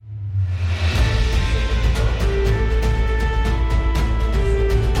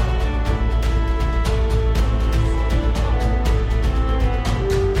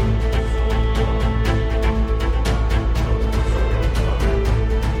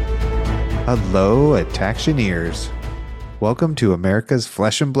Hello, Attactioneers. Welcome to America's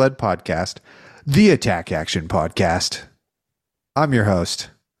Flesh and Blood podcast, the Attack Action Podcast. I'm your host,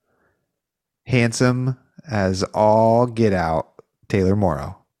 handsome as all get out, Taylor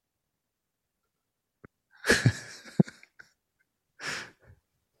Morrow.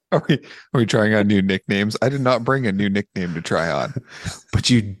 Are we trying on new nicknames? I did not bring a new nickname to try on.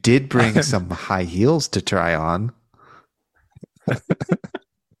 But you did bring some high heels to try on.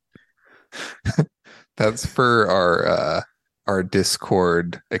 That's for our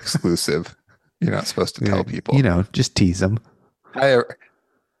Discord exclusive. You're not supposed to tell people. You know, just tease them. Hi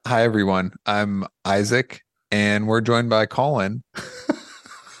everyone. I'm Isaac, and we're joined by Colin.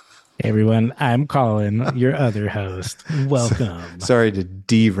 Hey everyone, I'm Colin, your other host. Welcome. Sorry to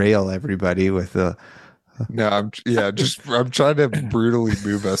derail everybody with the. No, I'm trying to brutally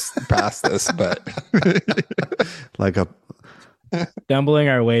move us past this, but like a stumbling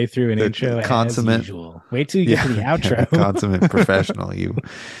our way through an intro consummate, as usual. Wait till you get to the outro. Yeah, consummate professional.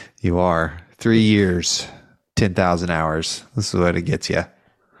 You are 3 years, 10,000 hours. This is what it gets you.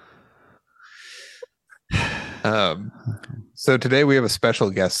 So today we have a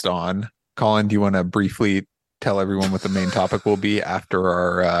special guest on. Colin, do you want to briefly tell everyone what the main topic will be after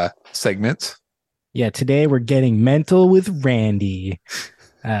our segments? Yeah, today we're getting mental with Randy.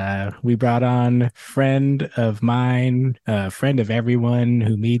 We brought on friend of mine, friend of everyone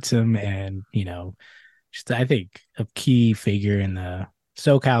who meets him, and just I think a key figure in the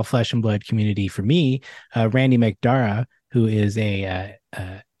SoCal Flesh and Blood community for me, Randy Mekdara, who is a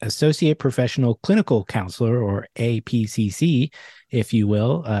Associate Professional Clinical Counselor, or APCC, if you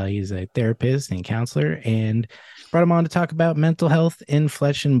will. He's a therapist and counselor, and brought him on to talk about mental health in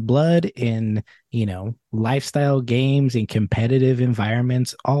Flesh and Blood, in lifestyle games and competitive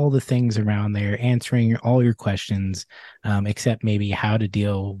environments, all the things around there, answering all your questions, except maybe how to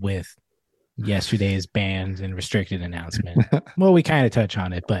deal with yesterday's bans and restricted announcement. Well, we kind of touch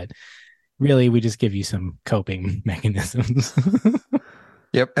on it, but really we just give you some coping mechanisms.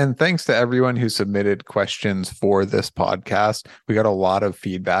 Yep. And thanks to everyone who submitted questions for this podcast. We got a lot of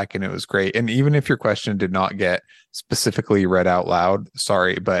feedback and it was great. And even if your question did not get specifically read out loud,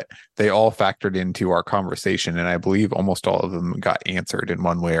 sorry, but they all factored into our conversation. And I believe almost all of them got answered in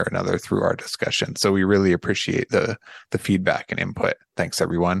one way or another through our discussion. So we really appreciate the feedback and input. Thanks,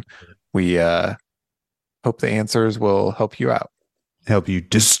 everyone. We hope the answers will help you out. Help you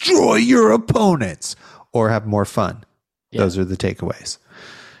destroy your opponents or have more fun. Yeah. Those are the takeaways.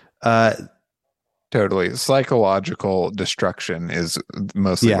 Totally. Psychological destruction is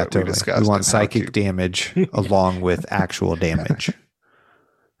mostly what we discussed. We want psychic damage along with actual damage.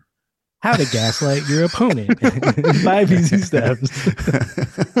 How to gaslight your opponent. 5 easy steps.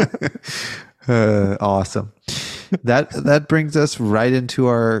 Awesome. That brings us right into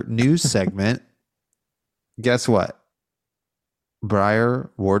our news segment. Guess what? Briar,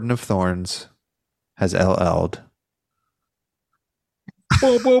 Warden of Thorns, has LL'd.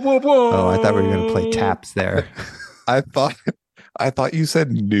 Whoa, whoa, whoa, whoa. Oh, I thought we were going to play taps there. I thought you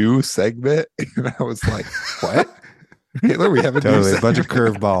said new segment, and I was like, "What, Taylor? We have a bunch of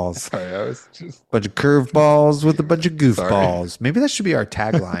curveballs." Sorry, I was just bunch of curveballs with a bunch of goofballs. Maybe that should be our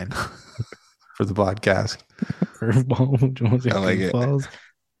tagline for the podcast. Curveball. I like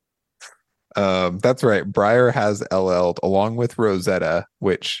it. That's right. Briar has LL'd along with Rosetta,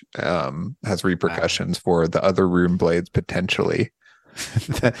 which has repercussions for the other rune blades potentially.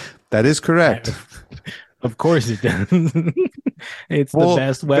 that is correct. Of course it does. It's the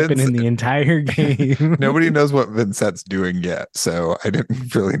best weapon in the entire game. Nobody knows what Vincett's doing yet, so I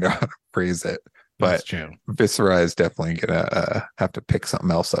didn't really know how to phrase it. But Viscera is definitely gonna have to pick something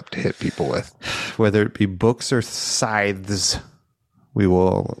else up to hit people with, whether it be books or scythes. We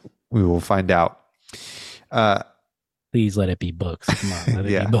will find out. Please let it be books. Come on, let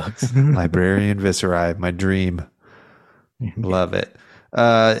it be books. Librarian Viscera, my dream. Love it.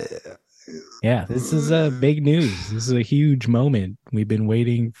 Yeah, this is big news. This is a huge moment. We've been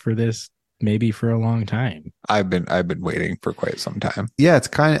waiting for this maybe for a long time. I've been waiting for quite some time. Yeah, it's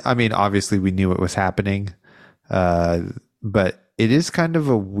kind of, I mean, obviously we knew it was happening, but it is kind of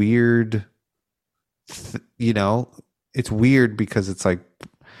a weird, it's weird because it's like,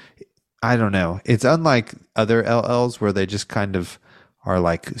 I don't know. It's unlike other LLs where they just kind of are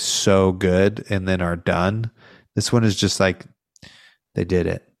like so good and then are done. This one is just like, they did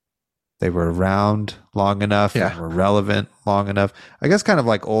it. They were around long enough and were relevant long enough. I guess kind of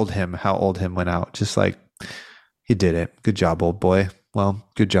like how Old Him went out. Just like, he did it. Good job, old boy. Well,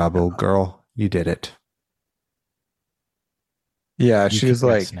 good job, old girl. You did it. Yeah, she's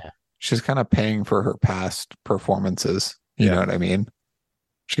like, she's kind of paying for her past performances. You know what I mean?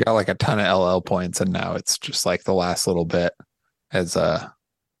 She got like a ton of LL points, and now it's just like the last little bit as a,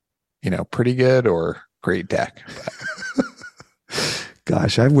 pretty good or great deck.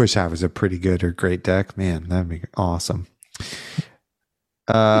 Gosh, I wish I was a pretty good or great deck. Man, that'd be awesome.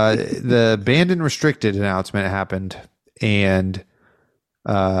 The banned and restricted announcement happened, and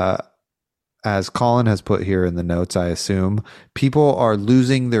as Colin has put here in the notes, I assume people are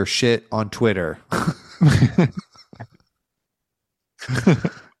losing their shit on Twitter.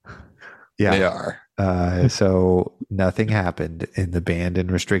 Yeah, They are. So nothing happened in the banned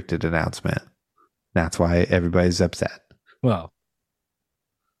and restricted announcement. That's why everybody's upset. Well,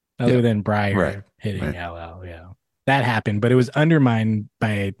 other than Breyer Right. hitting LL, yeah. That happened, but it was undermined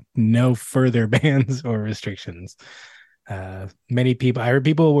by no further bans or restrictions. Many people, I heard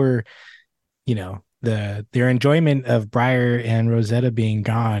people were, their enjoyment of Breyer and Rosetta being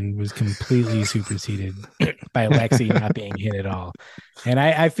gone was completely superseded by Lexi not being hit at all. And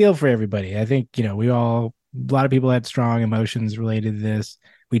I feel for everybody. I think, a lot of people had strong emotions related to this.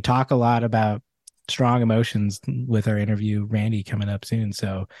 We talk a lot about strong emotions with our interview, Randy, coming up soon.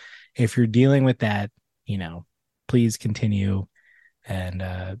 So if you're dealing with that, please continue, and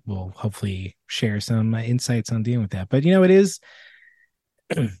we'll hopefully share some insights on dealing with that. But it is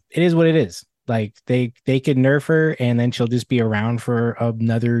what it is. Like they could nerf her and then she'll just be around for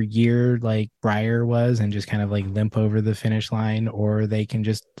another year like Breyer was and just kind of like limp over the finish line, or they can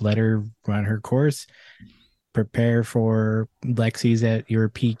just let her run her course, prepare for Lexi's at your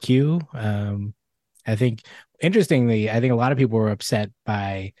PQ. I think interestingly, I think a lot of people were upset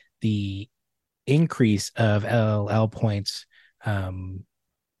by the increase of LL points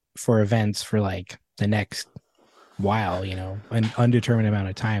for events for like the next while, an undetermined amount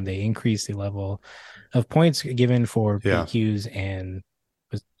of time. They increased the level of points given for PQs and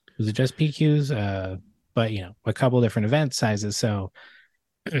was it just PQs? But a couple different event sizes. So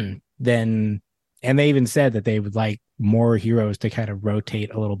then, and they even said that they would like more heroes to kind of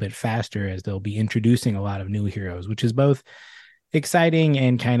rotate a little bit faster as they'll be introducing a lot of new heroes, which is both exciting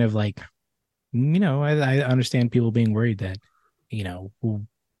and kind of like, I understand people being worried that,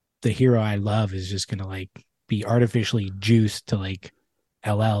 the hero I love is just going to like be artificially juiced to like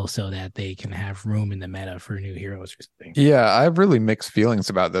LL so that they can have room in the meta for new heroes or something. Yeah, I have really mixed feelings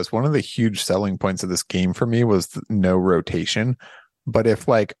about this. One of the huge selling points of this game for me was no rotation. But if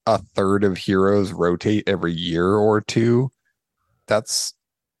like a third of heroes rotate every year or two, that's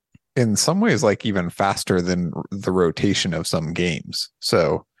in some ways like even faster than the rotation of some games.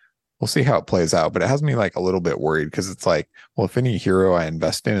 So we'll see how it plays out. But it has me like a little bit worried because it's like, well, if any hero I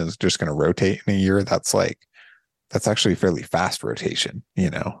invest in is just going to rotate in a year, that's actually fairly fast rotation,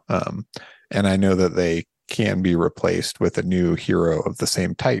 and I know that they can be replaced with a new hero of the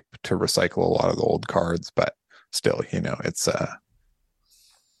same type to recycle a lot of the old cards, but still, it's I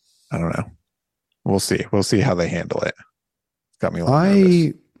don't know. We'll see how they handle it. It's got me a little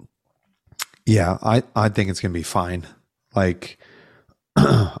nervous. Yeah, I think it's gonna be fine. Like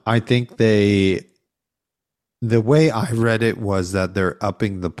I think the way I read it was that they're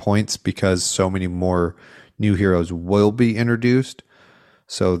upping the points because so many more new heroes will be introduced,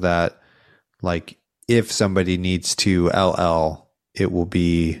 so that like if somebody needs to LL, it will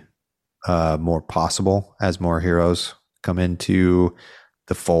be more possible as more heroes come into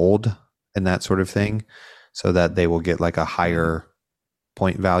the fold and that sort of thing, so that they will get like a higher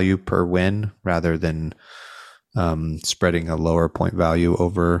point value per win rather than spreading a lower point value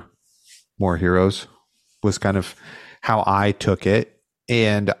over more heroes, was kind of how I took it.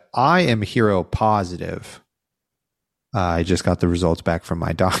 And I am hero positive. I just got the results back from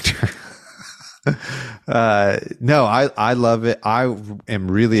my doctor. No, I love it. I am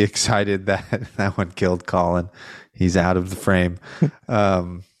really excited that that one killed Colin. He's out of the frame.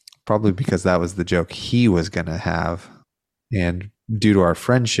 Probably because that was the joke he was going to have. And due to our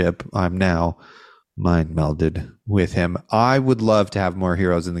friendship, I'm now mind melded with him. I would love to have more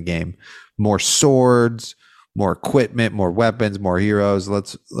heroes in the game, more swords, more equipment, more weapons, more heroes.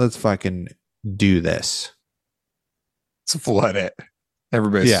 Let's fucking do this. Let's flood it.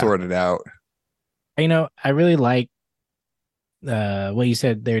 Everybody's sorted out. I really like what you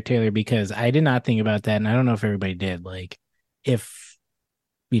said there, Taylor, because I did not think about that, and I don't know if everybody did. Like, if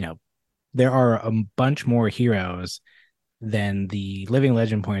there are a bunch more heroes, then the living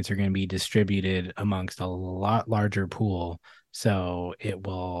legend points are going to be distributed amongst a lot larger pool. So it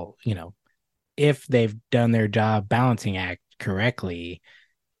will, if they've done their job balancing act correctly,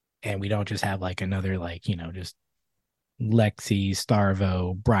 and we don't just have like another like, just Lexi,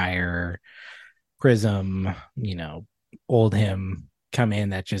 Starvo, Briar, Prism, old him come in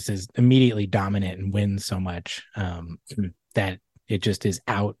that just is immediately dominant and wins so much that it just is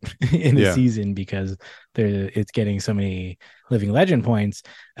out in the season because it's getting so many living legend points.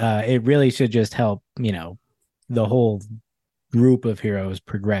 It really should just help, the whole group of heroes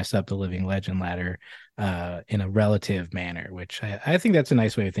progress up the living legend ladder in a relative manner, which I think that's a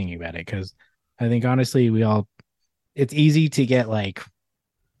nice way of thinking about it, because I think honestly it's easy to get like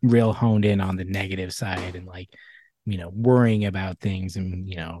real honed in on the negative side and like worrying about things,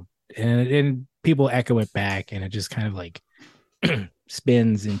 and and people echo it back, and it just kind of like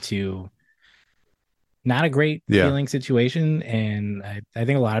spins into not a great feeling situation. And I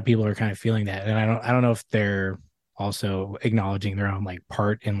think a lot of people are kind of feeling that, and I don't know if they're also acknowledging their own like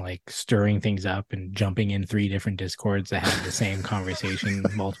part in like stirring things up and jumping in 3 different discords that have the same conversation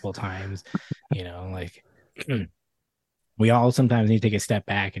multiple times. Like we all sometimes need to take a step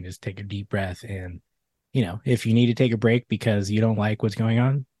back and just take a deep breath. And if you need to take a break because you don't like what's going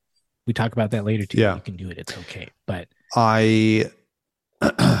on, we talk about that later too. You can do it, it's okay. But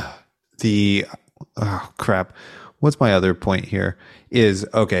what's my other point here is,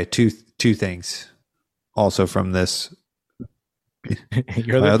 okay, two things also from this.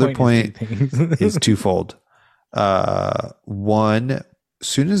 My other point is twofold. One,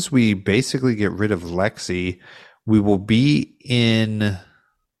 soon as we basically get rid of Lexi, we will be in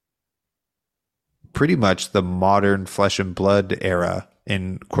pretty much the modern Flesh and Blood era,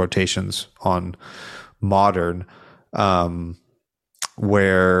 in quotations on modern,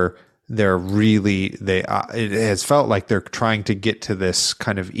 where it has felt like they're trying to get to this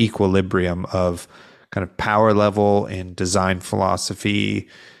kind of equilibrium of kind of power level and design philosophy,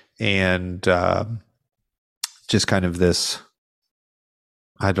 and just kind of this,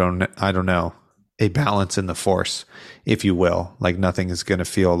 I don't know, a balance in the force, if you will. Like nothing is going to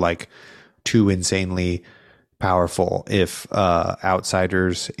feel like too insanely powerful if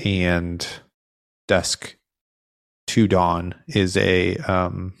Outsiders and Dusk to Dawn is a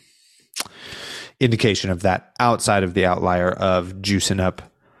indication of that, outside of the outlier of juicing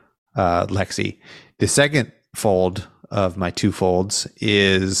up Lexi. The second fold of my two folds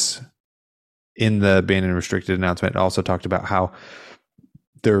is in the Banned and Restricted announcement. It also talked about how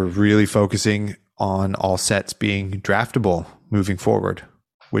they're really focusing on all sets being draftable moving forward,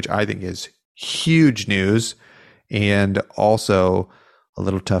 which I think is huge news, and also a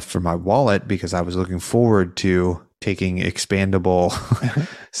little tough for my wallet because I was looking forward to taking expandable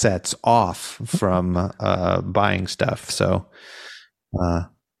sets off from buying stuff. So,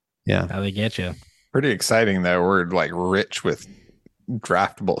 yeah. How they get you. Pretty exciting that we're like rich with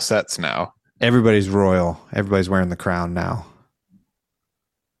draftable sets now. Everybody's royal. Everybody's wearing the crown now.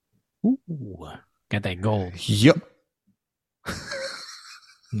 Ooh, got that gold. Yep.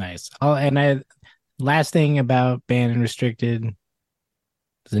 Nice. Oh, and last thing about Banned and Restricted,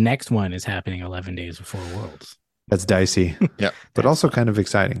 the next one is happening 11 days before Worlds. That's dicey. Yeah. But also kind of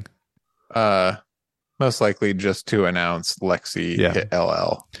exciting. Most likely just to announce Lexi hit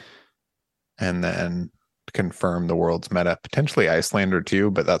LL and then confirm the World's meta, potentially Icelander too,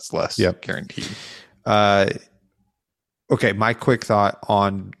 but that's less guaranteed. Okay, my quick thought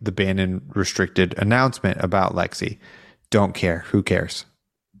on the Banned and Restricted announcement about Lexi. Don't care. Who cares?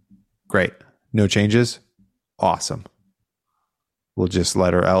 Great. No changes? Awesome. We'll just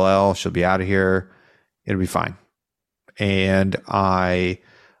let her LL. She'll be out of here. It'll be fine. And I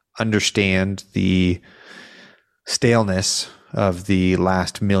understand the staleness of the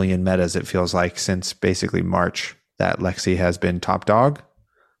last million metas, it feels like, since basically March, that Lexi has been top dog.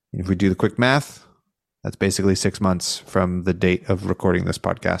 And if we do the quick math, that's basically 6 months from the date of recording this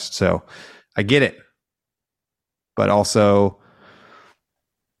podcast. So I get it. But also,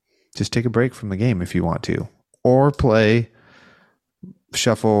 just take a break from the game if you want to. Or play,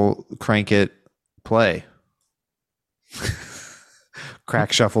 shuffle, crank it, play.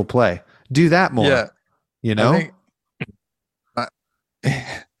 Crack, shuffle, play. Do that more. Yeah. You know? I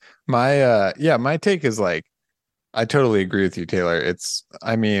think my take is like, I totally agree with you, Taylor.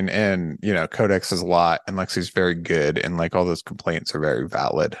 And Codex is a lot, and Lexi's very good, and like all those complaints are very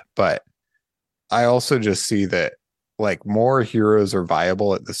valid. But I also just see that like more heroes are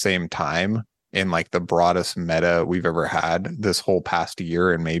viable at the same time in like the broadest meta we've ever had this whole past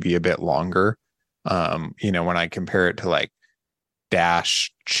year and maybe a bit longer. When I compare it to like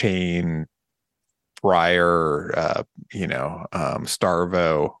Dash, Chain, Briar,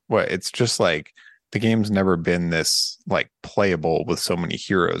 Starvo, it's just like the game's never been this like playable with so many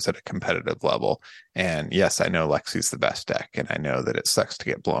heroes at a competitive level. And yes, I know Lexi's the best deck, and I know that it sucks to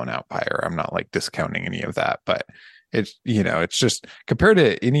get blown out by her. I'm not like discounting any of that, but it's just compared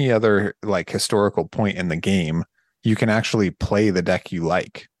to any other like historical point in the game, you can actually play the deck you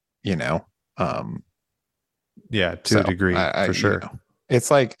like, Yeah, to a So degree, for sure. it's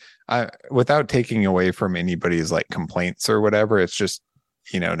like without taking away from anybody's like complaints or whatever, it's just,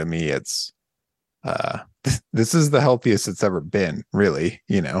 to me, it's this is the healthiest it's ever been, really,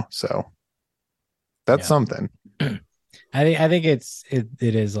 so that's Yeah. something. I think it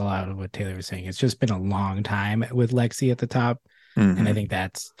is a lot of what Taylor was saying. It's just been a long time with Lexi at the top. And I think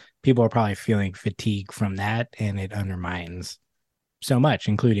that's people are probably feeling fatigue from that, and it undermines so much,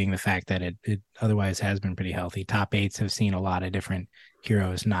 including the fact that it otherwise has been pretty healthy. Top eights have seen a lot of different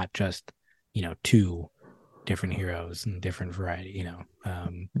heroes, not just, two different heroes and different variety,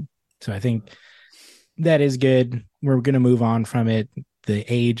 so I think that is good. We're going to move on from it. The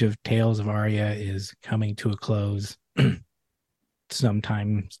age of Tales of Aria is coming to a close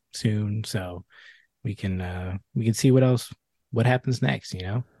sometime soon, so we can see what happens next.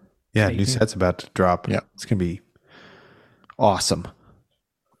 Yeah, Stay new tuned. set's about to drop. Yeah, it's gonna be awesome.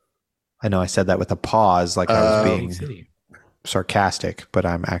 I know I said that with a pause, like I was being sarcastic, but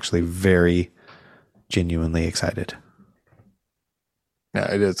I'm actually very genuinely excited.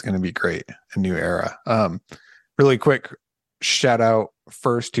 Yeah, it is going to be great. A new era. Really quick shout out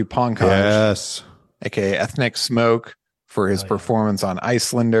first to Ponkaj, Yes, aka Ethnic Smoke, for his performance on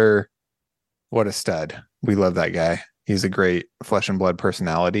Icelander. What a stud. We love that guy. He's a great flesh and blood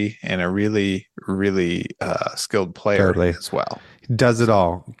personality and a really, really skilled player as well. He does it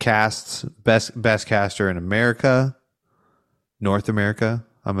all. Casts best caster in America, North America,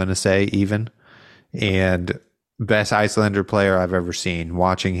 I'm going to say even, and best Icelander player I've ever seen.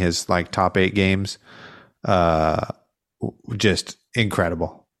 Watching his like top 8 games, just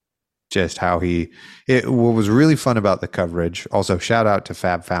incredible. Just how what was really fun about the coverage. Also, shout out to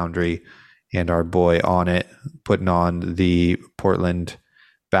Fab Foundry and our boy on it, putting on the Portland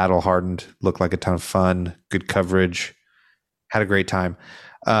Battle Hardened. Looked like a ton of fun. Good coverage. Had a great time.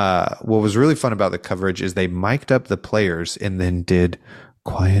 What was really fun about the coverage is they mic'd up the players and then did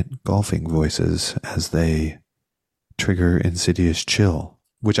quiet golfing voices as they trigger Insidious Chill,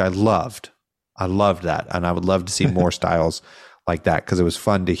 which I loved. I loved that. And I would love to see more styles like that, because it was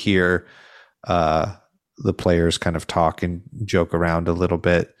fun to hear the players kind of talk and joke around a little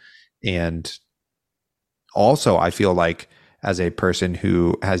bit. And also, I feel like as a person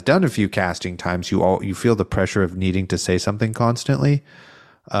who has done a few casting times, you feel the pressure of needing to say something constantly.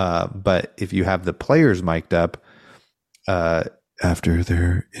 But if you have the players mic'd up, after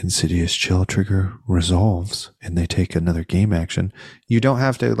their Insidious Chill trigger resolves and they take another game action, you don't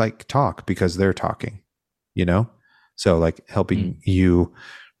have to like talk because they're talking, So like helping you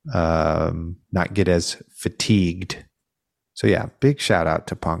not get as fatigued. So yeah, big shout out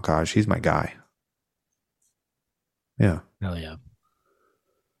to Ponkaj. He's my guy. Yeah. Hell yeah.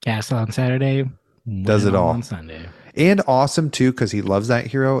 Cast on Saturday. Does it all on Sunday. And awesome too, because he loves that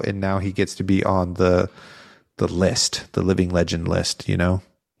hero, and now he gets to be on the list, the living legend list,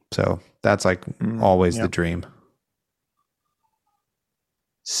 So that's like always the dream.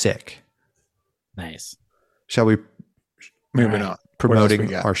 Sick. Nice. Shall we moving on?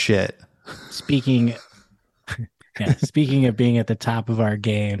 Promoting our shit. Speaking of being at the top of our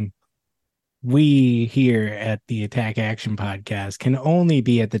game, we here at the Attack Action Podcast can only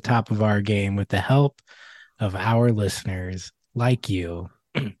be at the top of our game with the help of our listeners like you.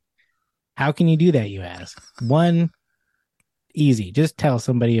 How can you do that, you ask? One, easy. Just tell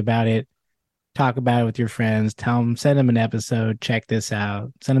somebody about it. Talk about it with your friends. Send them an episode. Check this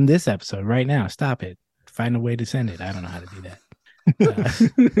out. Send them this episode right now. Stop it. Find a way to send it. I don't know how to do that.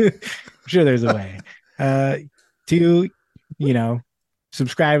 I'm sure there's a way. Two,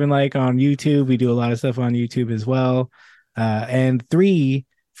 subscribe and like on YouTube. We do a lot of stuff on YouTube as well. And 3,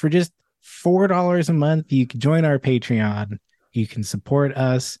 for just $4 a month, you can join our Patreon. You can support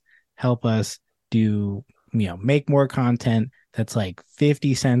us, help us do, make more content. That's like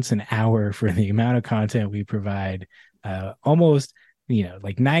 50 cents an hour for the amount of content we provide. Almost,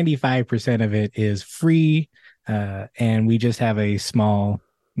 like 95% of it is free. And we just have a small,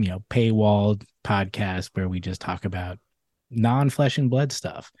 paywalled podcast where we just talk about non-flesh and blood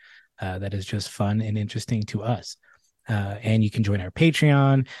stuff that is just fun and interesting to us. And you can join our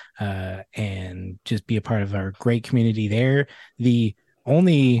Patreon and just be a part of our great community there. The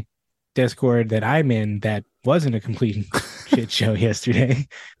only Discord that I'm in that wasn't a complete shit show yesterday.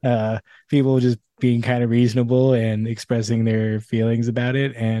 People just being kind of reasonable and expressing their feelings about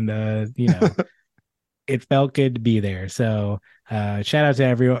it. And, it felt good to be there. So shout out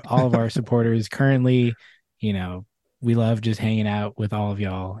to all of our supporters currently. We love just hanging out with all of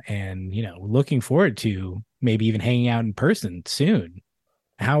y'all, and looking forward to maybe even hanging out in person soon.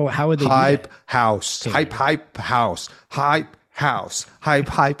 How would they hype house, hype house, hype house. Hype,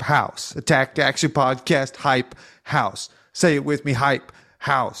 hype, house. Attack to Action Podcast, hype, house. Say it with me, hype,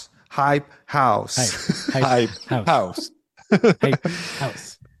 house. Hype, house. Hype, Hype house. house. Hype,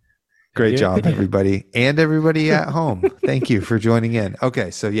 house. Great Do it job, again. everybody. And everybody at home. Thank you for joining in.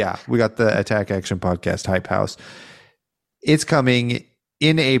 Okay, so yeah, we got the Attack Action Podcast, hype house. It's coming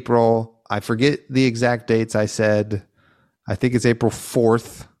in April. I forget the exact dates I said. I think it's April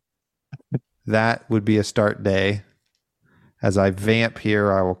 4th. That would be a start day. As I vamp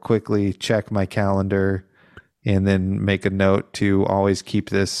here, I will quickly check my calendar and then make a note to always keep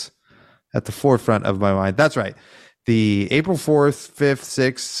this at the forefront of my mind. That's right. The April 4th, 5th,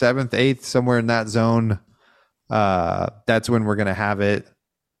 6th, 7th, 8th, somewhere in that zone. That's when we're going to have it.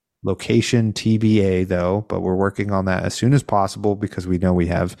 Location TBA, though, but we're working on that as soon as possible because we know we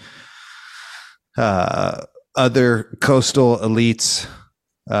have other coastal elites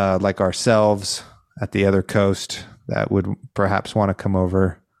like ourselves at the other coast that would perhaps want to come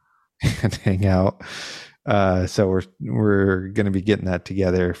over and hang out. So we're going to be getting that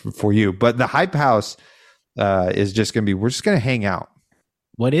together for you. But the hype house is just going to be, we're just going to hang out.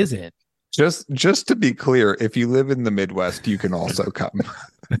 What is it? Just to be clear, if you live in the Midwest, you can also come.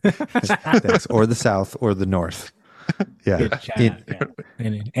 Thanks. Or the South or the North. Yeah. Good job, yeah.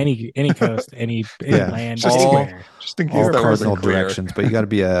 Any coast, any Yeah. land, Just anywhere. Just in case All that wasn't cardinal clear. directions, but you got to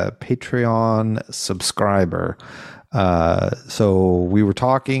be a Patreon subscriber. So we were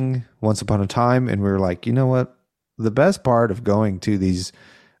talking once upon a time and we were like, you know what? The best part of going to these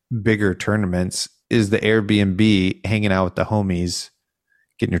bigger tournaments is the Airbnb, hanging out with the homies,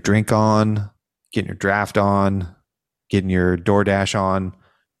 getting your drink on, getting your draft on, getting your DoorDash on,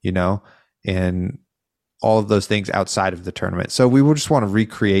 and all of those things outside of the tournament. So we will just want to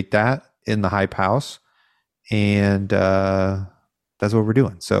recreate that in the hype house. And that's what we're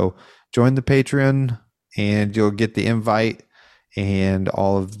doing. So join the Patreon and you'll get the invite and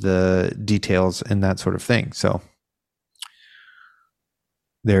all of the details and that sort of thing. So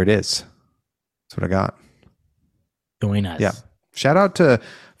there it is. That's what I got. Join us. Yeah. Shout out to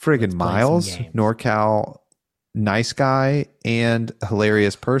friggin' Let's play Miles, some games. NorCal nice guy and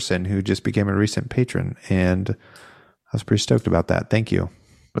hilarious person who just became a recent patron. And I was pretty stoked about that. Thank you.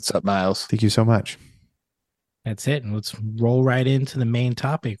 What's up, Miles? Thank you so much. That's it. And let's roll right into the main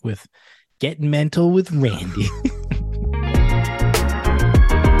topic with getting mental with Randy.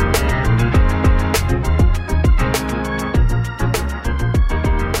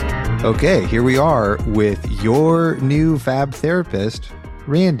 Okay, here we are with your new fab therapist,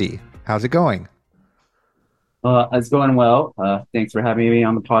 Randy. How's it going? It's going well. Thanks for having me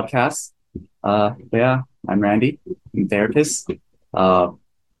on the podcast. But yeah, I'm Randy. I'm a therapist.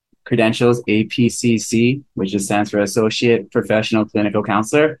 Credentials APCC, which just stands for Associate Professional Clinical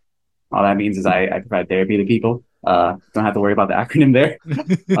Counselor. All that means is I provide therapy to people. Don't have to worry about the acronym there.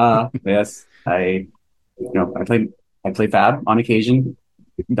 But yes, I play fab on occasion.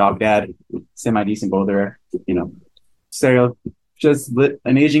 Dog dad, semi decent boulder. An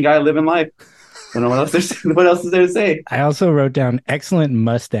Asian guy living life. I don't know what else is there to say. I also wrote down excellent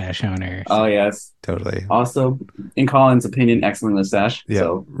mustache owner. Oh yes, Totally. also in Colin's opinion, excellent mustache. Yeah.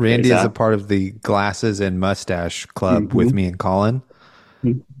 So Randy there's is a that. part of the glasses and mustache club with me and Colin,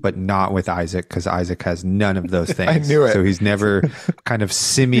 Mhm. but not with Isaac because Isaac has none of those things. I knew it. So he's never kind of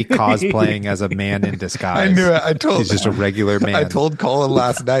semi cosplaying as a man in disguise. I knew it. He's just a regular man. I told Colin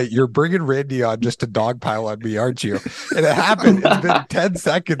last night, you're bringing Randy on just to dogpile on me, aren't you? And it happened. It's been 10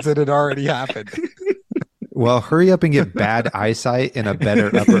 seconds and it already happened. Well, hurry up and get bad eyesight and a better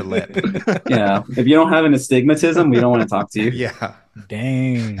upper lip. Yeah, if you don't have an astigmatism, we don't want to talk to you. Yeah.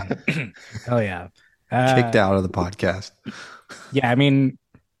 Dang. Hell yeah. Kicked out of the podcast. Yeah, I mean,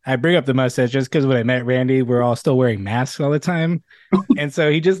 I bring up the mustache just because when I met Randy, we're all still wearing masks all the time. And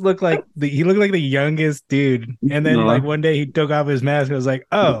so he just looked like the youngest dude. And then like one day he took off his mask and I was like,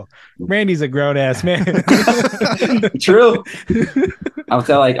 oh, Randy's a grown ass man. True. I'll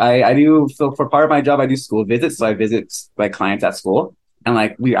tell I do so for part of my job I do school visits, so I visit like clients at school, and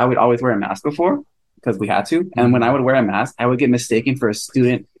I would always wear a mask before because we had to, and when I would wear a mask, I would get mistaken for a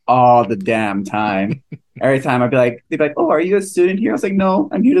student all the damn time. Every time they'd be like, "Oh, are you a student here?" I was like, "No,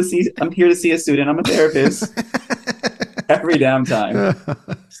 I'm here to see a student. I'm a therapist." Every damn time.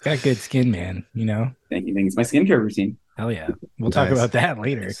 He's got good skin, man. Thank you. It's my skincare routine. Hell yeah. We'll talk Nice. about that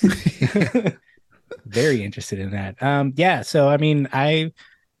later. Very interested in that. Yeah. So, I mean, I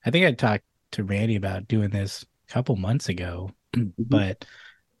think I talked to Randy about doing this a couple months ago, but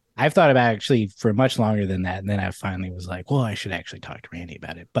I've thought about it actually for much longer than that. And then I finally was like, well, I should actually talk to Randy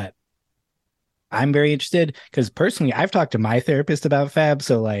about it. But I'm very interested because personally, I've talked to my therapist about fab.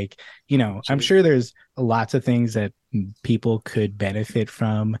 So like, I'm sure there's lots of things that people could benefit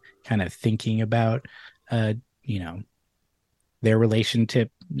from kind of thinking about, you know, their relationship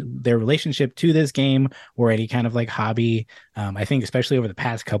to this game or any kind of like hobby. I think especially over the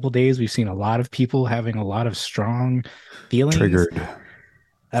past couple days, we've seen a lot of people having a lot of strong feelings Triggered.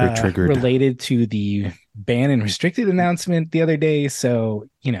 Very triggered. related to the ban and restricted announcement the other day. So,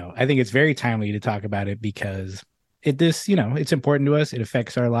 I think it's very timely to talk about it because it's important to us. It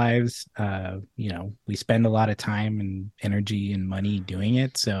affects our lives. We spend a lot of time and energy and money doing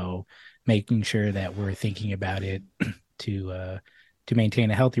it. So making sure that we're thinking about it to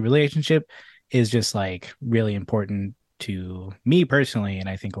maintain a healthy relationship is just like really important to me personally, and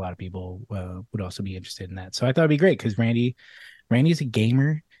I think a lot of people would also be interested in that. So I thought it'd be great because Randy's a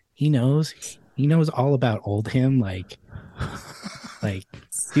gamer. He knows all about old him. Like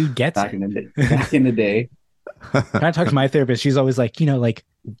dude gets back it. back in the day. When I talk to my therapist, she's always like, like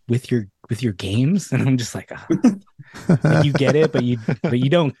with your games, and I'm just like, like you get it, but you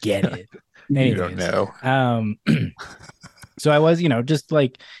don't get it. You don't know. So I was, just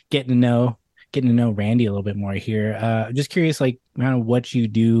like getting to know Randy a little bit more here. Just curious, like kind of what you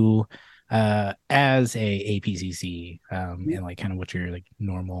do as a APCC, and like kind of what your like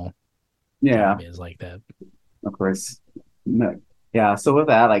normal job is like that. Of course. No. Yeah. So with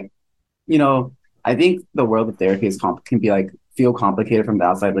that, like, I think the world of therapy can be like feel complicated from the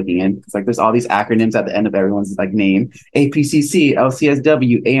outside looking in. It's like there's all these acronyms at the end of everyone's like name: APCC,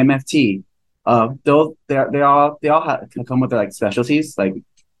 LCSW, AMFT. They all come with their like specialties. Like,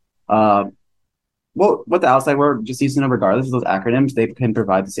 what the outside world just needs to know, regardless of those acronyms, they can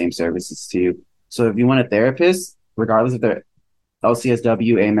provide the same services to you. So if you want a therapist, regardless if they're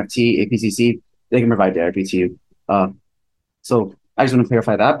LCSW, AMFT, APCC, they can provide therapy to you. So I just want to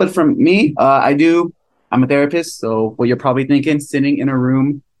clarify that. But from me, I'm a therapist. So what you're probably thinking, sitting in a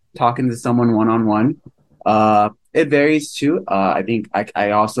room, talking to someone one-on-one. It varies too. I think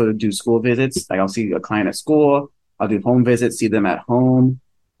I also do school visits. Like I'll see a client at school. I'll do home visits, see them at home.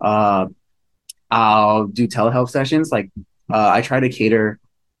 I'll do telehealth sessions. Like I try to cater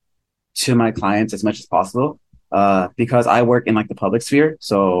to my clients as much as possible because I work in like the public sphere.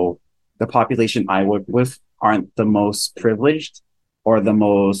 So the population I work with aren't the most privileged or the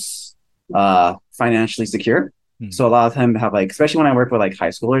most financially secure. So a lot of them have like, especially when I work with like high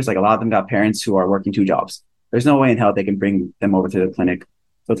schoolers, like a lot of them got parents who are working 2 jobs. There's no way in hell they can bring them over to the clinic.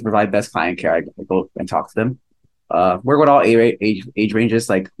 So to provide best client care, I go and talk to them. Work with all age ranges.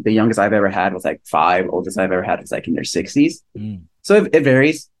 Like the youngest I've ever had was like 5. Oldest I've ever had was like in their 60s. So it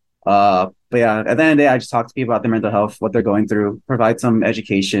varies. But yeah, at the end of the day, I just talk to people about their mental health, what they're going through, provide some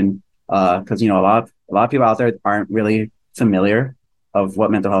education. Because a lot of people out there aren't really familiar of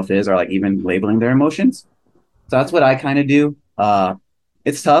what mental health is or like even labeling their emotions. So that's what I kind of do.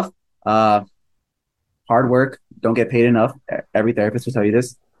 It's tough. Hard work. Don't get paid enough. Every therapist will tell you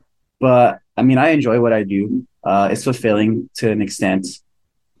this. But I mean, I enjoy what I do. It's fulfilling to an extent.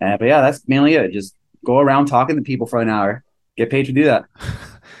 But yeah, that's mainly it. Just go around talking to people for an hour. Get paid to do that.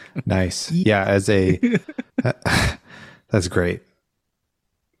 Nice. Yeah, that's great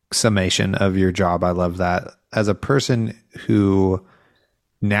summation of your job. I love that. As a person who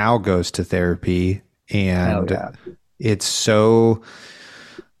now goes to therapy and it's so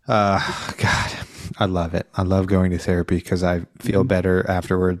God, I love it. I love going to therapy because I feel better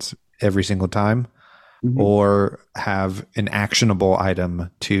afterwards every single time, or have an actionable item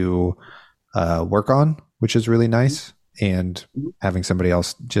to work on, which is really nice. And having somebody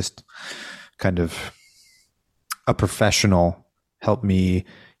else, just kind of a professional, help me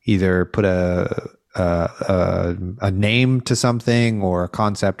either put a name to something or a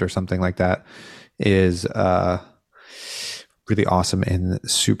concept or something like that is really awesome and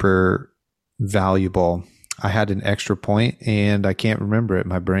super valuable. I had an extra point and I can't remember it.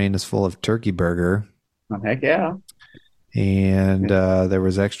 My brain is full of turkey burger. Oh, heck yeah. And there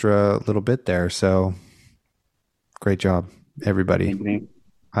was extra little bit there. So great job, everybody.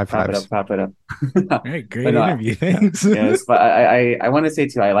 High fives. Pop it up. All right, great interview. Thanks. Yes, but I want to say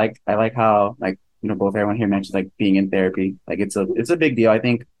too, I like how like both everyone here mentioned like being in therapy. Like it's a big deal. I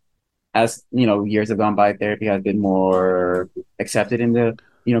think as years have gone by, therapy has been more accepted in the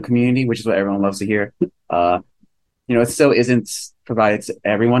community, which is what everyone loves to hear. It still isn't provided to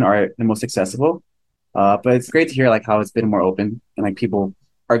everyone or the most accessible. But it's great to hear like how it's been more open and like people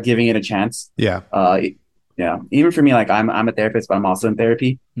are giving it a chance. Yeah. Yeah. Even for me, like I'm a therapist, but I'm also in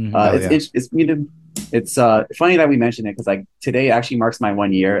therapy. It's funny that we mentioned it because like today actually marks my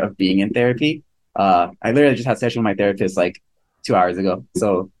 1 year of being in therapy. I literally just had a session with my therapist like 2 hours ago.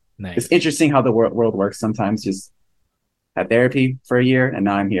 So nice. It's interesting how the world works sometimes. Just had therapy for a year and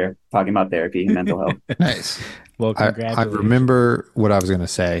now I'm here talking about therapy and mental health. Nice. Well, I congratulations. remember what I was going to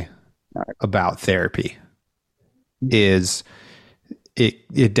say about therapy is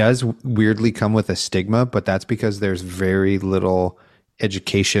it does weirdly come with a stigma, but that's because there's very little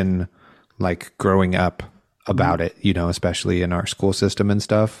education like growing up about it, you know, especially in our school system and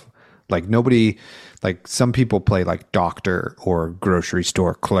stuff. Like nobody, like some people play like doctor or grocery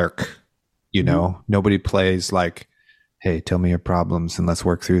store clerk, you know, nobody plays like, hey, tell me your problems and let's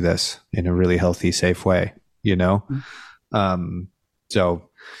work through this in a really healthy, safe way, you know? So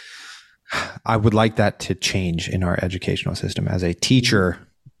I would like that to change in our educational system. As a teacher,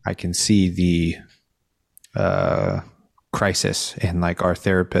 I can see the crisis, and like our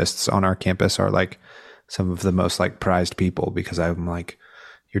therapists on our campus are like some of the most like prized people, because I'm like,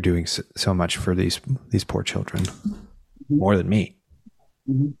 you're doing so much for these poor children, more than me.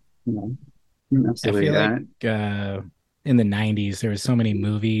 Absolutely. I feel like in the 90s, there were so many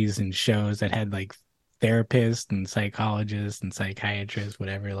movies and shows that had like therapists and psychologists and psychiatrists,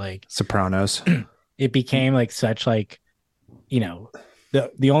 whatever. Like Sopranos. it became like such like, you know,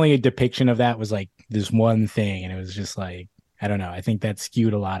 the only depiction of that was like this one thing, and it was just like, I don't know. I think that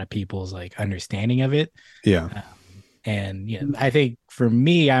skewed a lot of people's like understanding of it. Yeah. And you know, I think for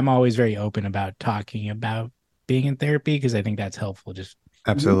me, I'm always very open about talking about being in therapy, because I think that's helpful. Just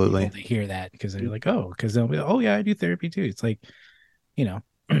Absolutely. to hear that, because they're like, oh, because they'll be, oh yeah, I do therapy too. It's like, you know,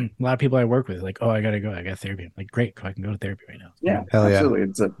 a lot of people I work with like, oh, I gotta go, I got therapy. I'm like, great, I can go to therapy right now. Yeah, Hell yeah. absolutely.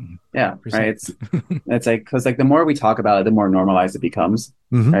 It's right. It's like, because like the more we talk about it, the more normalized it becomes.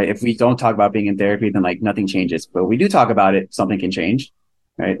 Right. If we don't talk about being in therapy, then like nothing changes. But we do talk about it, something can change.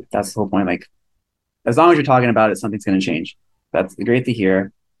 Right. That's the whole point. Like, as long as you're talking about it, something's going to change. That's great to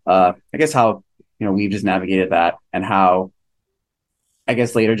hear. I guess how, you know, we've just navigated that, and how I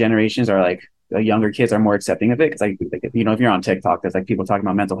guess later generations are like, the younger kids are more accepting of it. Because like, you know, if you're on TikTok, there's like people talking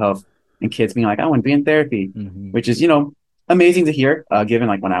about mental health and kids being like, I want to be in therapy, which is, you know, amazing to hear. Given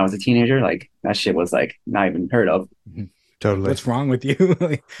like when I was a teenager, like that shit was like not even heard of. Totally. What's wrong with you?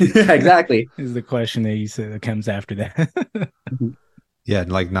 Like, yeah, exactly. Is the question that you said that comes after that. Yeah,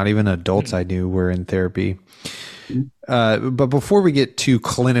 like not even adults I knew were in therapy. But before we get too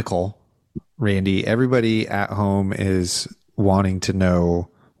clinical, Randy, everybody at home is wanting to know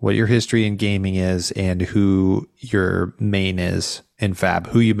what your history in gaming is and who your main is in Fab.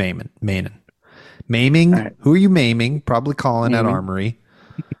 Who you maiming? Right. Who are you maiming? Probably Colin at Armory.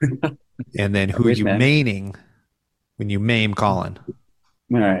 And then who are you maining when you maim Colin?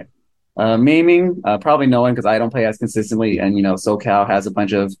 All right. Maiming, probably no one, because I don't play as consistently, and you know, SoCal has a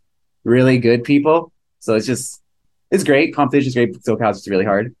bunch of really good people, so it's great. Competition is great, but SoCal is just really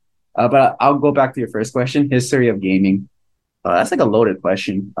hard. But I'll go back to your first question, history of gaming. That's like a loaded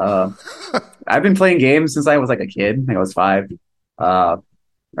question. I've been playing games since I was like a kid. I think I was 5.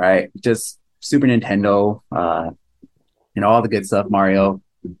 Right, just Super Nintendo. You know, all the good stuff. Mario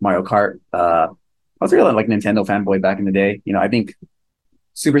Kart. I was really like Nintendo fanboy back in the day. You know, I think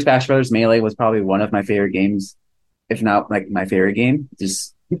Super Smash Bros. Melee was probably one of my favorite games, if not like my favorite game.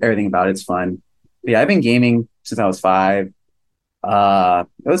 Just everything about it's fun. But yeah, I've been gaming since I was 5. It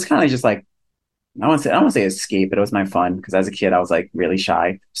was kind of just like, I don't want to say escape, but it was my fun, because as a kid I was like really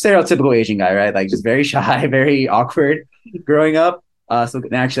shy, stereotypical Asian guy, right? Like just very shy, very awkward growing up. So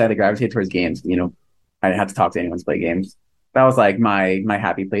naturally I had to gravitate towards games. You know, I didn't have to talk to anyone to play games. That was like my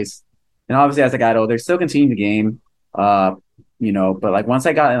happy place. And obviously as I got older, still continued to game. You know, but like once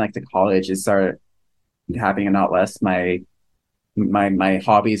I got in like to college, it started happening a lot less. My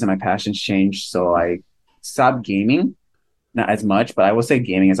hobbies and my passions changed, so I stopped gaming, not as much, but I will say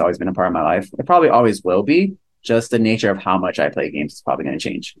gaming has always been a part of my life. It probably always will be. Just the nature of how much I play games is probably going to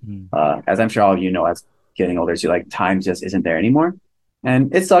change. As I'm sure all of you know, as getting older, so like time just isn't there anymore,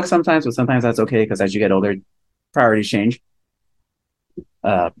 and it sucks sometimes, but sometimes that's okay, because as you get older, priorities change.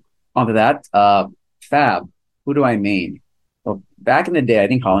 Onto that, Fab. Who do I main? Well, back in the day, I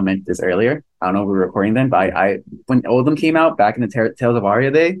think Colin mentioned this earlier. I don't know if we were recording then, but I when Oldham came out back in the Tales of Aria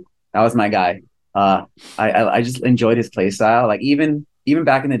day, that was my guy. I just enjoyed his play style. Like even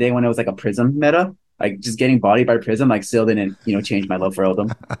back in the day when it was like a Prism meta, like just getting bodied by Prism, like still didn't, you know, change my love for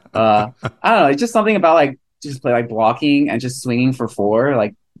Oldham. I don't know. It's just something about like just play like blocking and just swinging for 4,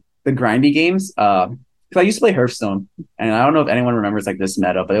 like the grindy games. Because I used to play Hearthstone, and I don't know if anyone remembers like this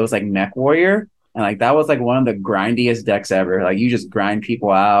meta, but it was like Mech Warrior. And like that was like one of the grindiest decks ever. Like you just grind people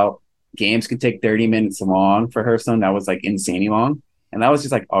out. Games could take 30 minutes long for Hearthstone. That was like insanely long. And that was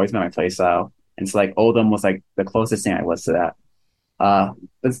just like always been my play style. And so like Oldham was like the closest thing I was to that.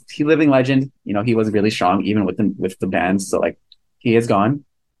 But he living legend, you know, he was really strong even with the bans. So like he is gone.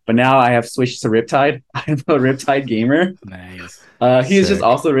 But now I have switched to Riptide. I'm a Riptide gamer. Nice. He is just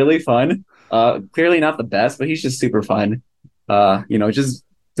also really fun. Clearly not the best, but he's just super fun. Just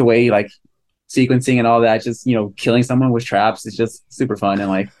the way like sequencing and all that, just killing someone with traps is just super fun and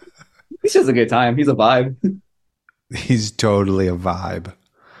like it's just a good time. He's a vibe. He's totally a vibe.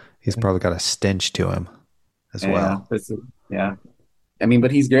 He's probably got a stench to him as well. Yeah. I mean,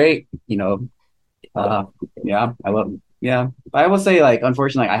 but he's great. Uh, yeah, I love. Yeah, but I will say like,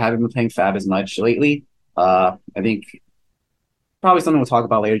 unfortunately, I haven't been playing Fab as much lately. I think probably something we'll talk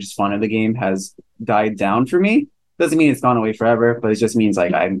about later. Just fun of the game has died down for me. Doesn't mean it's gone away forever, but it just means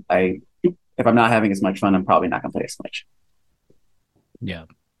like if I'm not having as much fun, I'm probably not gonna play as much. Yeah.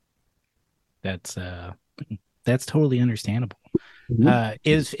 That's totally understandable. Mhm.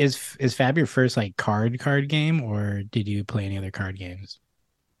 Is Fab your first like card game, or did you play any other card games?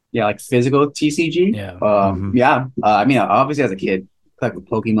 Yeah, like physical TCG. Yeah. Mhm. Yeah. I mean, obviously as a kid, like with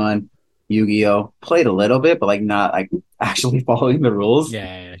Pokemon, Yu-Gi-Oh, played a little bit, but like not like actually following the rules.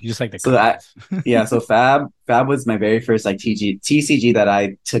 Yeah. You just like the So that, cards. yeah. So Fab was my very first like TCG that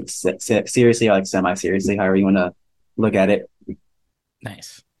I took seriously, or like semi-seriously, however you want to look at it.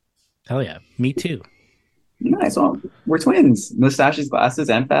 Nice. Hell yeah. Me too. Nice. Well, we're twins. Mustaches, glasses,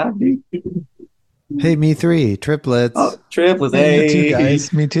 and Fab. Dude. Hey, me three triplets. Oh, triplets. Yeah, you too, Hey.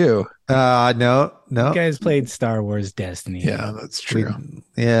 guys. Me too. No. You guys played Star Wars Destiny. Yeah, that's We, true.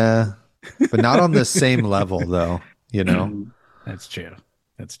 yeah, but not on the same level though. That's true.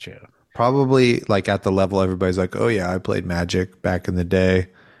 That's true. Probably like at the level everybody's like, oh yeah, I played Magic back in the day.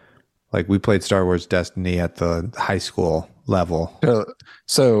 Like we played Star Wars Destiny at the high school level.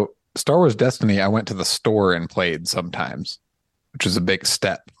 So Star Wars Destiny, I went to the store and played sometimes, which was a big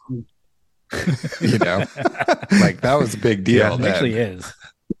step. Like that was a big deal. It actually is.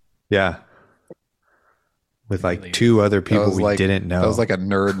 Yeah. With like Really two other people we like, didn't know. That was like a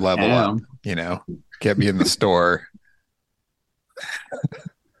nerd level up, get me in the store.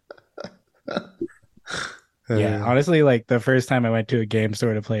 Yeah, honestly, like the first time I went to a game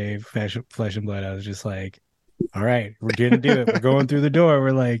store to play Flesh and Blood, I was just like, all right, we're gonna do it. We're going through the door.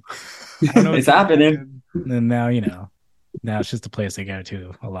 We're like, I don't know It's happening. And now, now it's just a place I go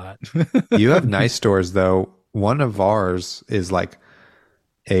to a lot. You have nice stores though. One of ours is like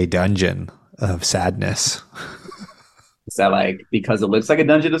a dungeon of sadness. Is that like because it looks like a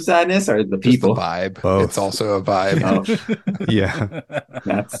dungeon of sadness, or the Just people? the vibe. Both. It's also a vibe. Oh, Yeah.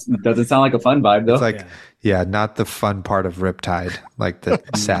 that doesn't sound like a fun vibe though. It's like, yeah, not the fun part of Riptide, like the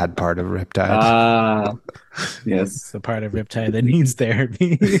sad part of Riptide. Yes. The part of Riptide that needs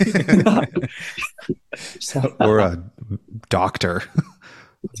therapy. Or a doctor,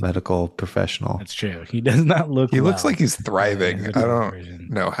 medical professional. That's true. He does not look. He looks well. like he's thriving. Yeah, I don't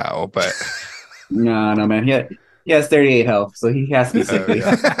know how, but No, man. He has 38 health, so he has to be sickly.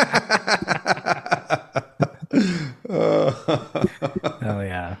 Oh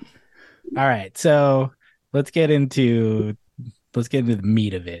yeah. All right. So let's get into the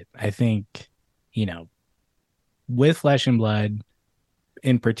meat of it. I think, with Flesh and Blood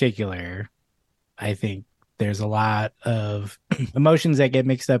in particular, I think there's a lot of emotions that get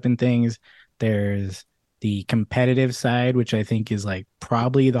mixed up in things. There's the competitive side, which I think is like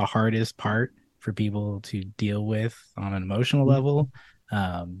probably the hardest part for people to deal with on an emotional level.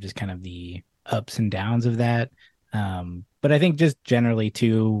 Just kind of the ups and downs of that. But I think just generally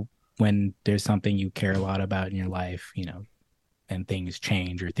too, when there's something you care a lot about in your life, and things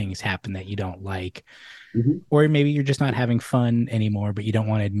change or things happen that you don't like, or maybe you're just not having fun anymore, but you don't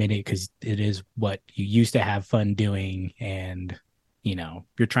want to admit it because it is what you used to have fun doing, and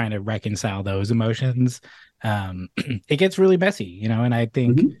you're trying to reconcile those emotions. It gets really messy, and I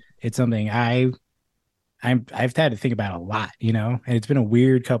think it's something I've had to think about a lot, and it's been a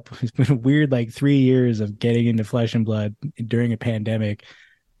weird like 3 years of getting into Flesh and Blood during a pandemic,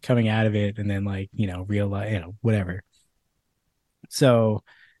 coming out of it, and then like, realize, whatever. So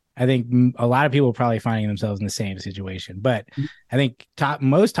I think a lot of people are probably finding themselves in the same situation, but I think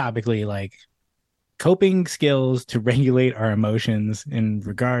most topically, like coping skills to regulate our emotions in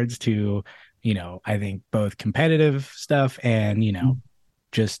regards to, I think both competitive stuff and,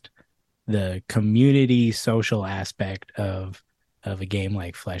 just the community social aspect of a game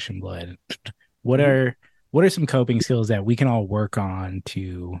like Flesh and Blood. What are some coping skills that we can all work on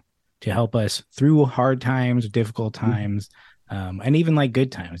to help us through hard times, difficult times, and even like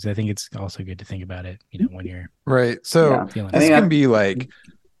good times? I think it's also good to think about it, when you're right. So feeling this can be like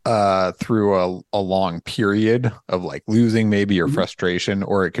through a long period of like losing maybe your frustration,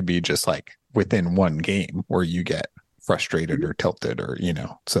 or it could be just like within one game where you get frustrated or tilted, or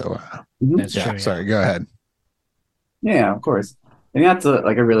so That's true. Sorry, go ahead. Yeah, of course. I think that's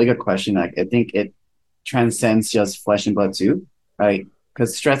a really good question. Like, I think it transcends just Flesh and Blood too, right?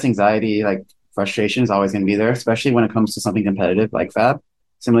 because stress, anxiety, like frustration is always going to be there, especially when it comes to something competitive like fab.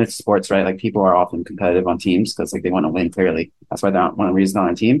 Similar to sports, right? Like people are often competitive on teams because like they want to win clearly. That's why they're one of the reasons they're on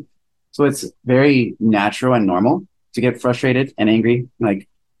a team. So it's very natural and normal to get frustrated and angry, like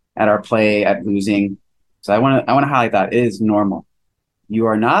at our play, at losing. So I want to highlight that it is normal. You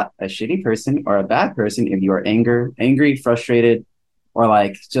are not a shitty person or a bad person if you are angry, frustrated, or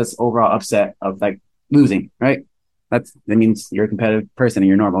like just overall upset of like losing, right? That means you're a competitive person and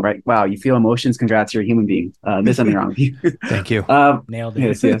you're normal, right? Wow, you feel emotions. Congrats, you're a human being. There's something wrong with you. Thank you. Nailed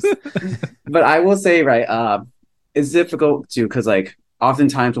it. Yes. But I will say, right, it's difficult too because like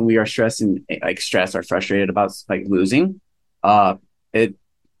oftentimes when we are stressed or frustrated about like losing, it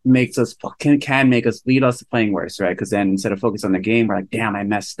makes us can make us lead us to playing worse, right? Because then instead of focus on the game, we're like, damn, I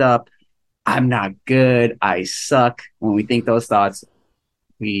messed up. I'm not good. I suck. When we think those thoughts,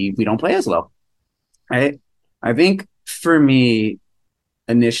 we don't play as well, right? I think for me,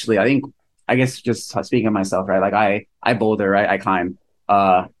 initially, I guess just speaking of myself, right? Like I boulder, right? I climb.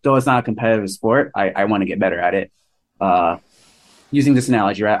 Though it's not a competitive sport, I want to get better at it. Uh, Using this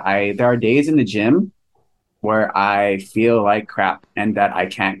analogy, right? I there are days in the gym where I feel like crap and that I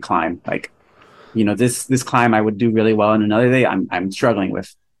can't climb. Like, this climb I would do really well, and another day I'm struggling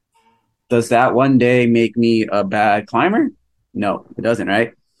with. Does that one day make me a bad climber? No, it doesn't,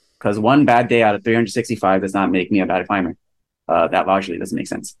 right? Because one bad day out of 365 does not make me a bad climber. That logically doesn't make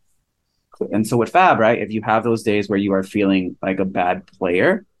sense. And so with Fab, right, if you have those days where you are feeling like a bad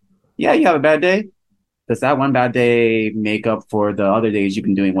player, yeah, you have a bad day. Does that one bad day make up for the other days you've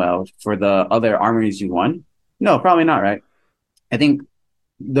been doing well, for the other armories you won? No, probably not, right? I think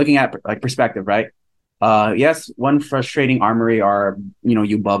looking at like perspective, right? Yes, one frustrating armory or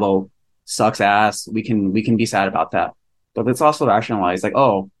you bubble sucks ass. We can be sad about that, but let's also rationalize like,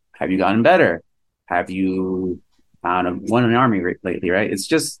 oh, have you gotten better? Have you found won an army lately? Right? It's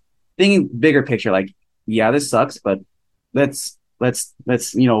just thinking bigger picture. Like, yeah, this sucks, but let's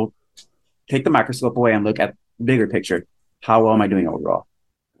take the microscope away and look at bigger picture. How well am I doing overall?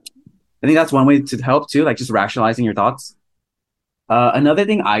 I think that's one way to help too, like just rationalizing your thoughts. Another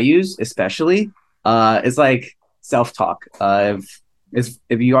thing I use, especially, is like self-talk. If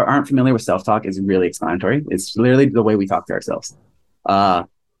you aren't familiar with self-talk, it's really explanatory. It's literally the way we talk to ourselves. Uh,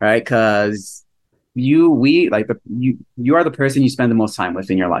 right? Because you are the person you spend the most time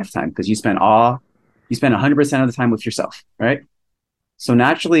with in your lifetime because you spend 100% of the time with yourself, right? So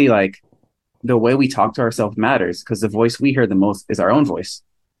naturally, like the way we talk to ourselves matters because the voice we hear the most is our own voice.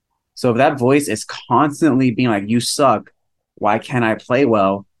 So if that voice is constantly being like, you suck, why can't I play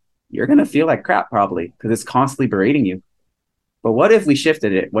well? You're going to feel like crap probably because it's constantly berating you. But what if we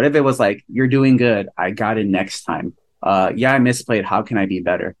shifted it? What if it was like, you're doing good. I got it next time. Yeah, I misplayed. How can I be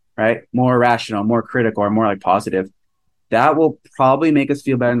better? Right? More rational, more critical, or more like positive. That will probably make us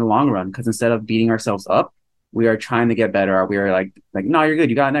feel better in the long run because instead of beating ourselves up, we are trying to get better. Or we are like, no, you're good.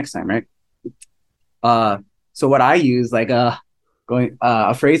 You got it next time, right? Uh, so what I use, like going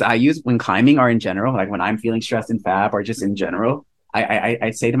a phrase I use when climbing or in general, like when I'm feeling stressed in fab or just in general,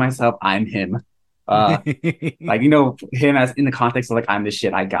 I say to myself, I'm him. Like him as in the context of like I'm this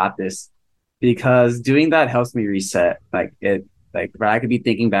shit, I got this. Because doing that helps me reset. Like it like where I could be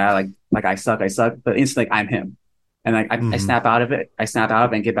thinking bad, like I suck, but instantly like, I'm him. And like I snap out of it. I snap out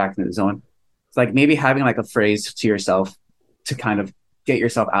of it and get back into the zone. It's like maybe having like a phrase to yourself to kind of get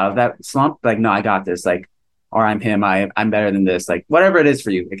yourself out of that slump. Like, no, I got this. Like, or I'm him. I'm better than this. Like, whatever it is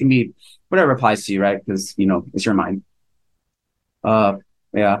for you, it can be whatever applies to you, right? Because it's your mind. Uh,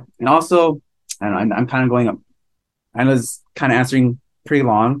 yeah, and also, I don't know. I'm kind of going up. I was kind of answering pretty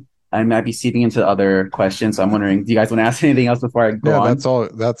long. I might be seeping into other questions. So I'm wondering, do you guys want to ask anything else before I go Yeah, on?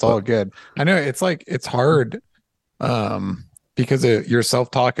 that's all good. I know it's hard because your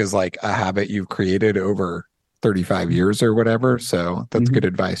self-talk is like a habit you've created over 35 years or whatever. So that's good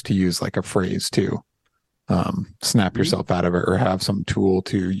advice to use like a phrase to snap yourself out of it or have some tool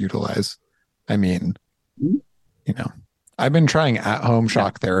to utilize. I mean, I've been trying at-home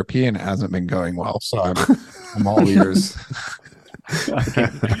shock therapy and it hasn't been going well. So I'm all ears. You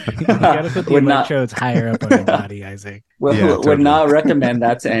gotta put the electrodes higher up on your body, Isaac. Well, Yeah, would totally. not recommend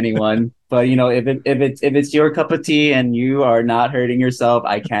that to anyone. But if it's your cup of tea and you are not hurting yourself,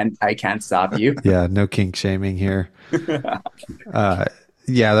 I can't stop you. Yeah, no kink shaming here.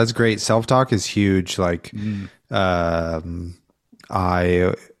 Yeah, that's great. Self-talk is huge. Like,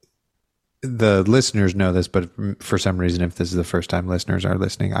 the listeners know this, but for some reason, if this is the first time listeners are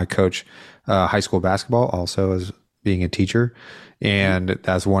listening, I coach high school basketball also as being a teacher. And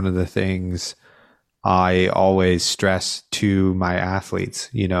that's one of the things I always stress to my athletes,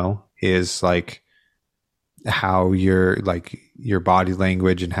 is like, how your body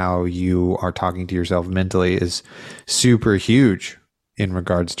language and how you are talking to yourself mentally is super huge in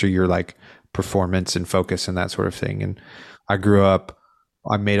regards to your like performance and focus and that sort of thing. And I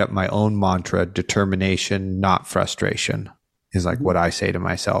made up my own mantra: determination, not frustration, is like what I say to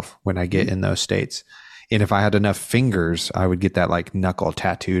myself when I get in those states. And if I had enough fingers, I would get that like knuckle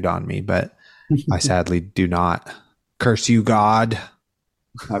tattooed on me, but I sadly do not. Curse you, God.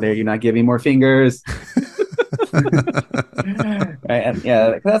 How dare you not give me more fingers? Right? And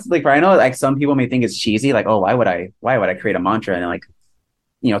yeah, that's like, I know like some people may think it's cheesy, like, oh, why would I create a mantra and like,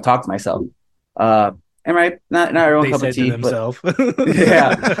 talk to myself? Uh, and right, not everyone They cup of said to tea, but themselves.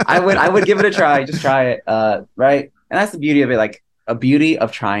 yeah, I would give it a try. Just try it. Right. And that's the beauty of it. Like a beauty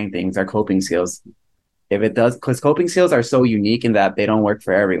of trying things are coping skills. If it does, because coping skills are so unique in that they don't work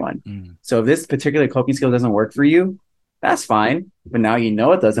for everyone. So if this particular coping skill doesn't work for you, that's fine. But now you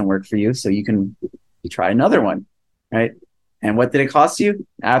know it doesn't work for you, so you can try another one, right? And what did it cost you?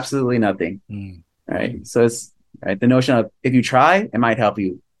 Absolutely nothing, right? So it's right, the notion of if you try, it might help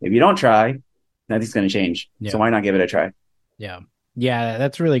you. If you don't try, nothing's going to change. Yeah. So why not give it a try? Yeah,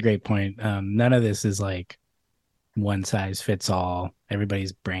 that's a really great point. None of this is like one size fits all.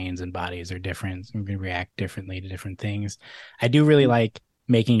 Everybody's brains and bodies are different and can react differently to different things. I do really like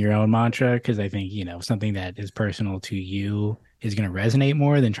making your own mantra because I think, something that is personal to you is going to resonate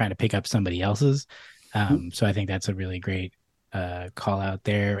more than trying to pick up somebody else's. So I think that's a really great call out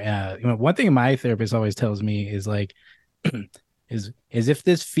there. One thing my therapist always tells me is like, is if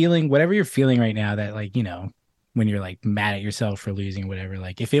this feeling, whatever you're feeling right now, that like, when you're like mad at yourself for losing whatever,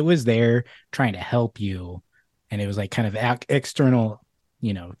 like if it was there trying to help you and it was like kind of external,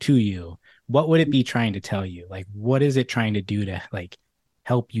 to you, what would it be trying to tell you? Like, what is it trying to do to like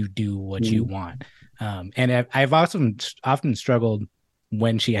help you do what you want? And I've often struggled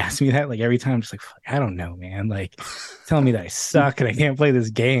when she asked me that, like every time I'm just like, I don't know, man, like telling me that I suck and I can't play this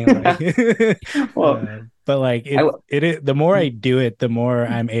game. Like, Well, but like the more I do it, the more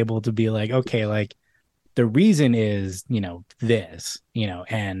I'm able to be like, okay, like the reason is, this,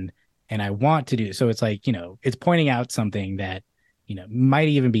 and I want to do. So it's like, it's pointing out something that, might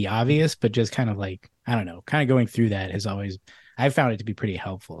even be obvious, but just kind of like, I don't know, kind of going through that has always, I've found it to be pretty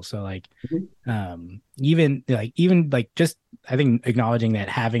helpful. So like, even like just, I think acknowledging that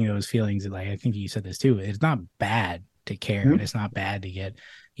having those feelings, like, I think you said this too, it's not bad to care and it's not bad to get,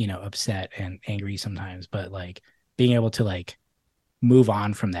 upset and angry sometimes, but like being able to like move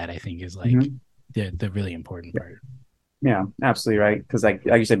on from that, I think is like the really important part. Yeah, absolutely right. Because like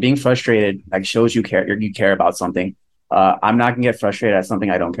you said, being frustrated like shows you care about something. I'm not gonna get frustrated at something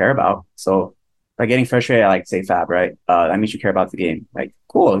I don't care about. So by getting frustrated, I like say fab, right? That means you care about the game. Like,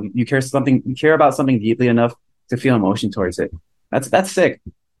 cool, you care about something deeply enough to feel emotion towards it. That's sick.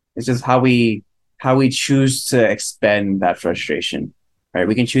 It's just how we choose to expend that frustration, right?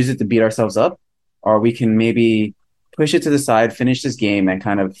 We can choose it to beat ourselves up, or we can maybe push it to the side, finish this game, and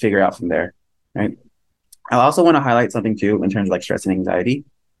kind of figure out from there, right? I also want to highlight something too in terms of like stress and anxiety.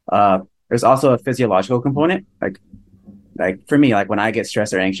 There's also a physiological component. Like for me, like when I get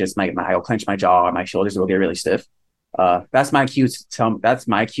stressed or anxious, I'll clench my jaw, or my shoulders will get really stiff. That's my cue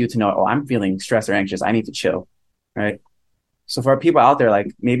to know, oh, I'm feeling stressed or anxious. I need to chill, right? So for people out there, like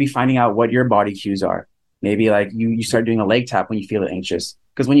maybe finding out what your body cues are. Maybe like you start doing a leg tap when you feel anxious.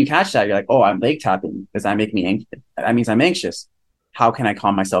 Because when you catch that, you're like, oh, I'm leg tapping. Does that make me anxious? That means I'm anxious. How can I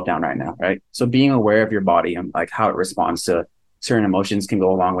calm myself down right now? Right. So being aware of your body and like how it responds to certain emotions can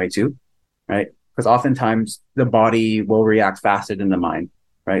go a long way too. Right. Because oftentimes the body will react faster than the mind.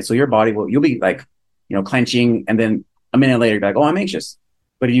 Right. So you'll be like, clenching. And then a minute later, you're like, oh, I'm anxious.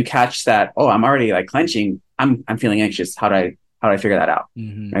 But if you catch that, oh, I'm already like clenching, I'm feeling anxious. How do I figure that out?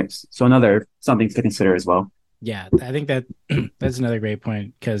 Right. So something to consider as well. Yeah. I think that that's another great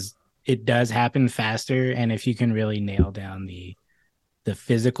point because it does happen faster. And if you can really nail down the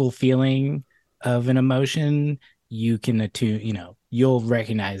physical feeling of an emotion, you can attune, you'll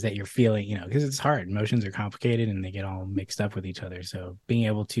recognize that you're feeling, because it's hard. Emotions are complicated and they get all mixed up with each other. So being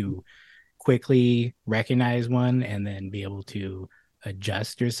able to quickly recognize one and then be able to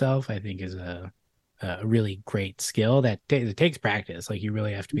adjust yourself, I think is a really great skill that it takes practice. Like you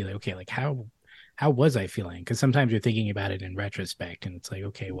really have to be like, okay, like how was I feeling? Because sometimes you're thinking about it in retrospect and it's like,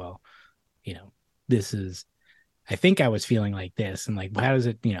 okay, well, this is, I think I was feeling like this, and like, how does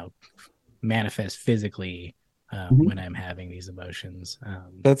it, manifest physically when I'm having these emotions?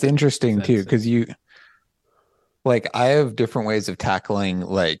 That's interesting too, because I have different ways of tackling,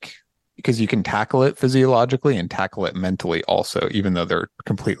 like, because you can tackle it physiologically and tackle it mentally also, even though they're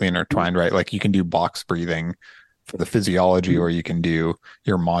completely intertwined, right? Like you can do box breathing for the physiology, or you can do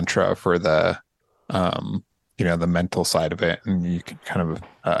your mantra for the the mental side of it, and you can kind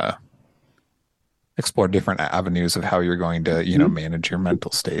of explore different avenues of how you're going to, manage your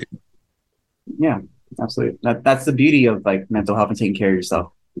mental state. Yeah, absolutely. That's the beauty of like mental health and taking care of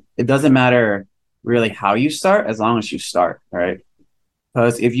yourself. It doesn't matter really how you start as long as you start, right?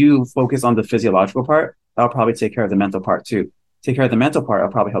 Because if you focus on the physiological part, that'll probably take care of the mental part too. Take care of the mental part,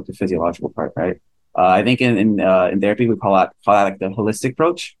 it'll probably help the physiological part, right? I think in therapy we call that like the holistic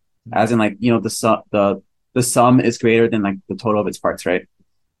approach, as in like the sum is greater than like the total of its parts, right?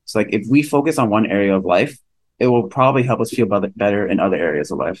 So like if we focus on one area of life, it will probably help us feel better in other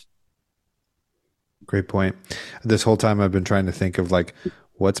areas of life. Great point. This whole time I've been trying to think of like,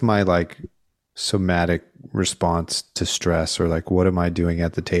 what's my like somatic response to stress, or like, what am I doing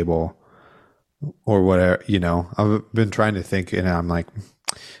at the table or whatever, I've been trying to think, and I'm like,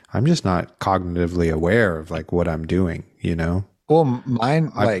 I'm just not cognitively aware of like what I'm doing, Well,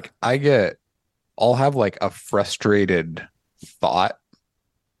 mine, I'll have like a frustrated thought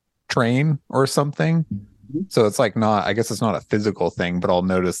train or something. So it's like I guess it's not a physical thing, but I'll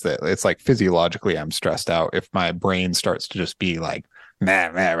notice that it's like physiologically I'm stressed out if my brain starts to just be like,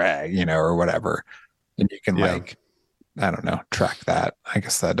 meh, meh, meh, or whatever. And you can like, I don't know, track that. I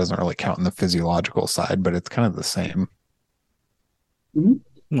guess that doesn't really count in the physiological side, but it's kind of the same. Mm-hmm.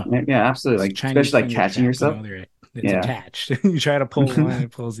 Well, yeah, absolutely. Like especially like catching yourself. It's attached. You try to pull one,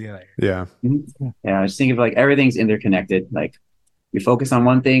 it pulls the other. Yeah. Mm-hmm. Yeah, I just think of like everything's interconnected. Like you focus on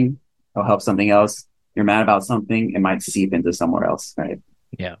one thing, it'll help something else. You're mad about something, it might seep into somewhere else, right?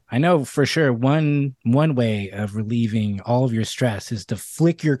 Yeah, I know for sure. One way of relieving all of your stress is to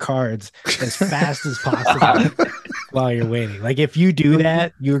flick your cards as fast as possible while you're waiting. Like if you do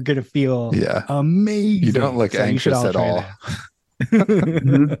that, you're gonna feel amazing. You don't look anxious at all.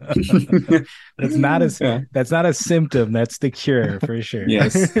 That's not a symptom. That's the cure for sure.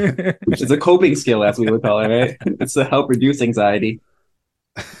 Yes, which is a coping skill, as we would call it, right? It's to help reduce anxiety.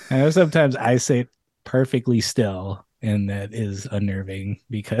 I know sometimes I sit perfectly still, and that is unnerving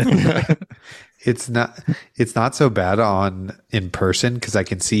because it's not so bad in person because I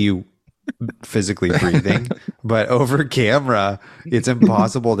can see you physically breathing, but over camera it's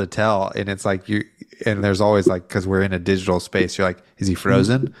impossible to tell, and it's like and there's always like, because we're in a digital space, you're like, is he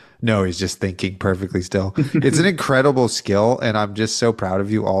frozen? No, he's just thinking perfectly still. It's an incredible skill, and I'm just so proud of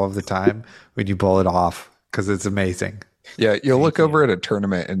you all of the time when you pull it off, because it's amazing. Yeah, you'll look over at a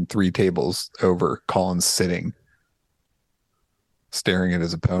tournament and 3 tables over, Colin's sitting, staring at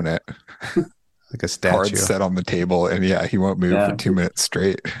his opponent, like a statue. Cards set on the table, and he won't move for 2 minutes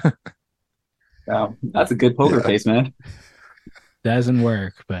straight. Wow, that's a good poker face, man. Doesn't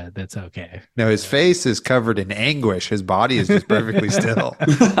work, but that's okay. No, his face is covered in anguish. His body is just perfectly still.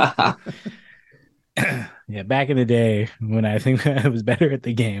 Yeah, back in the day when I think I was better at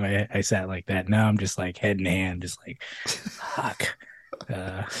the game, I sat like that. Now I'm just like head in hand, just like, fuck.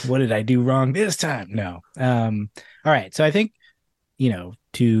 What did I do wrong this time? No. All right. So I think,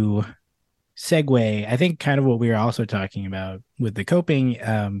 to segue, I think kind of what we were also talking about with the coping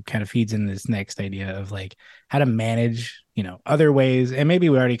kind of feeds in this next idea of like how to manage, other ways. And maybe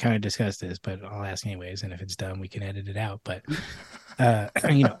we already kind of discussed this, but I'll ask anyways. And if it's dumb, we can edit it out. But,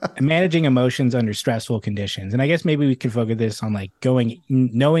 managing emotions under stressful conditions. And I guess maybe we could focus this on like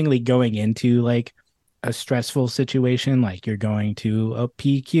knowingly going into like a stressful situation, like you're going to a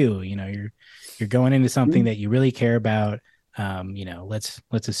PQ, you're going into something that you really care about. Let's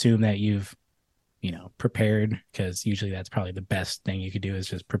assume that you've prepared, because usually that's probably the best thing you could do is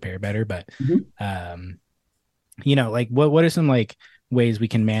just prepare better. But like what are some like ways we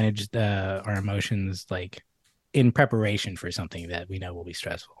can manage our emotions like in preparation for something that we know will be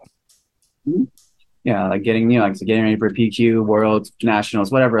stressful? Yeah, like getting ready for PQ, Worlds,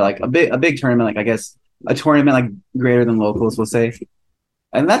 Nationals, whatever, like a big tournament, like I guess a tournament like greater than locals, we'll say.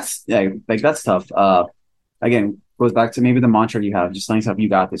 And that's that's tough. Again, goes back to maybe the mantra you have, just telling yourself, you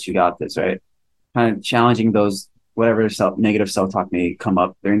got this, right? Kind of challenging those whatever negative self-talk may come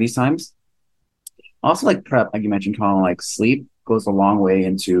up during these times. Also, like prep, like you mentioned, Colin, like sleep goes a long way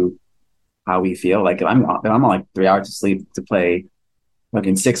into how we feel. Like if I'm on like 3 hours of sleep to play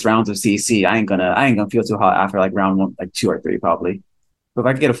fucking 6 rounds of CC, I ain't gonna feel too hot after like round 1, like 2 or 3 probably. But if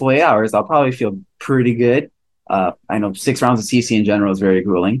I can get a full 8 hours, I'll probably feel pretty good. I know 6 rounds of CC in general is very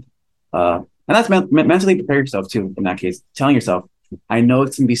grueling. And that's mentally prepare yourself too. In that case, telling yourself, I know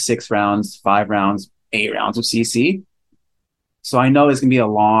it's gonna be 6 rounds, 5 rounds, 8 rounds of CC. So I know it's gonna be a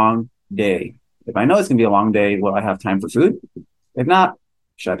long day. If I know it's gonna be a long day, will I have time for food? If not,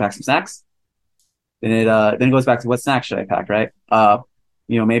 should I pack some snacks? Then it goes back to what snacks should I pack, right?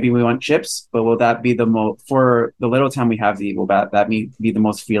 maybe we want chips, but will that be the most for the little time we have to eat? Will that be the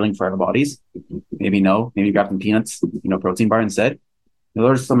most feeling for our bodies? Maybe no. Maybe grab some peanuts, protein bar instead.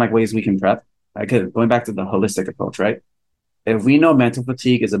 Those are some like ways we can prep. Going back to the holistic approach, right? If we know mental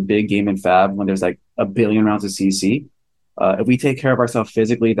fatigue is a big game in Fab when there's like a billion rounds of CC, if we take care of ourselves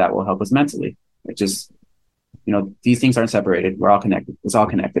physically, that will help us mentally. It just, these things aren't separated. We're all connected. It's all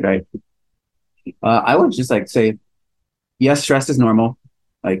connected, right? I would just like say, yes, stress is normal.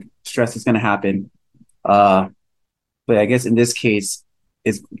 Like stress is going to happen. But I guess in this case,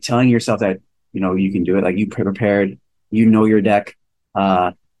 is telling yourself that, you can do it. Like you prepared, your deck.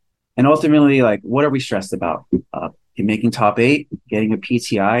 And ultimately, like, what are we stressed about? Making top 8, getting a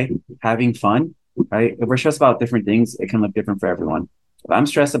PTI, having fun, right? If we're stressed about different things, it can look different for everyone. If I'm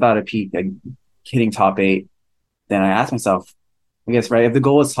stressed about a peak, like hitting top 8, then I ask myself, I guess, right? If the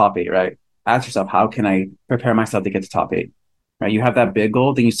goal is top 8, right? Ask yourself, how can I prepare myself to get to top 8? Right? You have that big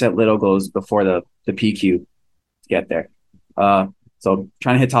goal, then you set little goals before the PQ to get there. So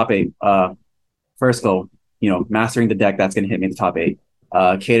trying to hit top 8. First goal, mastering the deck that's going to hit me to top 8.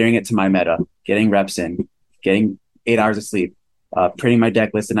 Catering it to my meta, getting reps in, getting 8 hours of sleep, printing my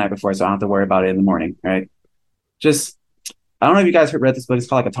deck list the night before so I don't have to worry about it in the morning, right? Just, I don't know if you guys read this book. It's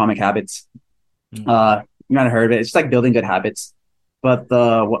called like Atomic Habits. You might have heard of it. It's just like building good habits. But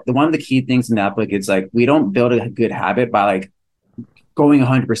the one of the key things in that book is like, we don't build a good habit by like going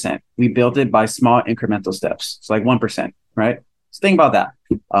 100%. We built it by small incremental steps. So like 1%, right? So think about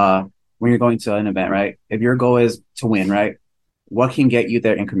that. When you're going to an event, right? If your goal is to win, right? What can get you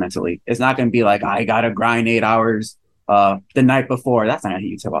there incrementally? It's not going to be like, I got to grind 8 hours the night before. That's not going to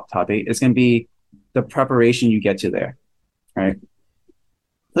hit you to top 8. It's going to be the preparation you get to there, right?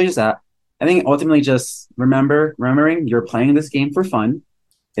 So just that. I think ultimately just remembering you're playing this game for fun.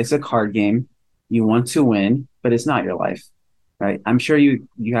 It's a card game. You want to win, but it's not your life, right? I'm sure you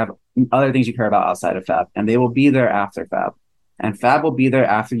have other things you care about outside of Fab, and they will be there after Fab. And Fab will be there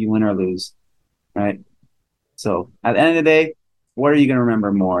after you win or lose, right? So at the end of the day, what are you going to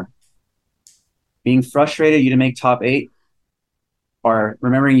remember more? Being frustrated you didn't make top 8, or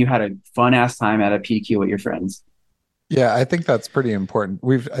remembering you had a fun ass time at a PQ with your friends? Yeah, I think that's pretty important.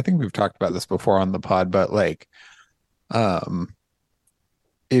 I think we've talked about this before on the pod, but like,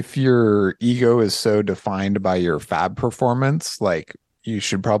 if your ego is so defined by your Fab performance, like you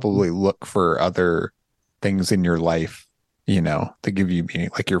should probably look for other things in your life, to give you meaning,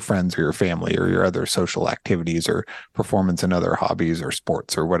 like your friends or your family or your other social activities or performance in other hobbies or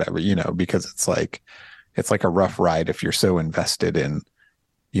sports or whatever, because it's like a rough ride if you're so invested in,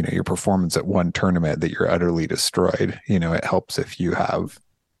 your performance at one tournament that you're utterly destroyed. It helps if you have,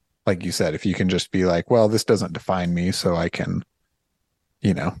 like you said, if you can just be like, well, this doesn't define me, so I can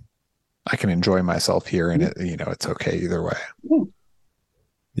enjoy myself here, and it's okay either way.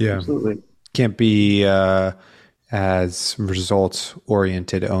 Yeah. Absolutely. Can't be as results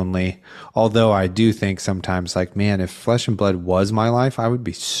oriented only. Although I do think sometimes like, man, if Flesh and Blood was my life, I would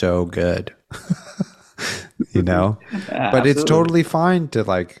be so good. Yeah, but it's absolutely. totally fine to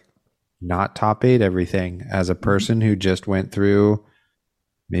like not top 8 everything. As a person who just went through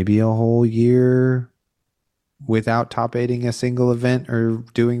maybe a whole year without top 8ing a single event or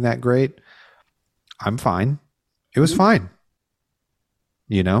doing that great, I'm fine. It was fine.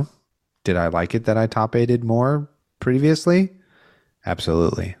 Did I like it that I top 8ed more previously?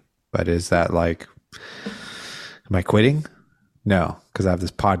 Absolutely. But is that like, am I quitting? No, because I have this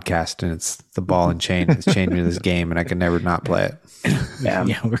podcast and it's the ball and chain. It's chained me to this game and I can never not play it. Yeah,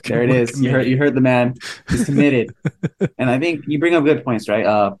 Yeah, there it is. committed. You heard the man. He's committed. And I think you bring up good points,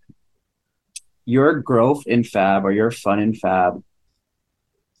 right? Your growth in Fab or your fun in Fab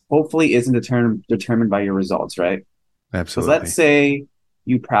hopefully isn't determined by your results, right? Because Absolutely. let's say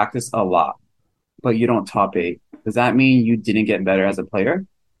you practice a lot, but you don't top 8. Does that mean you didn't get better as a player?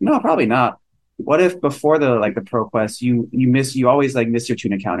 No, probably not. What if before the pro quest you always like miss your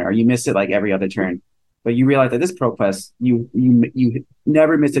tuna counter, or you miss it like every other turn, but you realize that this pro quest you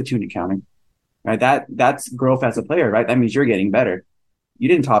never missed a tuna counter, right? That's growth as a player, right? That means you're getting better. You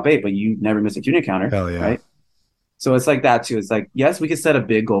didn't top 8, but you never missed a tuna counter, Hell yeah. right? So it's like that too. It's like, yes, we can set a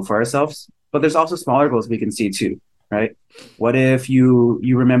big goal for ourselves, but there's also smaller goals we can see too, right? What if you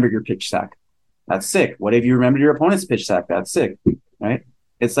remembered your pitch stack? That's sick. What if you remembered your opponent's pitch stack? That's sick, right?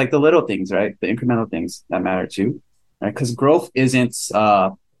 It's like the little things, right? The incremental things that matter too, right? Because growth isn't,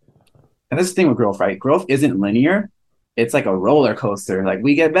 and this is the thing with growth, right? Growth isn't linear. It's like a roller coaster. Like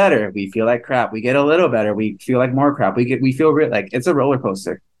we get better, we feel like crap. We get a little better, we feel like more crap. We feel like it's a roller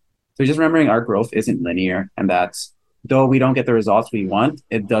coaster. So just remembering our growth isn't linear, and that's though we don't get the results we want,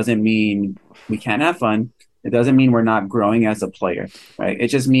 it doesn't mean we can't have fun. It doesn't mean we're not growing as a player, right? It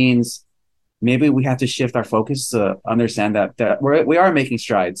just means maybe we have to shift our focus to understand that we are making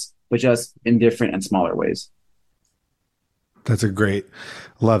strides, but just in different and smaller ways.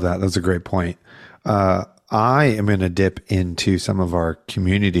 Love that. That's a great point. I am going to dip into some of our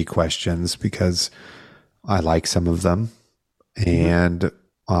community questions because I like some of them and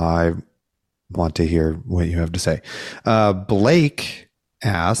I want to hear what you have to say. Blake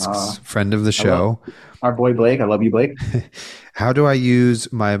asks, friend of the show, our boy Blake. I love you, Blake. How do I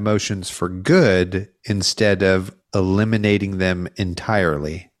use my emotions for good instead of eliminating them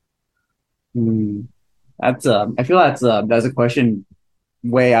entirely? That's I feel that's a question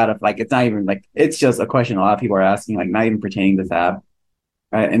way out of, like, it's not even like, it's just a question a lot of people are asking, like not even pertaining to Fab,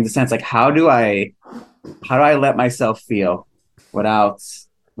 right? In the sense, like, how do I let myself feel without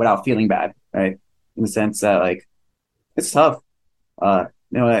feeling bad, right? In the sense that, like, it's tough.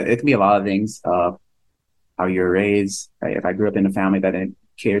 It can be a lot of things. How you're raised, right? If I grew up in a family that didn't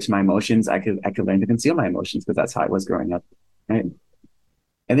cater to my emotions, I could learn to conceal my emotions because that's how I was growing up, right?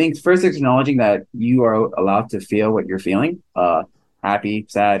 I think first acknowledging that you are allowed to feel what you're feeling, happy,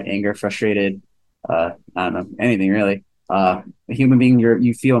 sad, anger, frustrated, I don't know, anything really. A human being,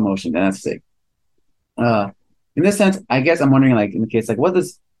 you feel emotion, and that's it. In this sense, I guess I'm wondering, like, in the case, like, what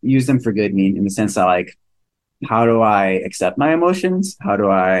does use them for good mean? In the sense that, like, how do I accept my emotions? How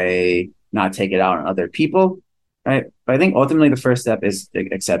do I not take it out on other people? Right. But I think ultimately the first step is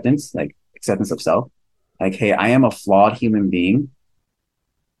acceptance, like acceptance of self. Like, hey, I am a flawed human being,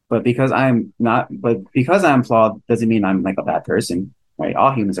 but because I'm flawed doesn't mean I'm like a bad person, right?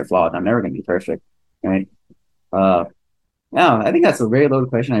 All humans are flawed. I'm never going to be perfect, right? No, I think that's a very loaded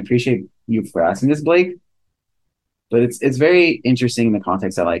question. I appreciate you for asking this, Blake. But it's very interesting in the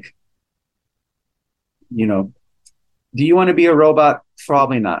context that, like, do you want to be a robot?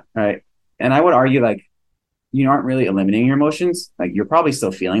 Probably not, right? And I would argue, like, you aren't really eliminating your emotions. Like, you're probably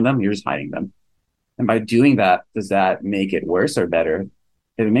still feeling them. You're just hiding them. And by doing that, does that make it worse or better?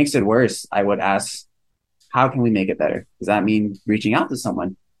 If it makes it worse, I would ask, how can we make it better? Does that mean reaching out to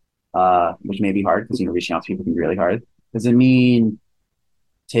someone, which may be hard because, reaching out to people can be really hard? Does it mean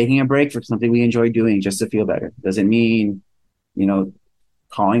taking a break for something we enjoy doing just to feel better? Does it mean,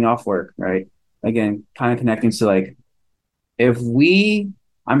 calling off work, right? Again, kind of connecting to, like,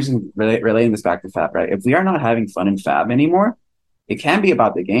 I'm just relating this back to Fab, right? If we are not having fun in Fab anymore, it can be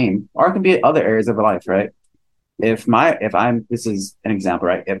about the game, or it can be other areas of our life, right? This is an example,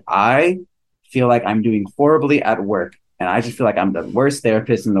 right? If I feel like I'm doing horribly at work and I just feel like I'm the worst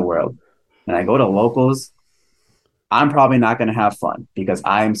therapist in the world, and I go to locals, I'm probably not going to have fun because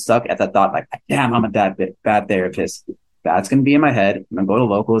I'm stuck at the thought, like, damn, I'm a bad therapist. That's going to be in my head. I'm going to go to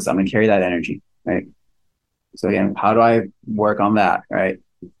locals. I'm going to carry that energy, right? So again, how do I work on that, right?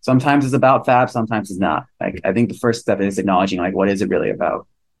 Sometimes it's about Fab, sometimes it's not. Like, I think the first step is acknowledging, like, what is it really about?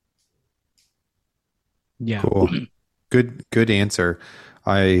 Yeah. Cool. Good answer.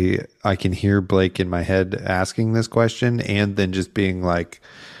 I can hear Blake in my head asking this question and then just being like,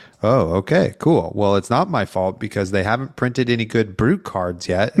 oh, okay, cool. Well, it's not my fault because they haven't printed any good Brute cards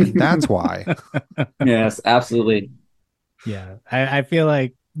yet. And that's why. Yes, absolutely. Yeah. I feel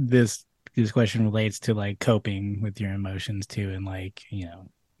like this question relates to, like, coping with your emotions too, and, like,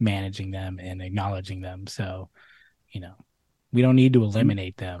 managing them and acknowledging them. So, we don't need to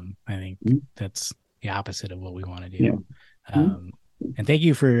eliminate them. I think that's the opposite of what we want to do. Yeah. And thank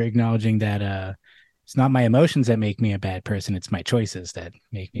you for acknowledging that it's not my emotions that make me a bad person. It's my choices that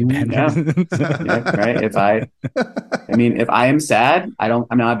make me a bad person. Yeah, right. If I am sad, I'm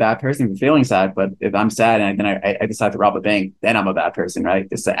not a bad person for feeling sad. But if I'm sad and then I decide to rob a bank, then I'm a bad person, right?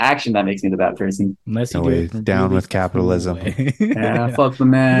 It's the action that makes me the bad person. Unless you do it down really with capitalism. Yeah, fuck the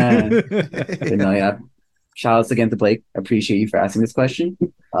man. But no, yeah. Shout outs again to Blake. I appreciate you for asking this question.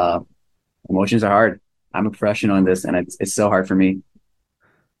 Emotions are hard. I'm a professional in this, and it's so hard for me.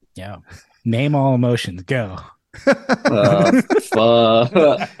 Yeah. Name all emotions. Go. Fuck.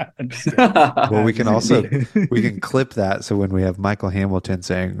 Well, we can clip that. So when we have Michael Hamilton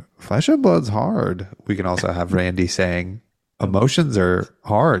saying flesh and blood's hard, we can also have Randy saying emotions are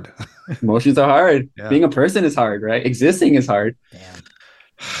hard. Emotions are hard. Yeah. Being a person is hard, right? Existing is hard. Damn.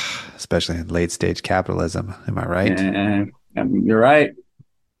 Especially in late stage capitalism. Am I right? Yeah, you're right.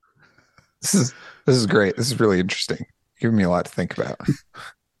 This is great. This is really interesting. Giving me a lot to think about.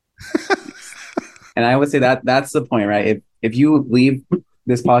 And I would say that that's the point, right? If you leave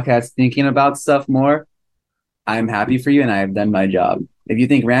this podcast thinking about stuff more, I'm happy for you and I have done my job. If you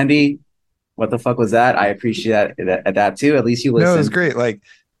think, Randy, what the fuck was that? I appreciate that too. At least you listened. No, it was great.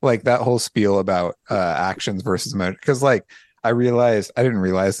 Like that whole spiel about actions versus emotion. Because, like, I didn't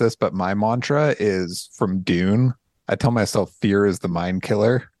realize this, but my mantra is from Dune. I tell myself fear is the mind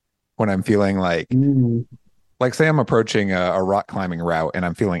killer when I'm feeling like say I'm approaching a rock climbing route and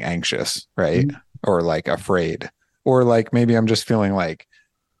I'm feeling anxious, right? Or like afraid. Or like maybe I'm just feeling like,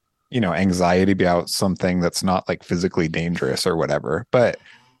 anxiety about something that's not like physically dangerous or whatever. But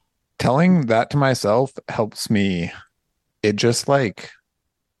telling that to myself helps me. It just like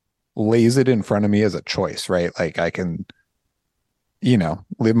lays it in front of me as a choice, right? Like I can,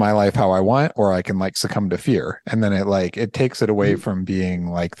 live my life how I want, or I can like succumb to fear. And then it takes it away from being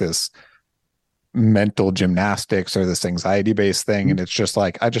like this mental gymnastics or this anxiety based thing. And it's just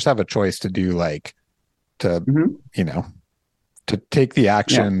like, I just have a choice to do to, to take the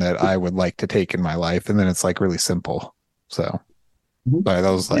action that I would like to take in my life. And then it's like really simple. So, but that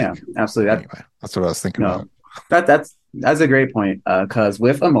was like, absolutely. Anyway, that's what I was thinking about. That's a great point. Because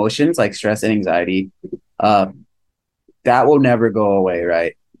with emotions like stress and anxiety, that will never go away,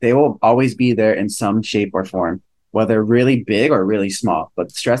 right? They will always be there in some shape or form, whether really big or really small.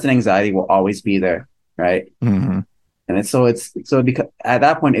 But stress and anxiety will always be there, right? Mm-hmm. And it's because at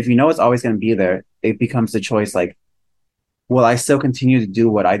that point, if you know it's always going to be there, it becomes the choice like, will I still continue to do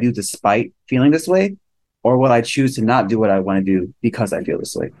what I do despite feeling this way? Or will I choose to not do what I want to do because I feel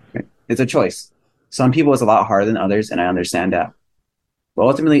this way? Right? It's a choice. Some people it's a lot harder than others, and I understand that. But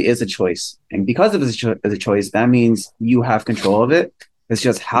ultimately, it's a choice. And because of it's a choice, that means you have control of it. It's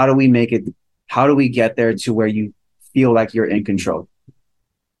just how do we make it, how do we get there to where you feel like you're in control?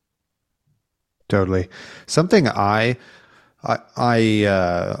 Totally. Something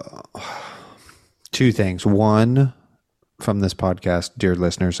two things. One, from this podcast, dear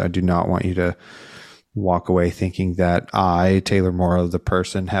listeners, I do not want you to walk away thinking that I, Taylor Morrow, the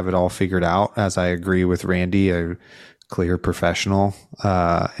person, have it all figured out, as I agree with Randy, a clear professional.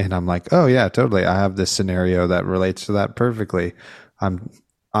 And I'm like, oh yeah, totally. I have this scenario that relates to that perfectly. I'm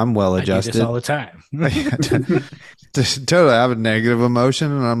well adjusted. I do this all the time. Totally. I have a negative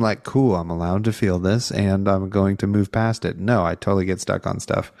emotion and I'm like, cool, I'm allowed to feel this and I'm going to move past it. No, I totally get stuck on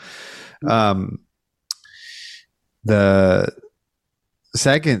stuff. The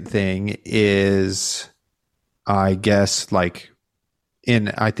second thing is, I guess, like,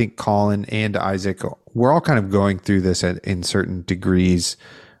 I think Colin and Isaac, we're all kind of going through this in certain degrees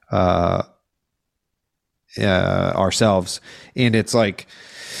ourselves. And it's like,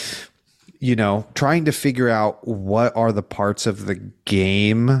 trying to figure out what are the parts of the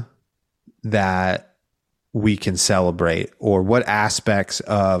game that we can celebrate, or what aspects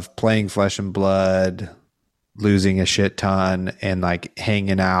of playing Flesh and Blood, losing a shit ton, and like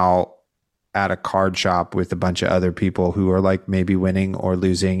hanging out at a card shop with a bunch of other people who are like maybe winning or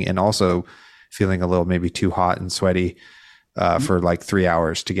losing, and also feeling a little maybe too hot and sweaty for like 3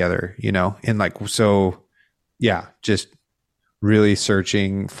 hours together, and like, so yeah, just really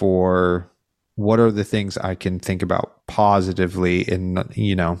searching for what are the things I can think about positively and,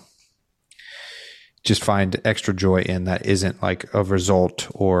 just find extra joy in that isn't like a result,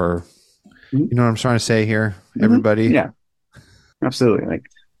 or, you know what I'm trying to say here, everybody? Yeah, absolutely.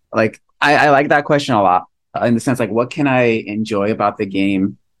 Like I like that question a lot, in the sense, like, what can I enjoy about the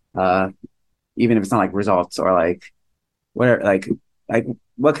game? Even if it's not like results or like whatever, like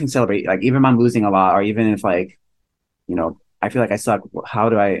what can celebrate? Like, even if I'm losing a lot, or even if like, I feel like I suck, how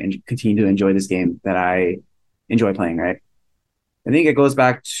do I continue to enjoy this game that I enjoy playing, right? I think it goes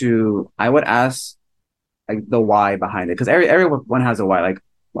back to, I would ask like the why behind it, because everyone has a why, like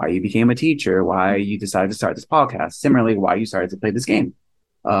why you became a teacher, why you decided to start this podcast, similarly why you started to play this game.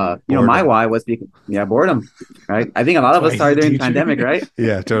 My why was boredom, right? I think a lot of us started during the pandemic, right?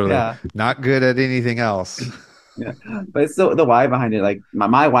 Yeah, totally. Yeah. Not good at anything else. Yeah, but it's still the why behind it. Like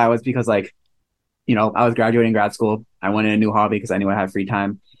my why was because, like, I was graduating grad school. I wanted a new hobby because I knew I had free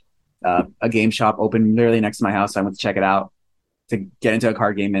time. A game shop opened literally next to my house, so I went to check it out to get into a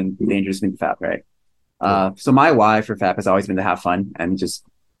card game and Dangerous Meet FAP, right? Cool. So my why for FAP has always been to have fun and just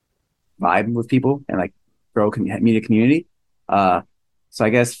vibe with people and like grow media community. So I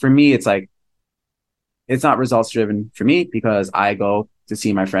guess for me, it's like, it's not results driven for me, because I go to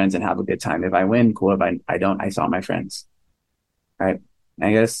see my friends and have a good time. If I win, cool. If I don't, I saw my friends. Right. And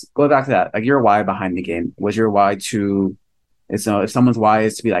I guess go back to that. Like, your why behind the game, was your why to, if someone's why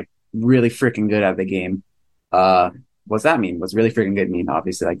is to be like really freaking good at the game, what's that mean? What's really freaking good mean?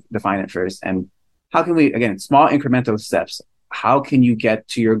 Obviously, like, define it first. And how can we, again, small incremental steps, how can you get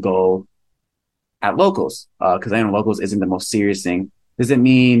to your goal at locals? Because I know locals isn't the most serious thing. Does it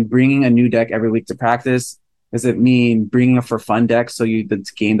mean bringing a new deck every week to practice? Does it mean bringing a for fun deck so the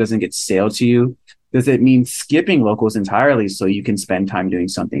game doesn't get stale to you? Does it mean skipping locals entirely so you can spend time doing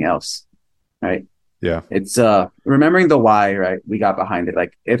something else? Right. Yeah. It's remembering the why, right? We got behind it.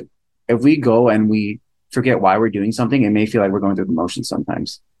 Like if we go and we forget why we're doing something, it may feel like we're going through the motions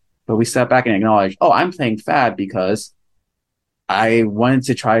sometimes. But we step back and acknowledge, oh, I'm playing Fab because I wanted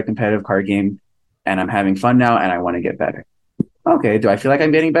to try a competitive card game and I'm having fun now and I want to get better. Okay, do I feel like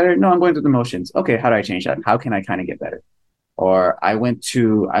I'm getting better? No, I'm going through the motions. Okay, how do I change that? How can I kind of get better? Or I'm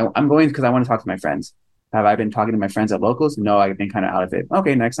going because I want to talk to my friends. Have I been talking to my friends at locals? No, I've been kind of out of it.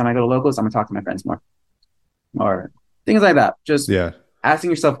 Okay, next time I go to locals, I'm gonna talk to my friends more. Or things like that. Just Yeah.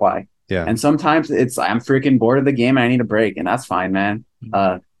 asking yourself why. Yeah. And sometimes it's I'm freaking bored of the game and I need a break, and that's fine, man.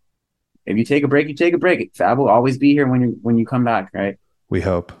 If you take a break, you take a break. Fab will always be here when you come back, right? We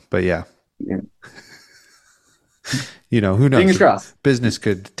hope. But yeah. Yeah. Who knows? Fingers crossed. Business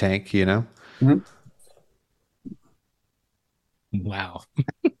could tank, Mm-hmm. Wow.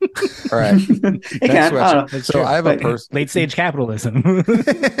 All right. It Next can. I don't know. question. So I have a person. Late stage capitalism.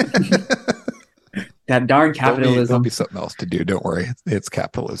 That darn There'll capitalism. be something else to do. Don't worry. It's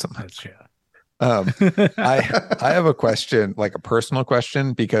capitalism. That's true. I have a question, like a personal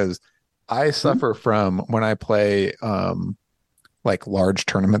question, because I suffer from when I play like large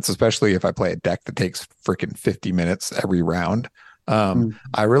tournaments, especially if I play a deck that takes freaking 50 minutes every round.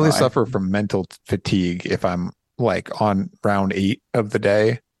 I really suffer from mental fatigue if I'm like on round 8 of the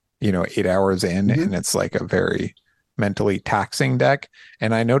day, 8 hours in, and it's like a very mentally taxing deck.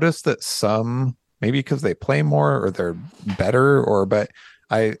 And I noticed that some, maybe because they play more or they're better, but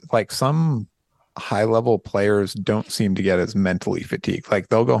I like some high level players don't seem to get as mentally fatigued. Like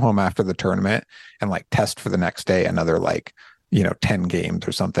they'll go home after the tournament and like test for the next day another 10 games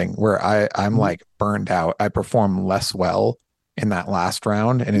or something, where I'm like burned out. I perform less well in that last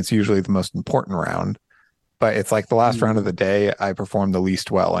round, and it's usually the most important round, but it's like the last round of the day I perform the least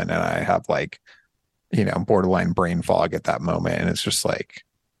well in, and I have like borderline brain fog at that moment. And it's just like,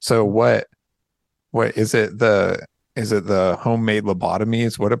 so what is it, the homemade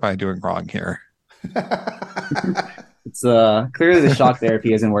lobotomies? What am I doing wrong here? It's clearly the shock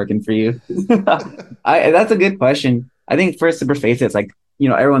therapy isn't working for you. That's a good question. I think first to preface it, it's like,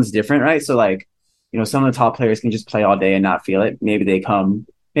 everyone's different, right? So like, some of the top players can just play all day and not feel it. Maybe they've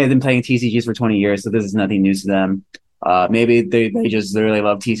been playing TCGs for 20 years, so this is nothing new to them. Maybe they just literally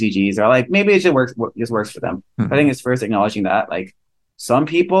love TCGs, or like maybe it just works for them. I think it's first acknowledging that like some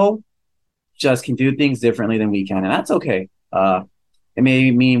people just can do things differently than we can, and that's okay. It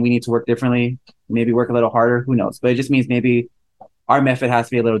may mean we need to work differently, maybe work a little harder, who knows? But it just means maybe our method has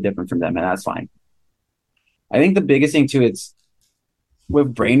to be a little different from them, and that's fine. I think the biggest thing too, it's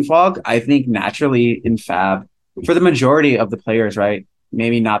with brain fog, I think naturally in Fab, for the majority of the players, right?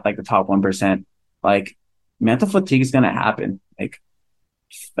 Maybe not like the top 1%, like mental fatigue is gonna happen. Like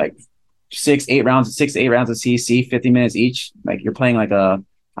 6-8 rounds of CC, 50 minutes each. Like you're playing like I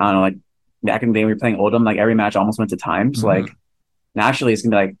don't know, like back in the day we were playing Oldham, like every match almost went to time. So like naturally it's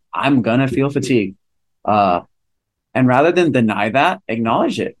gonna be like, I'm gonna feel fatigue. And rather than deny that,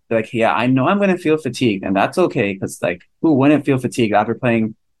 acknowledge it. Like, yeah, I know I'm gonna feel fatigued, and that's okay, because like who wouldn't feel fatigued after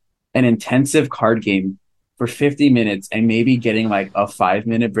playing an intensive card game for 50 minutes and maybe getting like a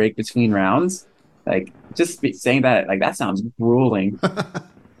 5-minute break between rounds? Like just saying that, like that sounds grueling.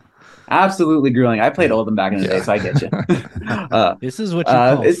 Absolutely grueling. I played Oldham back in the day, so I get you. This is what you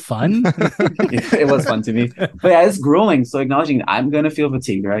call fun? It was fun to me. But yeah, it's grueling. So acknowledging I'm going to feel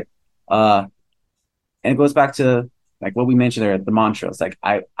fatigued, right? And it goes back to like what we mentioned there, the mantra. It's like,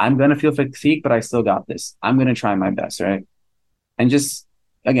 I'm going to feel fatigued, but I still got this. I'm going to try my best, right? And just,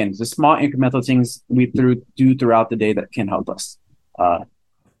 again, the small incremental things we do throughout the day that can help us.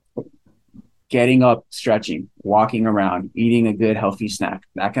 Getting up, stretching, walking around, eating a good healthy snack,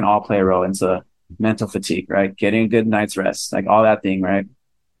 that can all play a role into mental fatigue, right? Getting a good night's rest, like all that thing, right?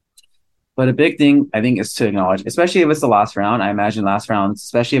 But a big thing I think is to acknowledge, especially if it's the last round. I imagine last round,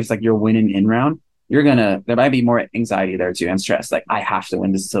 especially if it's like you're winning in round, there might be more anxiety there too, and stress. Like I have to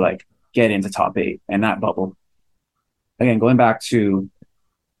win this to like get into top 8 and not bubble. Again, going back to,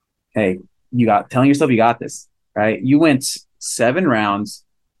 hey, telling yourself you got this, right? You went 7 rounds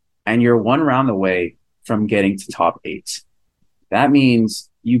and you're 1 round away from getting to top 8. That means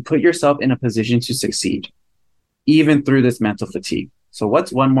you put yourself in a position to succeed, even through this mental fatigue. So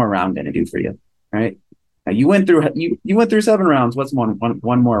what's 1 more round going to do for you, right? Now you went through 7 rounds. What's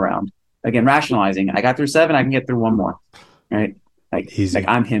one more round? Again, rationalizing. I got through 7. I can get through 1 more, right? Like easy. Like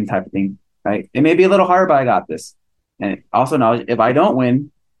I'm him type of thing, right? It may be a little hard, but I got this. And also knowledge, if I don't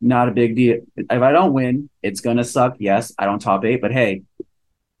win, not a big deal. If I don't win, it's gonna suck. Yes, I don't top 8, but hey,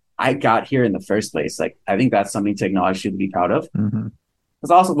 I got here in the first place. Like I think that's something to acknowledge, to be proud of.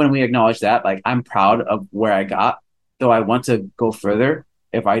 Because also when we acknowledge that, like I'm proud of where I got, though I want to go further.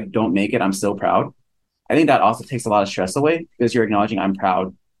 If I don't make it, I'm still proud. I think that also takes a lot of stress away because you're acknowledging I'm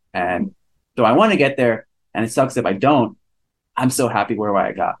proud. And so I want to get there. And it sucks if I don't. I'm so happy where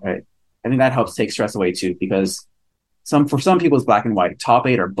I got, right? I think that helps take stress away too, because for some people it's black and white, top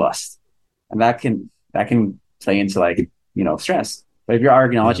 8 or bust. And that can play into like, stress. But if you're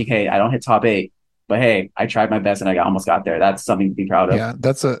acknowledging, hey, I don't hit top 8, but hey, I tried my best and I almost got there. That's something to be proud of. Yeah,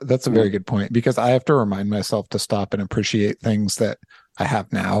 that's a very good point, because I have to remind myself to stop and appreciate things that I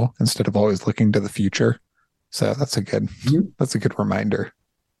have now instead of always looking to the future. So that's a good reminder.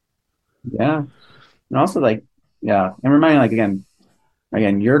 Yeah. And also like, yeah, and reminding like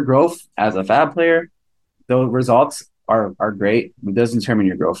again, your growth as a fab player, those results are great. It does determine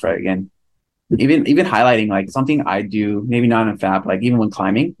your growth, right? Again, even highlighting like something I do, maybe not in fab, like even when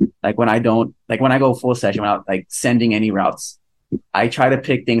climbing, like when I go full session without like sending any routes, I try to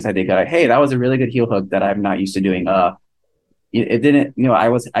pick things I did. Like, hey, that was a really good heel hook that I'm not used to doing. It didn't,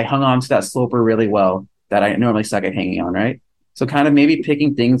 I hung on to that sloper really well that I normally suck at hanging on, right? So kind of maybe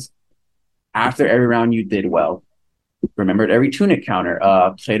picking things after every round you did well. Remembered every tunic counter,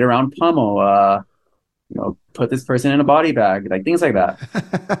 played around pummel, put this person in a body bag, like things like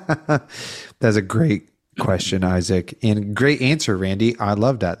that. That's a great question, Isaac, and great answer, Randy. I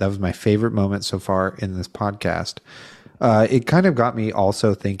love that. That was my favorite moment so far in this podcast. It kind of got me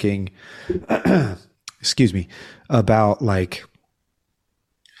also thinking, excuse me, about like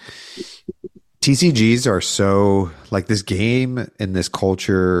TCGs are so like this game and this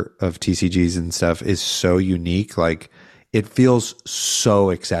culture of TCGs and stuff is so unique. Like it feels so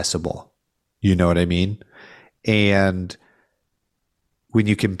accessible. You know what I mean? And when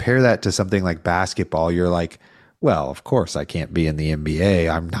you compare that to something like basketball, you're like, well, of course I can't be in the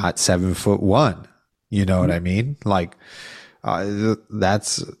NBA. I'm not 7'1". You know what I mean? Like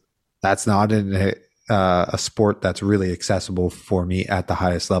that's not a sport that's really accessible for me at the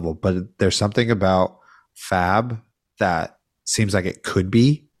highest level. But there's something about fab that seems like it could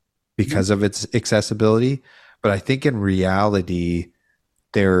be because of its accessibility. But I think in reality,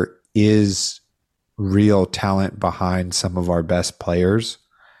 there is real talent behind some of our best players.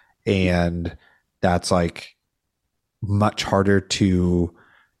 And that's like much harder to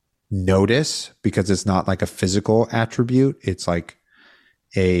notice because it's not like a physical attribute. It's like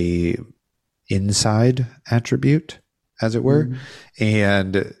a inside attribute, as it were.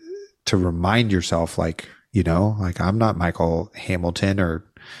 And to remind yourself, like, like I'm not Michael Hamilton or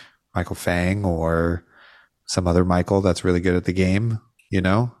Michael Fang or some other Michael that's really good at the game.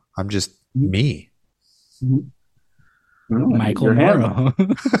 I'm just me. Michael Morrow.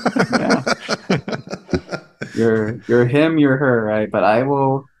 Yeah. You're him, you're her, right? But I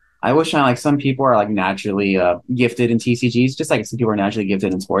will shine. Like some people are like naturally gifted in TCGs, just like some people are naturally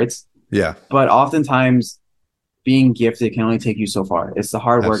gifted in sports. Yeah. But oftentimes being gifted can only take you so far. It's the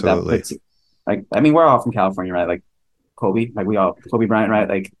hard work that puts we're all from California, right? Like Kobe Bryant, right?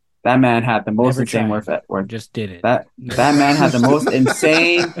 Like that man had the most insane work ethic. Just did it. That man had the most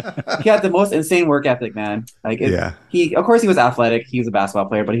insane. He had the most insane work ethic, man. Like, he of course he was athletic. He was a basketball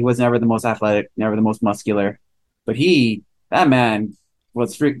player, but he was never the most athletic, never the most muscular. But that man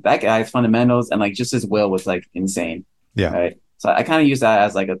was that guy's fundamentals and like just his will was like insane. Yeah. Right. So I kind of use that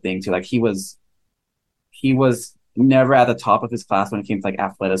as like a thing too. Like he was never at the top of his class when it came to like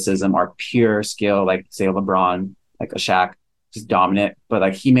athleticism or pure skill, like say a LeBron, like a Shaq, just dominant. But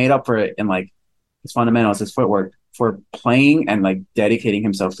like he made up for it in like his fundamentals, his footwork for playing and like dedicating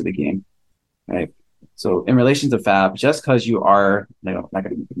himself to the game. Right. So in relation to fab, just because you are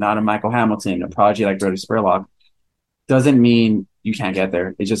not a Michael Hamilton, a prodigy like Brody Spurlock, doesn't mean you can't get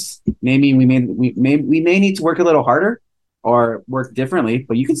there. It just may mean we may need to work a little harder or work differently,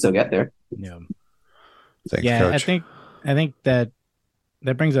 but you can still get there. Yeah. Thanks, Coach. I think that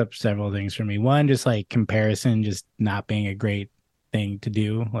brings up several things for me. One, just like comparison, just not being a great thing to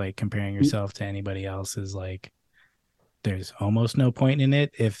do. Like comparing yourself to anybody else is like, there's almost no point in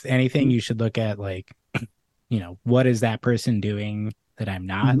it. If anything, you should look at like, what is that person doing that I'm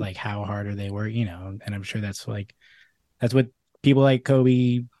not? Like how hard are they working? And I'm sure that's what people like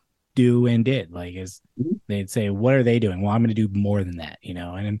Kobe do and did. Like they'd say, what are they doing? Well, I'm going to do more than that,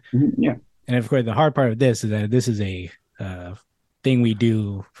 And of course, the hard part of this is that this is a thing we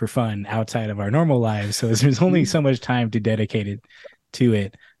do for fun outside of our normal lives. So there's only so much time to dedicate it to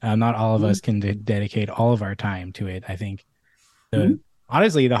it. Not all of us can dedicate all of our time to it. I think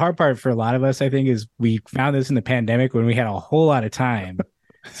honestly, the hard part for a lot of us, I think, is we found this in the pandemic when we had a whole lot of time.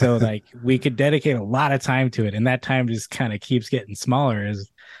 So like we could dedicate a lot of time to it. And that time just kind of keeps getting smaller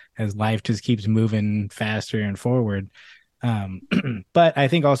as life just keeps moving faster and forward. But I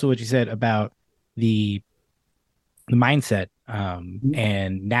think also what you said about the mindset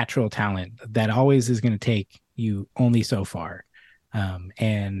and natural talent that always is going to take you only so far.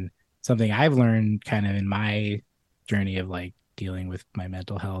 And something I've learned kind of in my journey of like dealing with my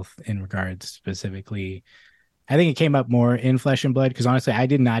mental health in regards specifically, I think it came up more in Flesh and Blood because honestly, I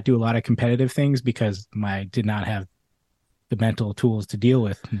did not do a lot of competitive things because I did not have the mental tools to deal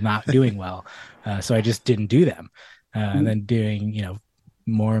with not doing well. So I just didn't do them. And then doing,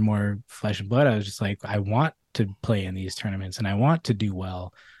 more and more Flesh and Blood, I was just like, I want to play in these tournaments and I want to do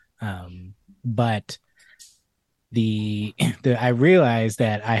well. But I realized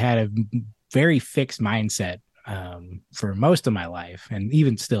that I had a very fixed mindset for most of my life, and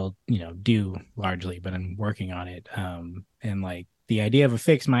even still, do largely, but I'm working on it. And like the idea of a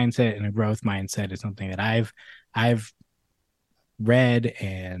fixed mindset and a growth mindset is something that I've read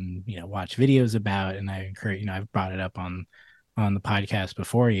and watched videos about, and I encourage, I've brought it up on the podcast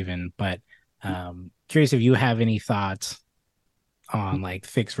before even, but curious if you have any thoughts on like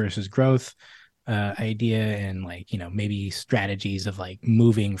fixed versus growth idea and like maybe strategies of like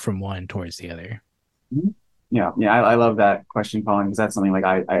moving from one towards the other. Yeah, I love that question, Colin, because that's something like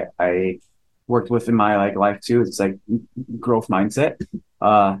I worked with in my like life too. It's like growth mindset.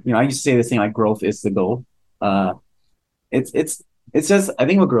 I used to say this thing like growth is the goal. It's just I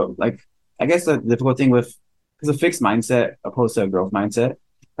think with growth, like I guess the difficult thing with because a fixed mindset opposed to a growth mindset,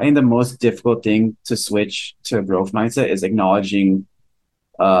 I think the most difficult thing to switch to a growth mindset is acknowledging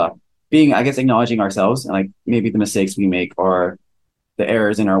acknowledging ourselves and like maybe the mistakes we make or the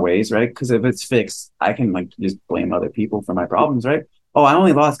errors in our ways, right? Because if it's fixed, I can like just blame other people for my problems, right? Oh, I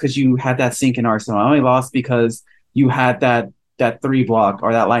only lost because you had that sink in Arsenal. I only lost because you had that 3 block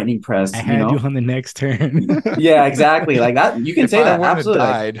or that lightning press. I had you on the next turn. Yeah, exactly. Like that, you can say that absolutely.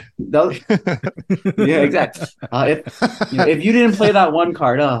 Died. Like, yeah, exactly. If you didn't play that one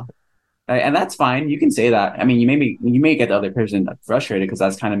card, and that's fine. You can say that. I mean, you may get the other person frustrated because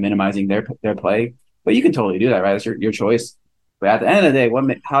that's kind of minimizing their play, but you can totally do that, right? It's your choice. But at the end of the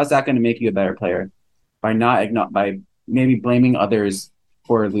day, how is that going to make you a better player? By maybe blaming others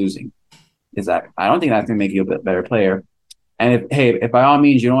for losing. I don't think that's going to make you a better player. And if by all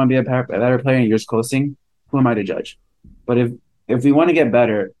means you don't want to be a better player and you're just coasting, who am I to judge? But if we want to get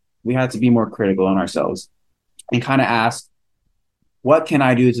better, we have to be more critical on ourselves and kind of ask, what can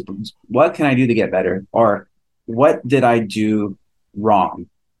I do to get better? Or what did I do wrong?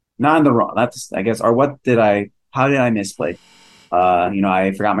 Not in the wrong. That's I guess. Or how did I misplay?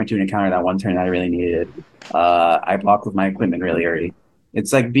 I forgot my tune encounter that one turn that I really needed. I blocked with my equipment really early.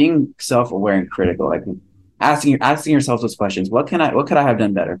 It's like being self-aware and critical, like asking yourself those questions. What could I have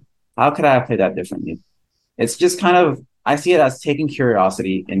done better? How could I have played that differently? It's just kind of, I see it as taking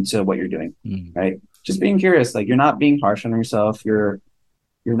curiosity into what you're doing, right? Just being curious. Like you're not being harsh on yourself. You're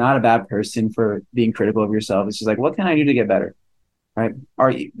not a bad person for being critical of yourself. It's just like, what can I do to get better? Right?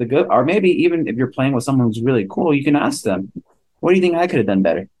 Or maybe even if you're playing with someone who's really cool, you can ask them, what do you think I could have done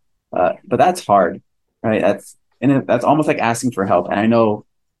better? But that's hard, right? That's almost like asking for help. And I know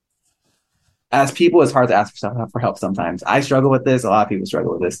as people, it's hard to ask for help sometimes. I struggle with this. A lot of people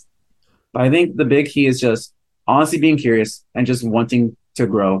struggle with this. But I think the big key is just honestly being curious and just wanting to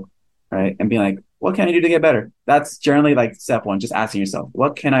grow, right? And being like, what can I do to get better? That's generally like step one, just asking yourself,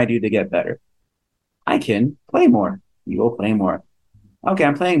 what can I do to get better? I can play more. You go play more. Okay,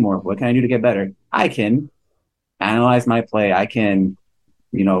 I'm playing more. What can I do to get better? I can analyze my play. I can,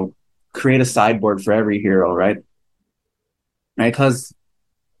 create a sideboard for every hero, right? Right? Because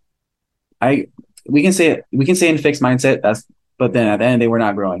we can say in fixed mindset, but then at the end of the day, we're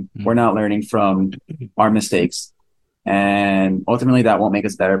not growing. We're not learning from our mistakes. And ultimately that won't make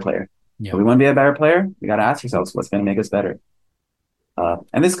us a better player. If we want to be a better player, we got to ask ourselves what's going to make us better.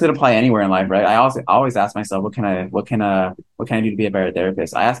 And this could apply anywhere in life, right? I always ask myself, what can I do to be a better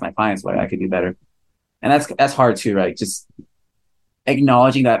therapist? I ask my clients what I could do better. And that's hard too, right? Just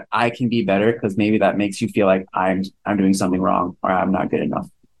acknowledging that I can be better because maybe that makes you feel like I'm doing something wrong or I'm not good enough,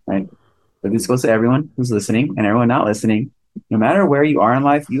 right? But this goes to everyone who's listening and everyone not listening. No matter where you are in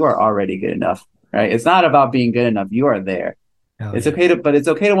life, you are already good enough, right? It's not about being good enough. You are there. It's okay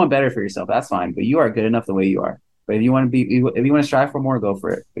to want better for yourself. That's fine. But you are good enough the way you are. But if you want to strive for more, go for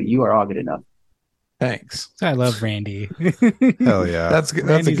it. But you are all good enough. Thanks. I love Randy. Hell yeah. That's a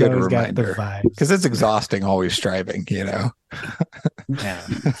good reminder because it's exhausting always striving, Yeah,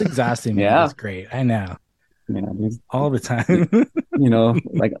 it's exhausting. Man. Yeah, it's great. I know. All the time.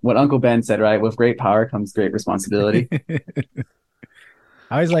 Like what Uncle Ben said, right? With great power comes great responsibility.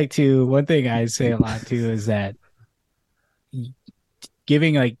 I always like one thing I say a lot too is that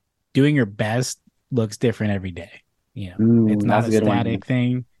doing your best looks different every day. It's not a static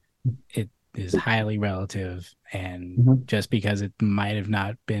thing. is highly relative, and Mhm. just because it might have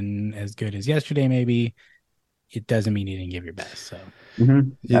not been as good as yesterday, maybe it doesn't mean you didn't give your best. So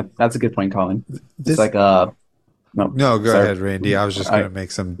That's a good point, Colin. It's This like no, No, go sorry. ahead, Randy. I was just I, gonna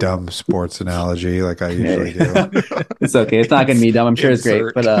make some dumb sports analogy like I usually do. it's okay. It's not gonna be dumb. I'm sure it's great,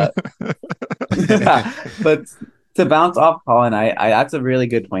 Insert. but but to bounce off Colin, I that's a really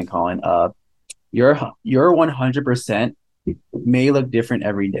good point, Colin. Your 100% may look different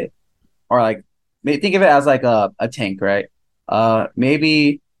every day, or like think of it as like a tank, right?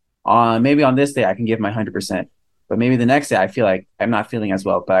 Maybe on this day I can give my 100%, but maybe the next day I feel like I'm not feeling as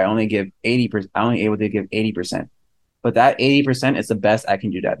well, but I only give 80%. I only able to give 80%, but that 80% is the best I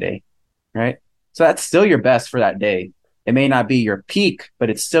can do that day, right? So that's still your best for that day. It may not be your peak, but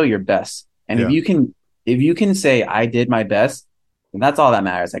it's still your best. And Yeah. if you can say I did my best, then that's all that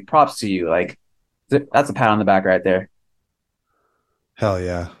matters. Like props to you. Like that's a pat on the back right there. Hell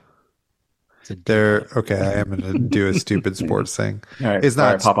yeah. it's a deep There. one. Okay, I am gonna do a stupid sports thing. All right, It's all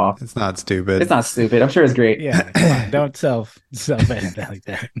right, not. pop off. It's not stupid. It's not stupid. I'm sure it's great. Yeah, come on, don't self edit that like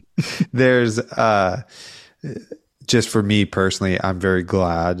that. There's just for me personally, I'm very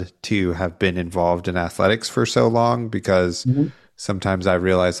glad to have been involved in athletics for so long, because Mhm. sometimes I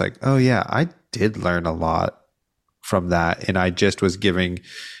realize like, oh yeah, I did learn a lot from that. And I just was giving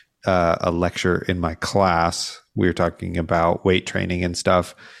a lecture in my class. We were talking about weight training and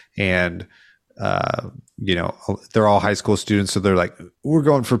stuff. And, they're all high school students. So they're like, we're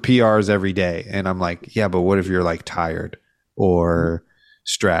going for PRs every day. And I'm like, yeah, but what if you're like tired or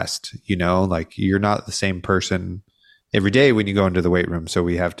stressed? Like you're not the same person every day when you go into the weight room. So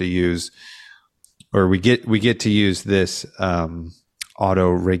we have to use, or we get to use this auto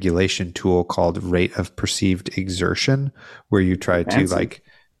regulation tool called rate of perceived exertion, where you try to Fancy. like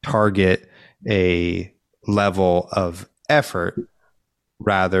target a level of effort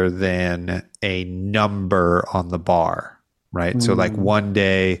rather than a number on the bar, right? So like one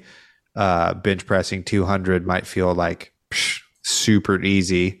day bench pressing 200 might feel like super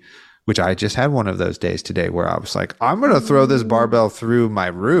easy, which I just had one of those days today where I was like, I'm going to throw this barbell through my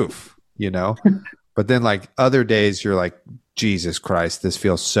roof, but then like other days you're like, Jesus Christ, this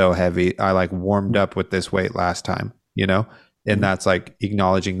feels so heavy. I like warmed up with this weight last time, and that's like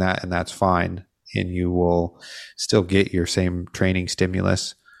acknowledging that, and that's fine. And you will still get your same training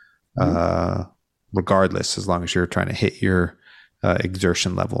stimulus, regardless, as long as you're trying to hit your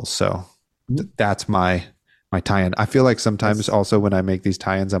exertion levels. So that's my tie-in. I feel like sometimes also when I make these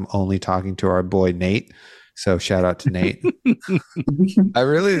tie-ins, I'm only talking to our boy Nate. So shout out to Nate. I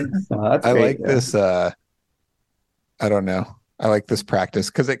really, That's I great, like this. I don't know. I like this practice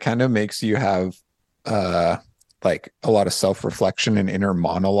because it kind of makes you have like a lot of self-reflection and inner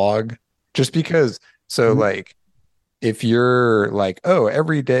monologue. Just because, so like, if you're like, oh,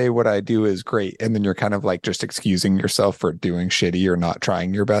 every day what I do is great, and then you're kind of like just excusing yourself for doing shitty or not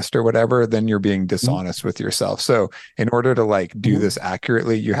trying your best or whatever, then you're being dishonest with yourself. So in order to like do this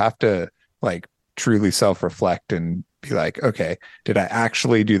accurately, you have to like truly self-reflect and be like, okay, did I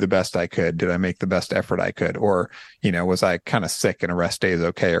actually do the best I could? Did I make the best effort I could? Or, was I kind of sick and a rest day is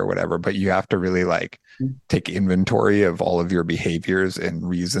okay or whatever? But you have to really like take inventory of all of your behaviors and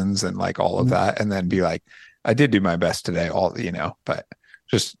reasons and like all of that. And then be like, I did do my best today, but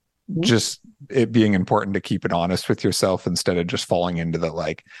just it being important to keep it honest with yourself instead of just falling into the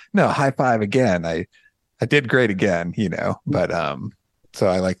like, no, high five again. I did great again, but, so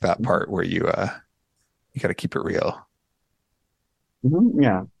I like that part where you got to keep it real.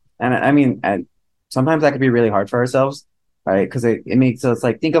 Yeah. And I mean, and sometimes that could be really hard for ourselves, right? Because it makes us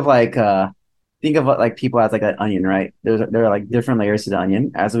like think of like people as like an onion, right? There are like different layers to the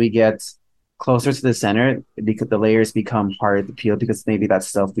onion. As we get closer to the center, because the layers become harder to peel, because maybe that's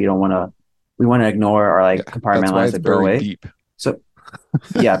stuff we want to ignore or like compartmentalize or throw away. Deep. So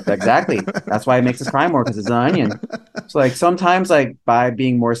yeah, exactly. That's why it makes us cry more, because it's an onion. So like sometimes like by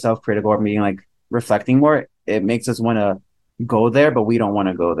being more self-critical or being like reflecting more, it makes us want to go there, but we don't want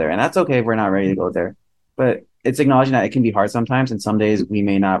to go there. And that's okay if we're not ready to go there. But it's acknowledging that it can be hard sometimes, and some days we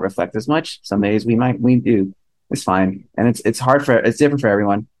may not reflect as much. Some days we do. It's fine. And it's different for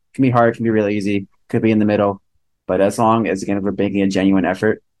everyone. It can be hard, it can be really easy, could be in the middle. But as long as again, if we're making a genuine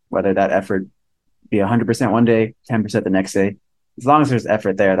effort, whether that effort be 100% one day, 10% the next day, as long as there's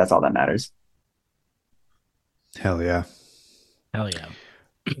effort there, that's all that matters. Hell yeah. Hell yeah.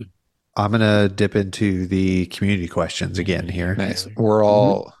 I'm gonna dip into the community questions again here. Nice. We're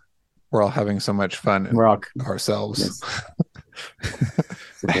all having so much fun. We're all ourselves. Yes.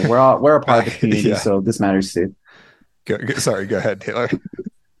 Okay. We're a part of the community, Yeah. so this matters too. Sorry, go ahead, Taylor.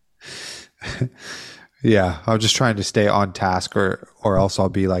 Yeah, I'm just trying to stay on task, or else I'll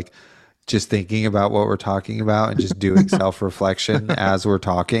be like, just thinking about what we're talking about and just doing self-reflection as we're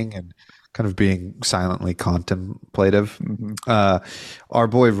talking and kind of being silently contemplative. Our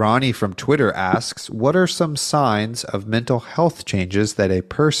boy Ronnie from Twitter asks, what are some signs of mental health changes that a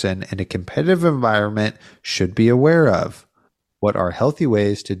person in a competitive environment should be aware of? What are healthy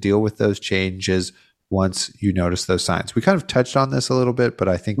ways to deal with those changes once you notice those signs? We kind of touched on this a little bit, but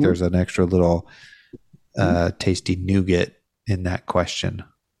I think there's an extra little tasty nougat in that question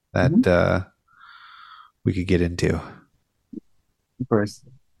that we could get into. Of course.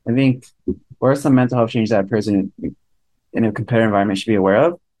 I think what are some mental health changes that a person in a competitive environment should be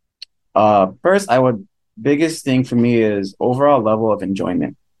aware of? First, biggest thing for me is overall level of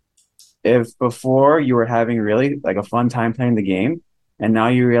enjoyment. If before you were having really like a fun time playing the game, and now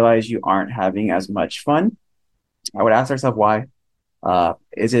you realize you aren't having as much fun, I would ask ourselves why.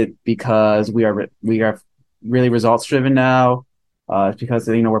 Is it because we are really results driven now? It's because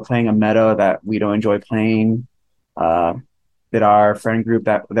we're playing a meta that we don't enjoy playing. That our friend group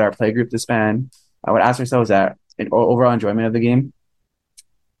that our play group disband. I would ask ourselves that in overall enjoyment of the game.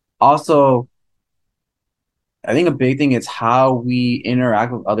 Also, I think a big thing is how we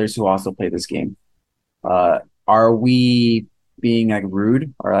interact with others who also play this game. Are we being like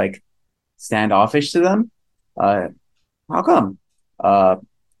rude or like standoffish to them? How come?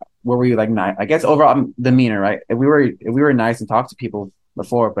 Were we like nice? I guess overall demeanor, right? If we were nice and talked to people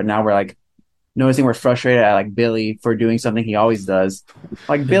before, but now we're like noticing we're frustrated at like Billy for doing something he always does.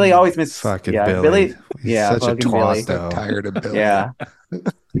 Like Billy always misses. Fucking Yeah, Billy. Yeah, Such a fucking twat, Billy. though. Tired of Billy. Yeah.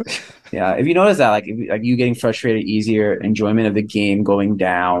 Yeah. If you notice that, like, like you getting frustrated easier, enjoyment of the game going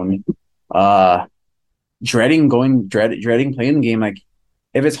down, dreading playing the game. Like,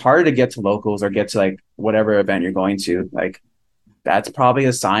 if it's harder to get to locals or get to like whatever event you're going to, like, that's probably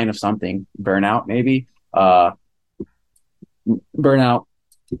a sign of something. Burnout, maybe. Burnout.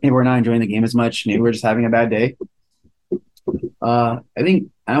 Maybe we're not enjoying the game as much. Maybe we're just having a bad day. I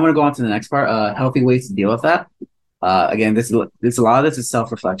think I want to go on to the next part. Healthy ways to deal with that. Again, this a lot of this is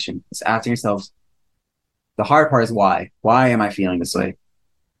self-reflection. It's asking yourselves. The hard part is why. Why am I feeling this way?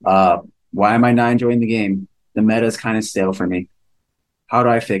 Why am I not enjoying the game? The meta is kind of stale for me. How do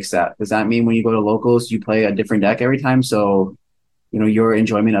I fix that? Does that mean when you go to locals, you play a different deck every time? So, your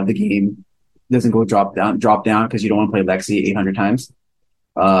enjoyment of the game doesn't go drop down because you don't want to play Lexi 800 times.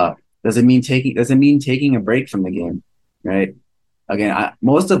 Does it mean taking a break from the game? Right. Again,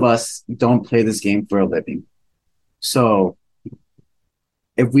 most of us don't play this game for a living. So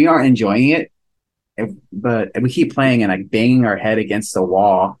if we aren't enjoying it, if we keep playing and like banging our head against the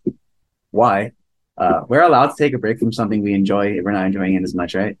wall, why? We're allowed to take a break from something we enjoy if we're not enjoying it as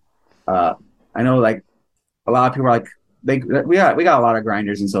much, right? I know like a lot of people are like we got a lot of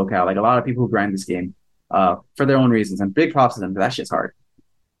grinders in SoCal, like a lot of people who grind this game for their own reasons, and big props to them, because that shit's hard.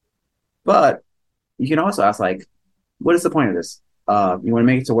 But you can also ask, like, what is the point of this? You want to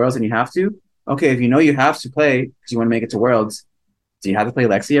make it to Worlds and you have to? Okay, if you know you have to play because you want to make it to Worlds, do you have to play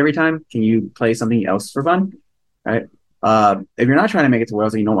Lexi every time? Can you play something else for fun? Right? If you're not trying to make it to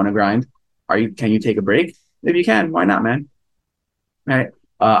Worlds and you don't want to grind, can you take a break? If you can, why not, man? Right?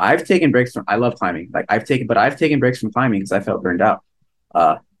 I've taken breaks I love climbing. I've taken breaks from climbing because I felt burned out.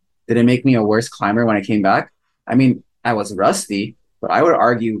 Did it make me a worse climber when I came back? I mean, I was rusty, but I would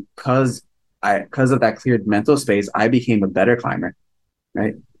argue because of that cleared mental space, I became a better climber.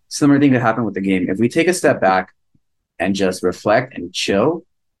 Right? Similar thing that happened with the game. If we take a step back and just reflect and chill,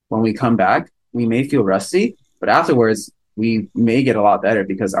 when we come back, we may feel rusty, but afterwards we may get a lot better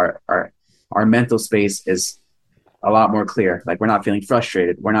because our mental space is a lot more clear. Like, we're not feeling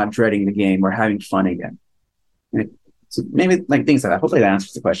frustrated. We're not dreading the game. We're having fun again. Right? So maybe like things like that. Hopefully that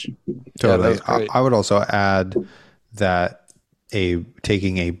answers the question. Totally. Yeah, I would also add that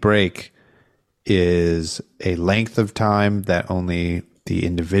taking a break is a length of time that only the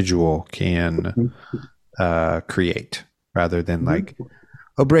individual can create, rather than like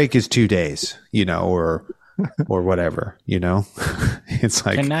a break is 2 days, or whatever, It's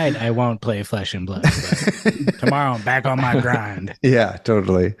like, tonight I won't play Flesh and Blood, but tomorrow I'm back on my grind. Yeah,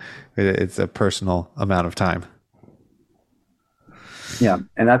 totally. It's a personal amount of time. Yeah,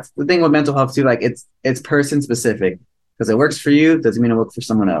 and that's the thing with mental health too. Like, it's person specific. Because it works for you doesn't mean it works for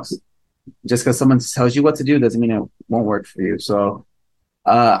someone else. Just because someone tells you what to do doesn't mean it won't work for you. So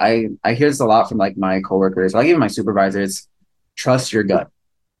I hear this a lot from like my coworkers, like even my supervisors. Trust your gut.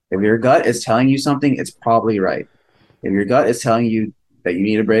 If your gut is telling you something, it's probably right. If your gut is telling you that you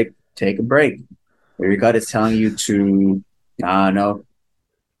need a break, take a break. If your gut is telling you to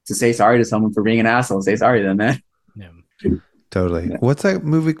say sorry to someone for being an asshole, say sorry to them, man. Yeah. Totally. Yeah. What's that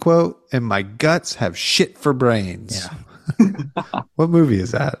movie quote? And my guts have shit for brains. Yeah. What movie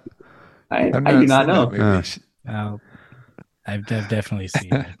is that? I I've do not not seen that know. movie. I've definitely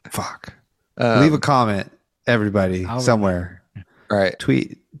seen it. Fuck. Leave a comment, everybody, I'll somewhere. All right.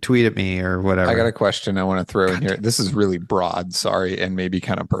 Tweet at me or whatever. I got a question I want to throw in here. This is really broad, sorry, and maybe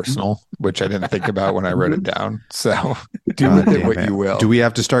kind of personal, which I didn't think about when I wrote it down. So do God with it damn what it. you will. Do we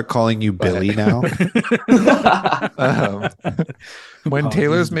have to start calling you Billy now? When calls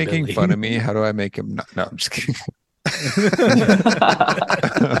Taylor's you making Billy? fun of me, how do I make him not? No, I'm just kidding.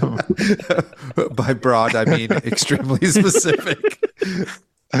 By broad, I mean extremely specific.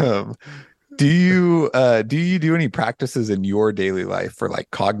 Do you do any practices in your daily life for like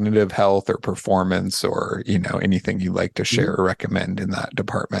cognitive health or performance or anything you'd like to share or recommend in that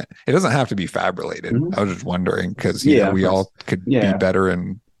department? It doesn't have to be fab related. I was just wondering because Yeah, of we course. all could Yeah. be better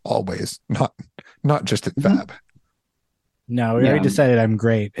in all ways, not just at fab. No, we Yeah. already decided I'm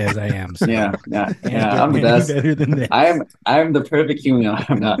great as I am. So Yeah. can't get I'm the any best. better than this. I'm the perfect human.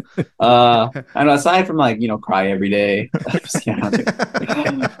 I'm not. I know. Aside from like cry every day. Just kidding.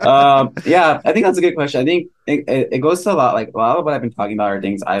 Yeah, I think that's a good question. I think it goes to a lot of what I've been talking about are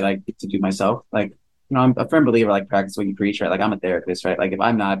things I like to do myself. Like I'm a firm believer like practice what you preach. Right. Like I'm a therapist. Right. Like if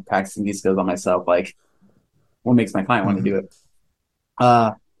I'm not practicing these skills on myself, like what makes my client want to do it?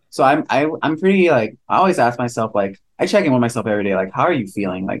 So I'm pretty like I always ask myself like I check in with myself every day like how are you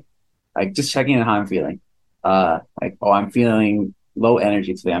feeling like just checking in how I'm feeling like oh I'm feeling low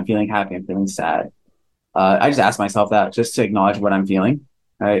energy today, I'm feeling happy, I'm feeling sad. I just ask myself that just to acknowledge what I'm feeling,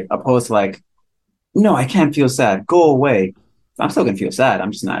 right? Opposed to like no I can't feel sad, go away. I'm still gonna feel sad,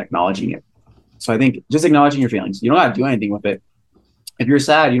 I'm just not acknowledging it. So I think just acknowledging your feelings, you don't have to do anything with it. If you're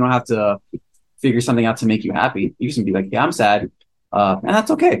sad you don't have to figure something out to make you happy. You can be like, yeah, I'm sad. And that's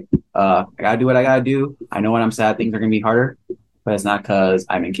okay. I gotta do what I gotta do. I know when I'm sad, things are gonna be harder, but it's not because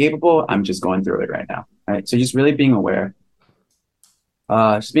I'm incapable. I'm just going through it right now. Right. So just really being aware.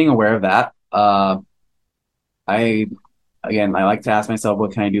 Just being aware of that. I like to ask myself,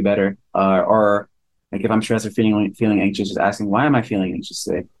 what can I do better? Or like if I'm stressed or feeling anxious, just asking, why am I feeling anxious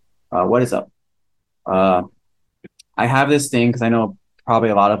today? What is up? I have this thing because I know probably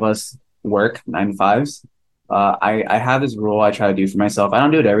a lot of us work 9 to 5s. I have this rule I try to do for myself. I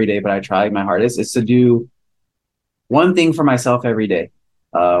don't do it every day, but I try my hardest. Is to do one thing for myself every day,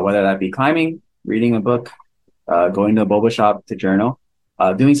 whether that be climbing, reading a book, going to a boba shop to journal,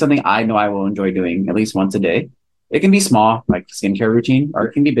 doing something I know I will enjoy doing at least once a day. It can be small, like skincare routine, or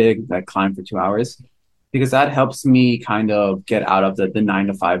it can be big, like climb for 2 hours, because that helps me kind of get out of the 9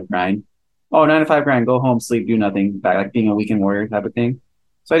 to 5 grind. Oh, 9 to 5 grind, go home, sleep, do nothing, back like being a weekend warrior type of thing.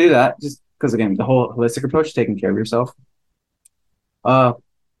 So I do that just because again, the whole holistic approach, taking care of yourself. Uh,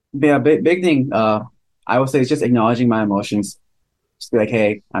 yeah, big thing. I would say is just acknowledging my emotions. Just be like,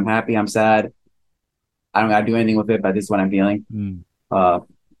 hey, I'm happy, I'm sad. I don't gotta do anything with it, but this is what I'm feeling. Uh,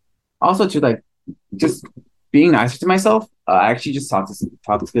 also to like just being nicer to myself. I actually just talked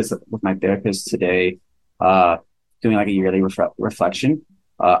to this with my therapist today. Uh, doing like a yearly reflection.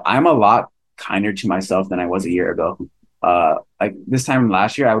 I'm a lot kinder to myself than I was a year ago. Like this time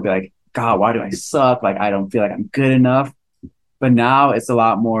last year, I would be like, God, why do I suck? Like I don't feel like I'm good enough. But now it's a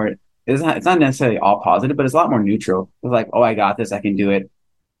lot more. It's not necessarily all positive, but it's a lot more neutral. It's like, oh, I got this. I can do it.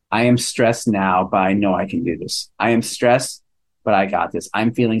 I am stressed now, but I know I can do this. I am stressed, but I got this.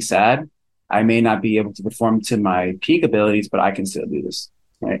 I'm feeling sad. I may not be able to perform to my peak abilities, but I can still do this.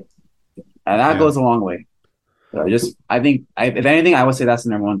 Right. And that goes a long way. I think, if anything, I would say that's the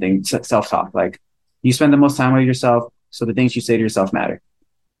number one thing: self-talk. Like, you spend the most time with yourself, so the things you say to yourself matter.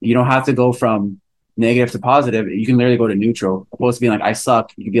 You don't have to go from negative to positive. You can literally go to neutral. Opposed to being like, I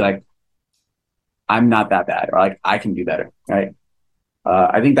suck. You could be like, I'm not that bad, or like, I can do better. Right.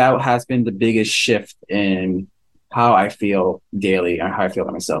 I think that has been the biggest shift in how I feel daily and how I feel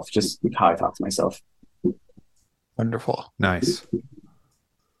about myself, just how I talk to myself. Wonderful. Nice.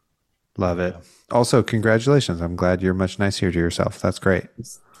 Love it. Also, congratulations. I'm glad you're much nicer to yourself. That's great.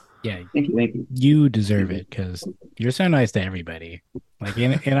 Yeah, Thank you. you deserve it because you're so nice to everybody. Like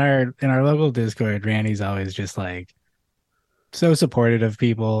in our local Discord, Randy's always just like so supportive of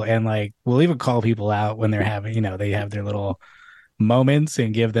people, and like we'll even call people out when they're having, they have their little moments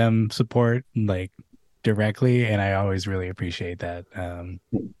and give them support like directly, and I always really appreciate that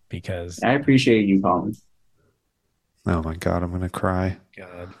because I appreciate you, Colin. Oh my God, I'm gonna cry.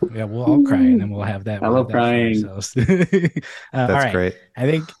 God, yeah, we'll all cry and then we'll have that. I love crying. That's That's all right. great. I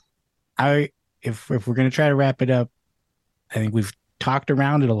think if we're gonna try to wrap it up, I think we've talked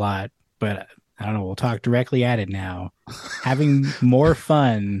around it a lot, but I don't know. We'll talk directly at it now. Having more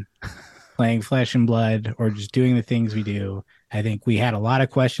fun playing Flesh and Blood or just doing the things we do. I think we had a lot of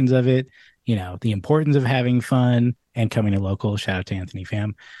questions of it. The importance of having fun, and coming to local. Shout out to Anthony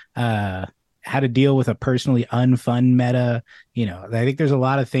Pham. How to deal with a personally unfun meta. I think there's a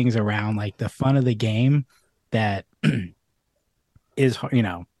lot of things around like the fun of the game that is,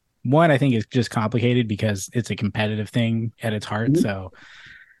 one, I think is just complicated because it's a competitive thing at its heart. Mhm. So,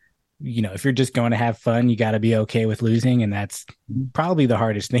 if you're just going to have fun, you got to be okay with losing. And that's probably the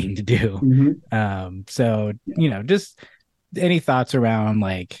hardest thing to do. Mhm. So, just any thoughts around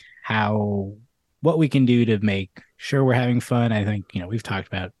like what we can do to make sure we're having fun. I think, we've talked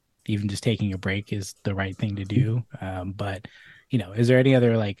about even just taking a break is the right thing to do. But, is there any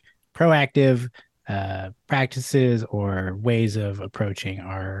other like proactive practices or ways of approaching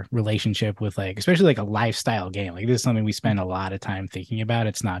our relationship with like, especially like a lifestyle game? Like this is something we spend a lot of time thinking about.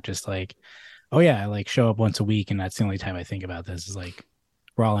 It's not just like, oh yeah, I like show up once a week and that's the only time I think about this. Is like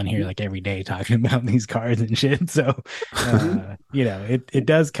we're all in here like every day talking about these cards and shit. So it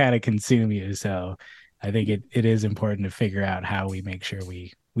does kind of consume you. So I think it is important to figure out how we make sure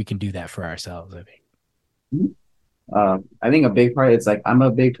we can do that for ourselves, I think. I think a big part is like I'm a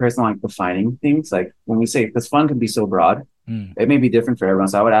big person like defining things. Like when we say because fun can be so broad, it may be different for everyone.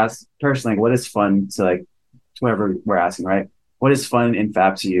 So I would ask personally, what is fun to like whoever we're asking, right? What is fun in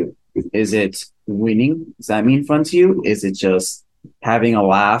Fab to you? Is it winning? Does that mean fun to you? Is it just having a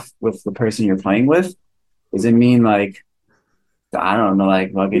laugh with the person you're playing with? Does it mean like I don't know,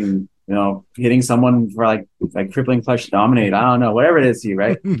 like fucking hitting someone for like crippling clutch to dominate? I don't know, whatever it is to you,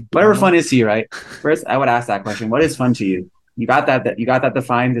 right? Whatever fun is to you, right? First, I would ask that question: what is fun to you? You got that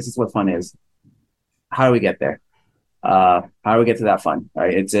defined. This is what fun is. How do we get there? How do we get to that fun?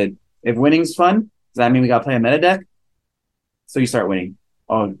 Right? If winning's fun, does that mean we got to play a meta deck? So you start winning.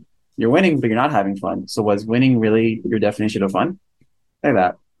 Oh, you're winning, but you're not having fun. So was winning really your definition of fun? Like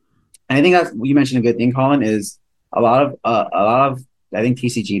that. And I think that's you mentioned a good thing, Colin, is a lot of I think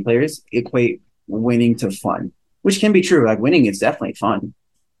TCG players equate winning to fun, which can be true. Like winning is definitely fun,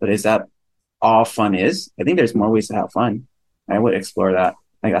 but is that all fun is? I think there's more ways to have fun. I would explore that.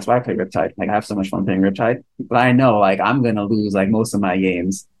 Like that's why I play Riptide. Like I have so much fun playing Riptide, but I know like I'm gonna lose like most of my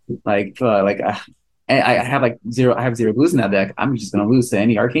games. And I have like zero. I have zero blues in that deck. I'm just gonna lose to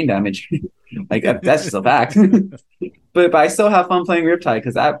any arcane damage. Like that's just a fact. but I still have fun playing Riptide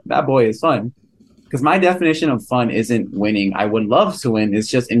because that boy is fun. Because my definition of fun isn't winning. I would love to win. It's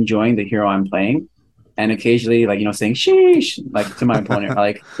just enjoying the hero I'm playing, and occasionally like saying sheesh like to my opponent,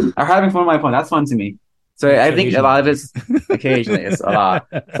 like or having fun with my opponent. That's fun to me. So I think a lot of it's occasionally. It's a lot.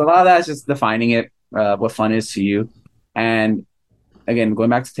 So a lot of that is just defining it, what fun is to you, and again going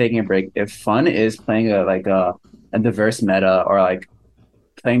back to taking a break. If fun is playing a diverse meta or like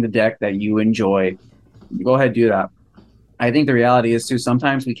playing the deck that you enjoy, go ahead do that. I think the reality is too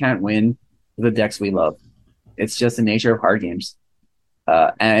sometimes we can't win the decks we love. It's just the nature of card games.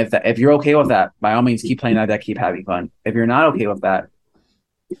 And if you're okay with that, by all means keep playing that deck, keep having fun. If you're not okay with that,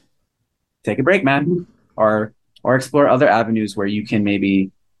 take a break, man, or explore other avenues where you can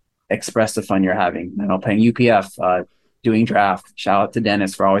maybe express the fun you're having. Playing UPF, doing draft. Shout out to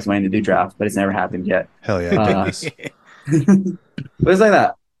Dennis for always wanting to do draft, but it's never happened yet. Hell yeah, Dennis. But it's like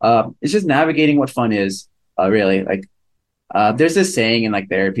that. It's just navigating what fun is. Really, like there's this saying in like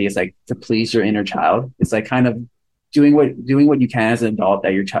therapy. It's like to please your inner child. It's like kind of doing what you can as an adult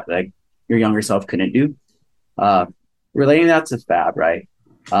that your younger self couldn't do. Relating that to Fab, right?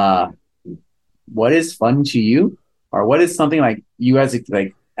 What is fun to you, or what is something like you as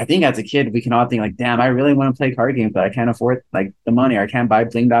I think as a kid we can all think like, damn, I really want to play card games, but I can't afford like the money, or I can't buy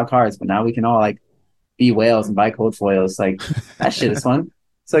blinged out cards. But now we can all like be whales and buy code foils. Like that shit is fun.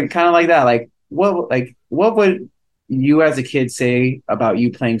 So kind of like that. Like what would you as a kid say about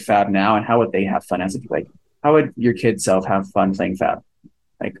you playing Fab now, and how would they have fun as a like? How would your kid self have fun playing Fab?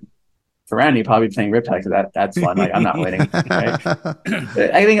 Like for Randy, probably playing Riptide because that's fun. Like I'm not winning. Right?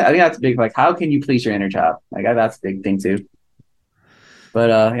 I think that's big. Like how can you please your inner child? Like that's a big thing too. But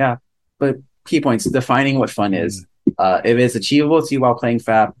yeah. But key points: defining what fun is. If it's achievable to you while playing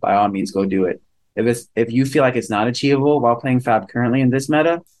Fab, by all means, go do it. If you feel like it's not achievable while playing Fab currently in this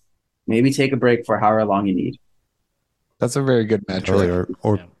meta, maybe take a break for however long you need. That's a very good metric.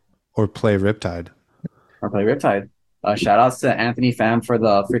 Or play Riptide. Or play Riptide. Shout outs to Anthony Pham for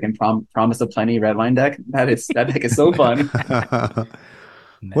the freaking Promise of Plenty Redline deck. That deck is so fun.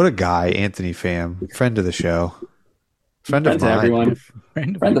 What a guy, Anthony Pham, friend of the show, friend of everyone,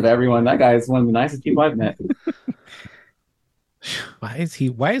 friend of everyone. That guy is one of the nicest people I've met. Why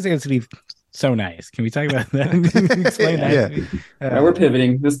is Anthony so nice? Can we talk about that? Explain that. Yeah. We're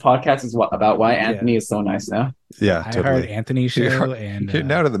pivoting. This podcast is about why Anthony is so nice now. Yeah, I heard Anthony's show and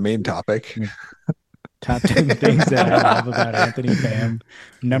now to the main topic. Top 10 things that I love about Anthony Pham.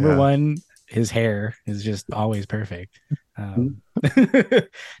 Number one his hair is just always perfect.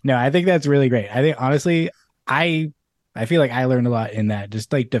 No, I think that's really great. I think honestly, I I feel like I learned a lot in that,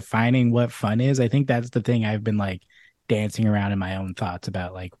 just like defining what fun is. I think that's the thing I've been like dancing around in my own thoughts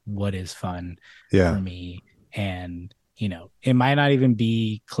about, like what is fun Yeah. for me. And it might not even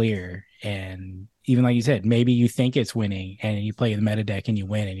be clear. And even like you said, maybe you think it's winning and you play the meta deck and you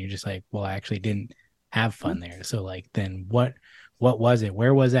win and you're just like, well, I actually didn't have fun there. So like, then what was it?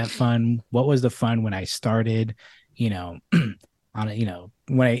 Where was that fun? What was the fun when I started? You know, on it,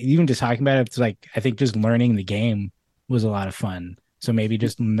 when I even just talking about it, it's like I think just learning the game was a lot of fun. So maybe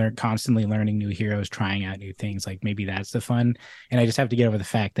just constantly learning new heroes, trying out new things, like maybe that's the fun. And I just have to get over the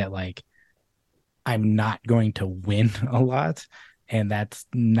fact that like I'm not going to win a lot, and that's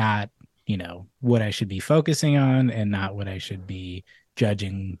not what I should be focusing on, and not what I should be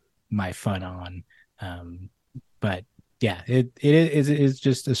judging my fun on. But yeah, it is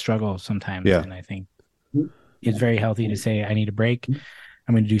just a struggle sometimes, Yeah. and I think it's very healthy to say I need a break.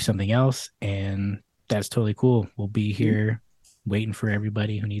 I'm going to do something else, and that's totally cool. We'll be here waiting for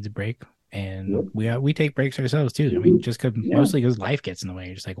everybody who needs a break, and we take breaks ourselves too. I mean, just because mostly because life gets in the way.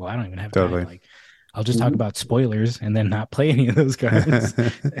 You're just like, well, I don't even have time. Totally. Like, I'll just talk about spoilers and then not play any of those cards.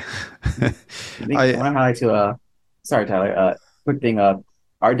 I want to highlight to sorry Tyler, quick thing,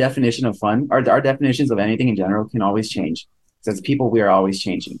 our definition of fun, our definitions of anything in general can always change. So as people, we are always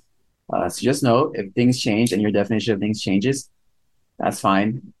changing. So just know if things change and your definition of things changes, that's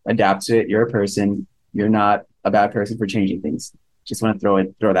fine. Adapt to it. You're a person. You're not a bad person for changing things. Just want to throw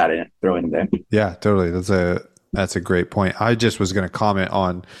in there. Yeah, totally. That's a great point. I just was going to comment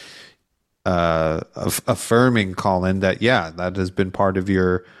on affirming, Colin, that that has been part of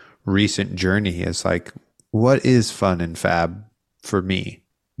your recent journey. Is like, what is fun in Fab for me?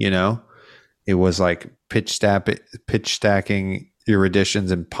 It was like pitch stacking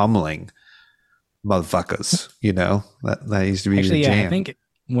eruditions and pummeling motherfuckers. That used to be Actually, the jam. I think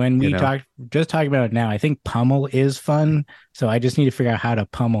when we talking about it now, I think pummel is fun. So I just need to figure out how to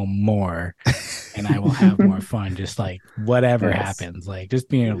pummel more, and I will have more fun. Just like whatever happens, like just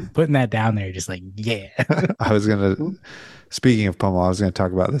putting that down there, just like I was gonna. Speaking of pummel, I was gonna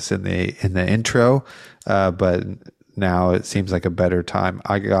talk about this in the intro, but now it seems like a better time.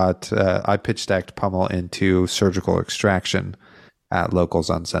 I pitch stacked pummel into surgical extraction at locals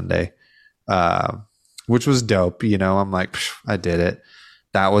on Sunday, which was dope. I'm like, I did it.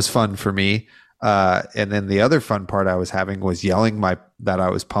 That was fun for me. And then the other fun part I was having was yelling that I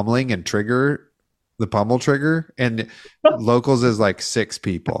was pummeling and trigger the pummel trigger. And locals is like 6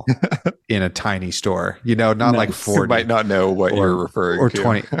 people in a tiny store, not like 40. You might not know what you're referring or to.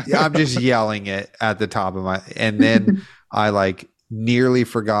 20. Yeah, I'm just yelling it at the top of my, and then I like nearly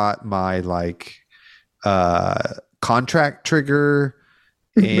forgot my like contract trigger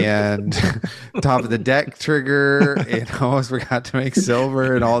and top of the deck trigger, and almost forgot to make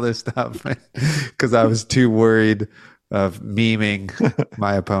silver and all this stuff because I was too worried of memeing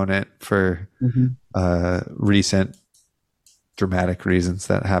my opponent for recent dramatic reasons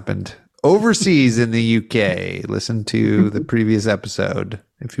that happened overseas in the UK. Listen to the previous episode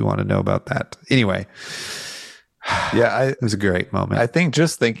if you want to know about that. Anyway, it was a great moment. I think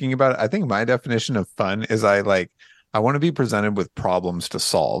just thinking about it, I think my definition of fun is I want to be presented with problems to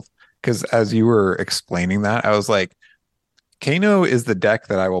solve. Because as you were explaining that, I was like, Kano is the deck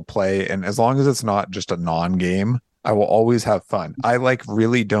that I will play, and as long as it's not just a non-game, I will always have fun. I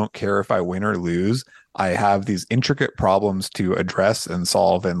really don't care if I win or lose. I have these intricate problems to address and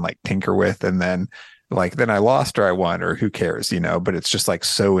solve and like tinker with, and then I lost or I won or who cares, but it's just like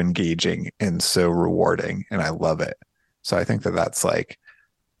so engaging and so rewarding, and I love it. So I think that's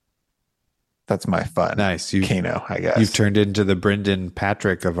my fun. Nice. Kano, I guess. You've turned into the Brendan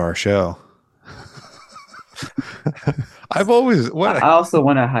Patrick of our show. I also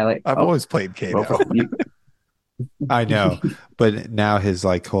want to highlight. I've always played Kano. I know, but now his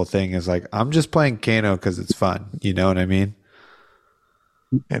like whole thing is like, I'm just playing Kano because it's fun. You know what I mean?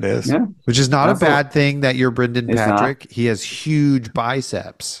 It is, which is not a bad thing that you're Brendan Patrick. Not. He has huge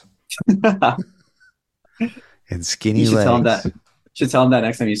biceps and skinny legs. Should tell him that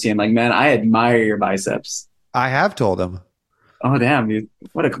next time you see him. Like, man, I admire your biceps. I have told him. Oh damn, dude!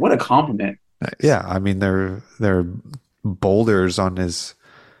 What a compliment. Nice. Yeah, I mean they're boulders on his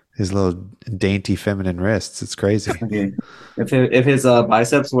little dainty feminine wrists. It's crazy. Okay. If his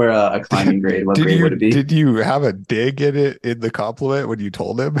biceps were a climbing grade, what grade would it be? Did you have a dig in it in the compliment when you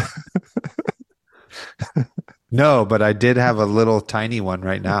told him? No, but I did have a little tiny one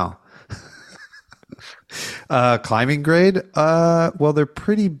right now. Climbing grade? Well, they're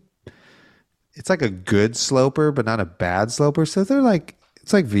pretty. It's like a good sloper, but not a bad sloper. So they're like,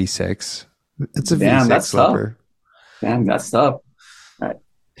 it's like V6. It's a Damn, V6 that's tough. slipper. Damn, that's tough. All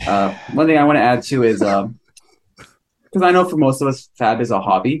right. One thing I want to add too is because I know for most of us, fab is a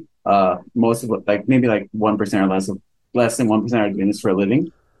hobby. Most of like maybe like 1% or less than 1% are doing this for a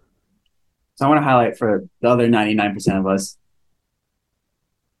living. So I want to highlight for the other 99% of us,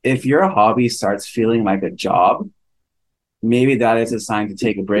 if your hobby starts feeling like a job, maybe that is a sign to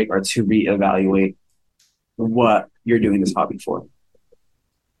take a break or to reevaluate what you're doing this hobby for.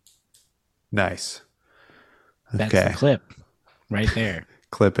 Nice. That's the Okay. clip right there.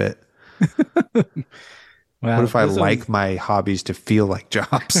 Clip it. Well, What if I this like was- my hobbies to feel like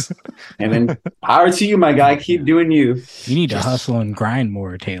jobs? And then power to you, my guy. Keep doing you. you need to hustle and grind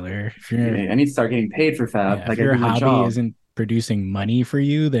more, Taylor. If your I need to start getting paid for fab. if Like I your do my hobby job. isn't producing money for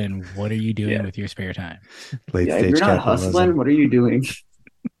you, then what are you doing Yeah. with your spare time? Late Yeah, if stage you're not capitalism. hustling, what are you doing?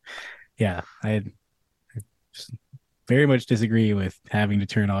 Yeah, I just very much disagree with having to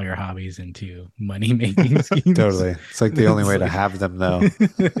turn all your hobbies into money making schemes. Totally. It's like the only way to It's have them, though.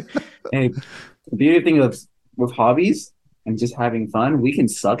 Hey, the beauty thing of with hobbies and just having fun, we can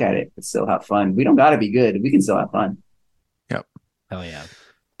suck at it but still have fun. We don't gotta be good. We can still have fun. Hell yeah.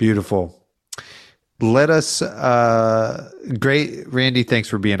 Beautiful. Let us, great. Randy, thanks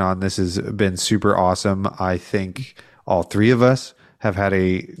for being on. This has been super awesome. I think all three of us have had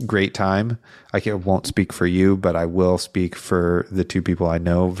a great time. Won't speak for you, but I will speak for the two people I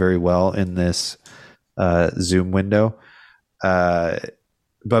know very well in this Zoom window.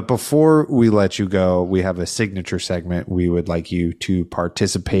 But before we let you go, we have a signature segment we would like you to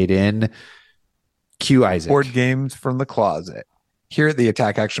participate in. Cue Isaac. Board games from the closet. Here at the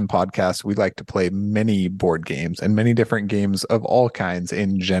Attack Action Podcast, we like to play many board games and many different games of all kinds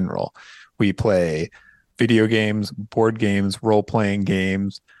in general. We play video games, board games, role-playing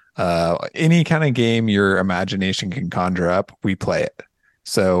games, any kind of game your imagination can conjure up, we play it.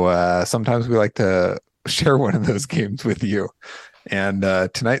 So sometimes we like to share one of those games with you. And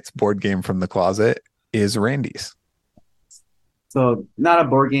tonight's board game from the closet is Randy's. So not a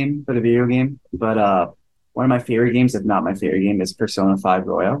board game, but a video game. But one of my favorite games, if not my favorite game, is Persona 5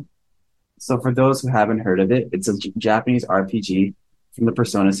 Royal. So for those who haven't heard of it, it's a Japanese RPG from the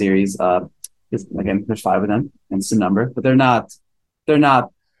Persona series. Again, there's 5 of them, and it's a number, but they're not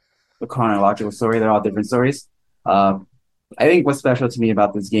a chronological story. They're all different stories. I think what's special to me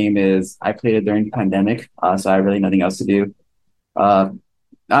about this game is I played it during the pandemic, so I had really nothing else to do. I don't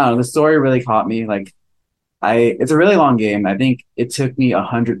know. The story really caught me. It's a really long game. I think it took me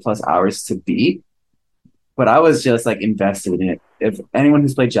 100+ hours to beat, but I was just like invested in it. If anyone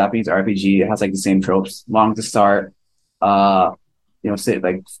who's played Japanese RPG, it has like the same tropes, long to start, say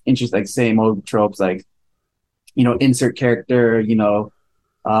like interest, like same old tropes, like, insert character,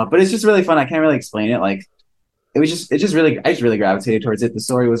 but it's just really fun. I can't really explain it. Like I just really gravitated towards it. The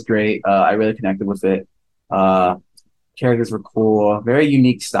story was great. I really connected with it. Characters were cool, very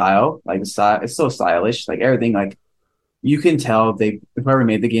unique style. Like the style, it's so stylish. Like everything, like you can tell whoever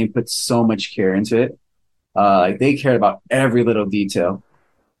made the game put so much care into it. Like they cared about every little detail,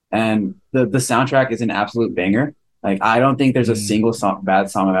 and the soundtrack is an absolute banger. Like I don't think there's a single bad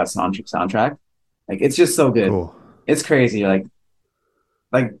song of that soundtrack. Like it's just so good. Cool. It's crazy. Like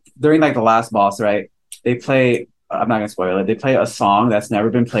during like the last boss, right? They play. I'm not gonna spoil it. They play a song that's never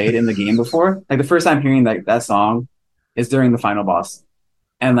been played in the game before. Like the first time hearing that song is during the final boss,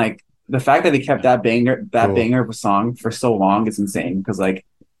 and like the fact that they kept that banger of a song for so long is insane. Because like,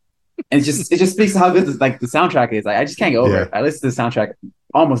 and it just speaks to how good the soundtrack is. Like I just can't get over it. I listen to the soundtrack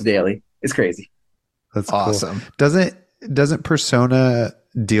almost daily. It's crazy. That's awesome. Cool. Doesn't Persona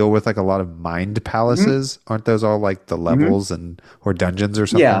deal with like a lot of mind palaces? Mm-hmm. Aren't those all like the levels or dungeons or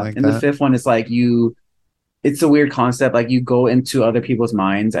something like that? Yeah, and the fifth one is like it's a weird concept. Like you go into other people's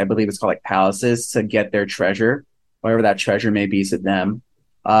minds. I believe it's called like palaces to get their treasure, whatever that treasure may be to them.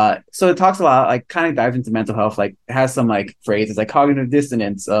 So it talks a lot, like kind of dives into mental health. Like it has some like phrases like cognitive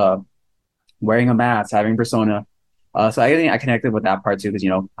dissonance, wearing a mask, having persona. So I think I connected with that part too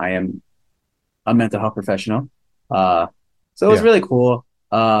because I am a mental health professional. So it was really cool.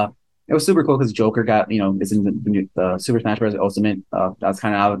 It was super cool because Joker got is in the Super Smash Bros. Ultimate. That's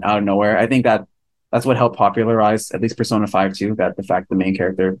kind of out of nowhere. I think that's what helped popularize at least Persona 5 too. That the fact the main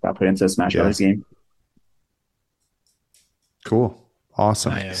character got put into a Smash Bros. Game. Cool.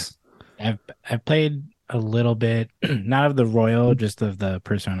 Awesome. I've played a little bit, not of the Royal, just of the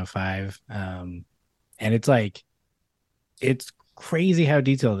Persona 5. And it's crazy how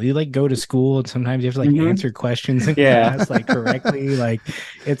detailed. You like go to school and sometimes you have to like answer questions in class like correctly. Like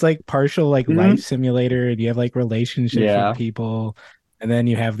it's like partial like life simulator, and you have like relationships with people. And then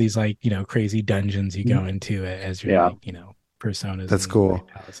you have these like, crazy dungeons you go into as you're like, personas. That's and cool.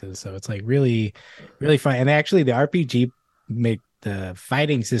 palaces. So it's like really, really fun. And actually, the RPG make the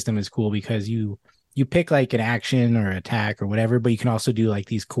fighting system is cool because you pick like an action or attack or whatever, but you can also do like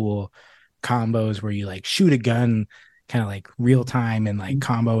these cool combos where you like shoot a gun kind of like real time and like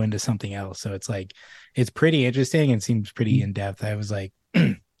combo into something else. So it's like it's pretty interesting and seems pretty in depth. I was like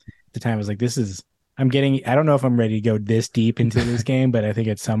at the time I was like, this is I don't know if I'm ready to go this deep into this game, but I think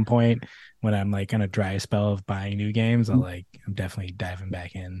at some point when I'm like on a dry spell of buying new games, I'm definitely diving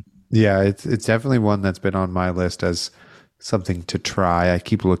back in. Yeah, it's definitely one that's been on my list as something to try. I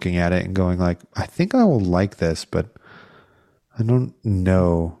keep looking at it and going like, I think I will like this, but I don't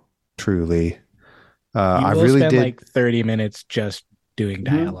know truly. I will really spend did like 30 minutes just doing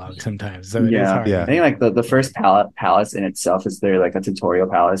dialogue sometimes. So it is hard. Yeah. I think like the first palace in itself is there like a tutorial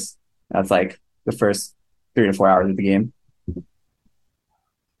palace. That's like the first 3 to 4 hours of the game.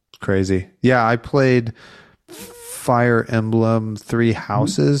 crazy. Yeah, I played Fire Emblem Three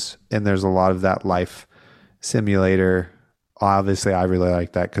Houses, and there's a lot of that life simulator. Obviously, I really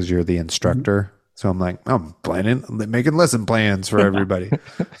like that because you're the instructor. So I'm like, I'm making lesson plans for everybody.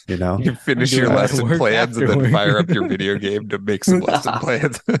 You know, You finish Do your a lot of lesson work plans and then afterward. fire up your video game to make some lesson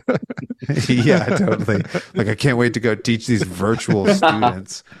plans. yeah, totally. Like, I can't wait to go teach these virtual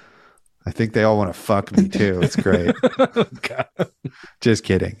students. I think they all want to fuck me too. It's great. Just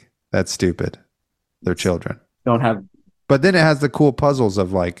kidding. That's stupid. They're children. Don't have But then it has the cool puzzles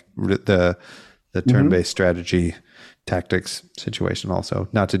of like the turn-based strategy tactics situation also.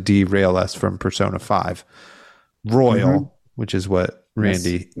 Not to derail us from Persona 5. Royal, which is what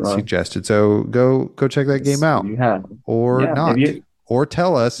Randy suggested. So go check that game out. You have Or not. Or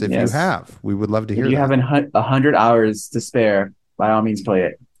tell us if you Yes. have. We would love to hear if you that. have 100 hours to spare, by all means play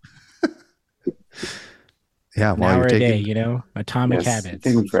it. Yeah, An while hour you're a day, taking atomic Yes, habits. it's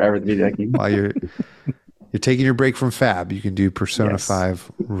taking forever to do that game. while you're taking your break from Fab, you can do Persona Yes. 5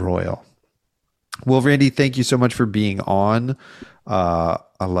 Royal. Well, Randy, thank you so much for being on. I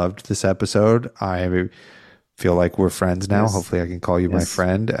loved this episode. I feel like we're friends now. Yes. Hopefully I can call you my Yes.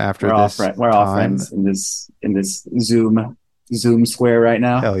 friend after We're all this we're all time. friends in this Zoom square right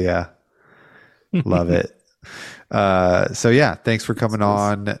now. Hell yeah. Love it. So yeah, thanks for coming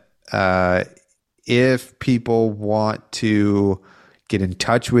on. If people want to get in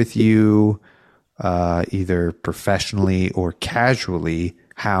touch with you, either professionally or casually,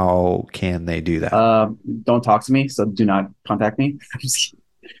 how can they do that? Don't talk to me, so do not contact me.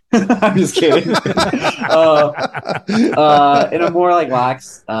 I'm just kidding. In a more like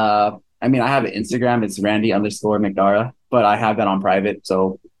lax, I mean, I have an Instagram. It's Randy_Mekdara, but I have that on private,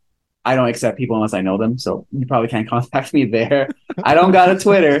 so I don't accept people unless I know them. So you probably can't contact me there. I don't got a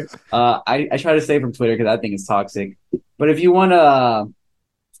Twitter. I try to stay from Twitter because that thing is toxic. But if you want to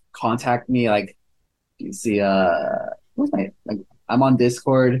contact me, like you see, what's my I'm on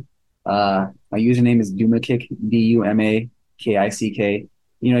Discord. My username is Dumakick, DUMAKICK.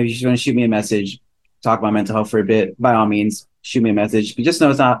 You know, if you just want to shoot me a message, talk about mental health for a bit, by all means, shoot me a message. But just know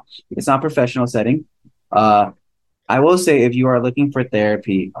it's not professional setting. I will say if you are looking for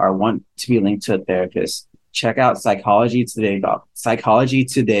therapy or want to be linked to a therapist, check out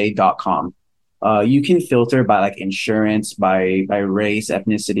psychologytoday.com. You can filter by like insurance, by race,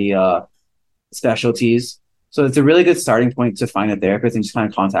 ethnicity, specialties. So it's a really good starting point to find a therapist and just kind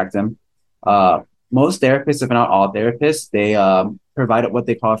of contact them. Most therapists, if not all therapists, they provide what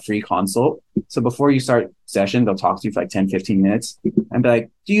they call a free consult. So before you start session, they'll talk to you for like 10, 15 minutes and be like,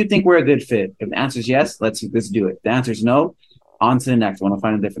 do you think we're a good fit? If the answer is yes, let's do it. If the answer is no, on to the next one. We'll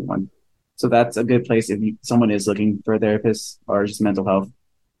find a different one. So that's a good place if someone is looking for a therapist or just mental health.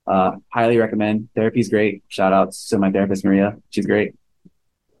 Highly recommend. Therapy's great. Shout outs to my therapist, Maria. She's great.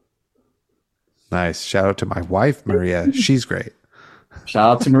 Nice. Shout out to my wife, Maria. She's great. Shout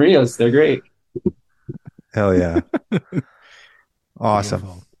out to Maria's. They're great. Hell yeah. Awesome.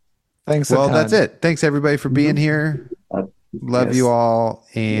 Beautiful. Thanks. Well, that's it. Thanks everybody for being here. Love Yes. you all.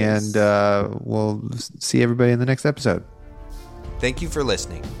 And we'll see everybody in the next episode. Thank you for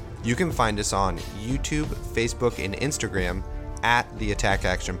listening. You can find us on YouTube, Facebook, and Instagram at the Attack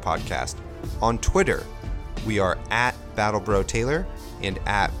Action Podcast. On Twitter, we are at BattleBroTaylor and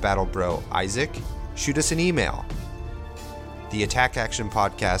at BattleBroIsaac. Shoot us an email,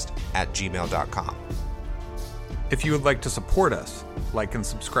 theattackactionpodcast@gmail.com. If you would like to support us, like and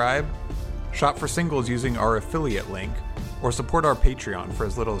subscribe, shop for singles using our affiliate link, or support our Patreon for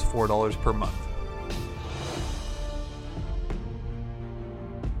as little as $4 per month.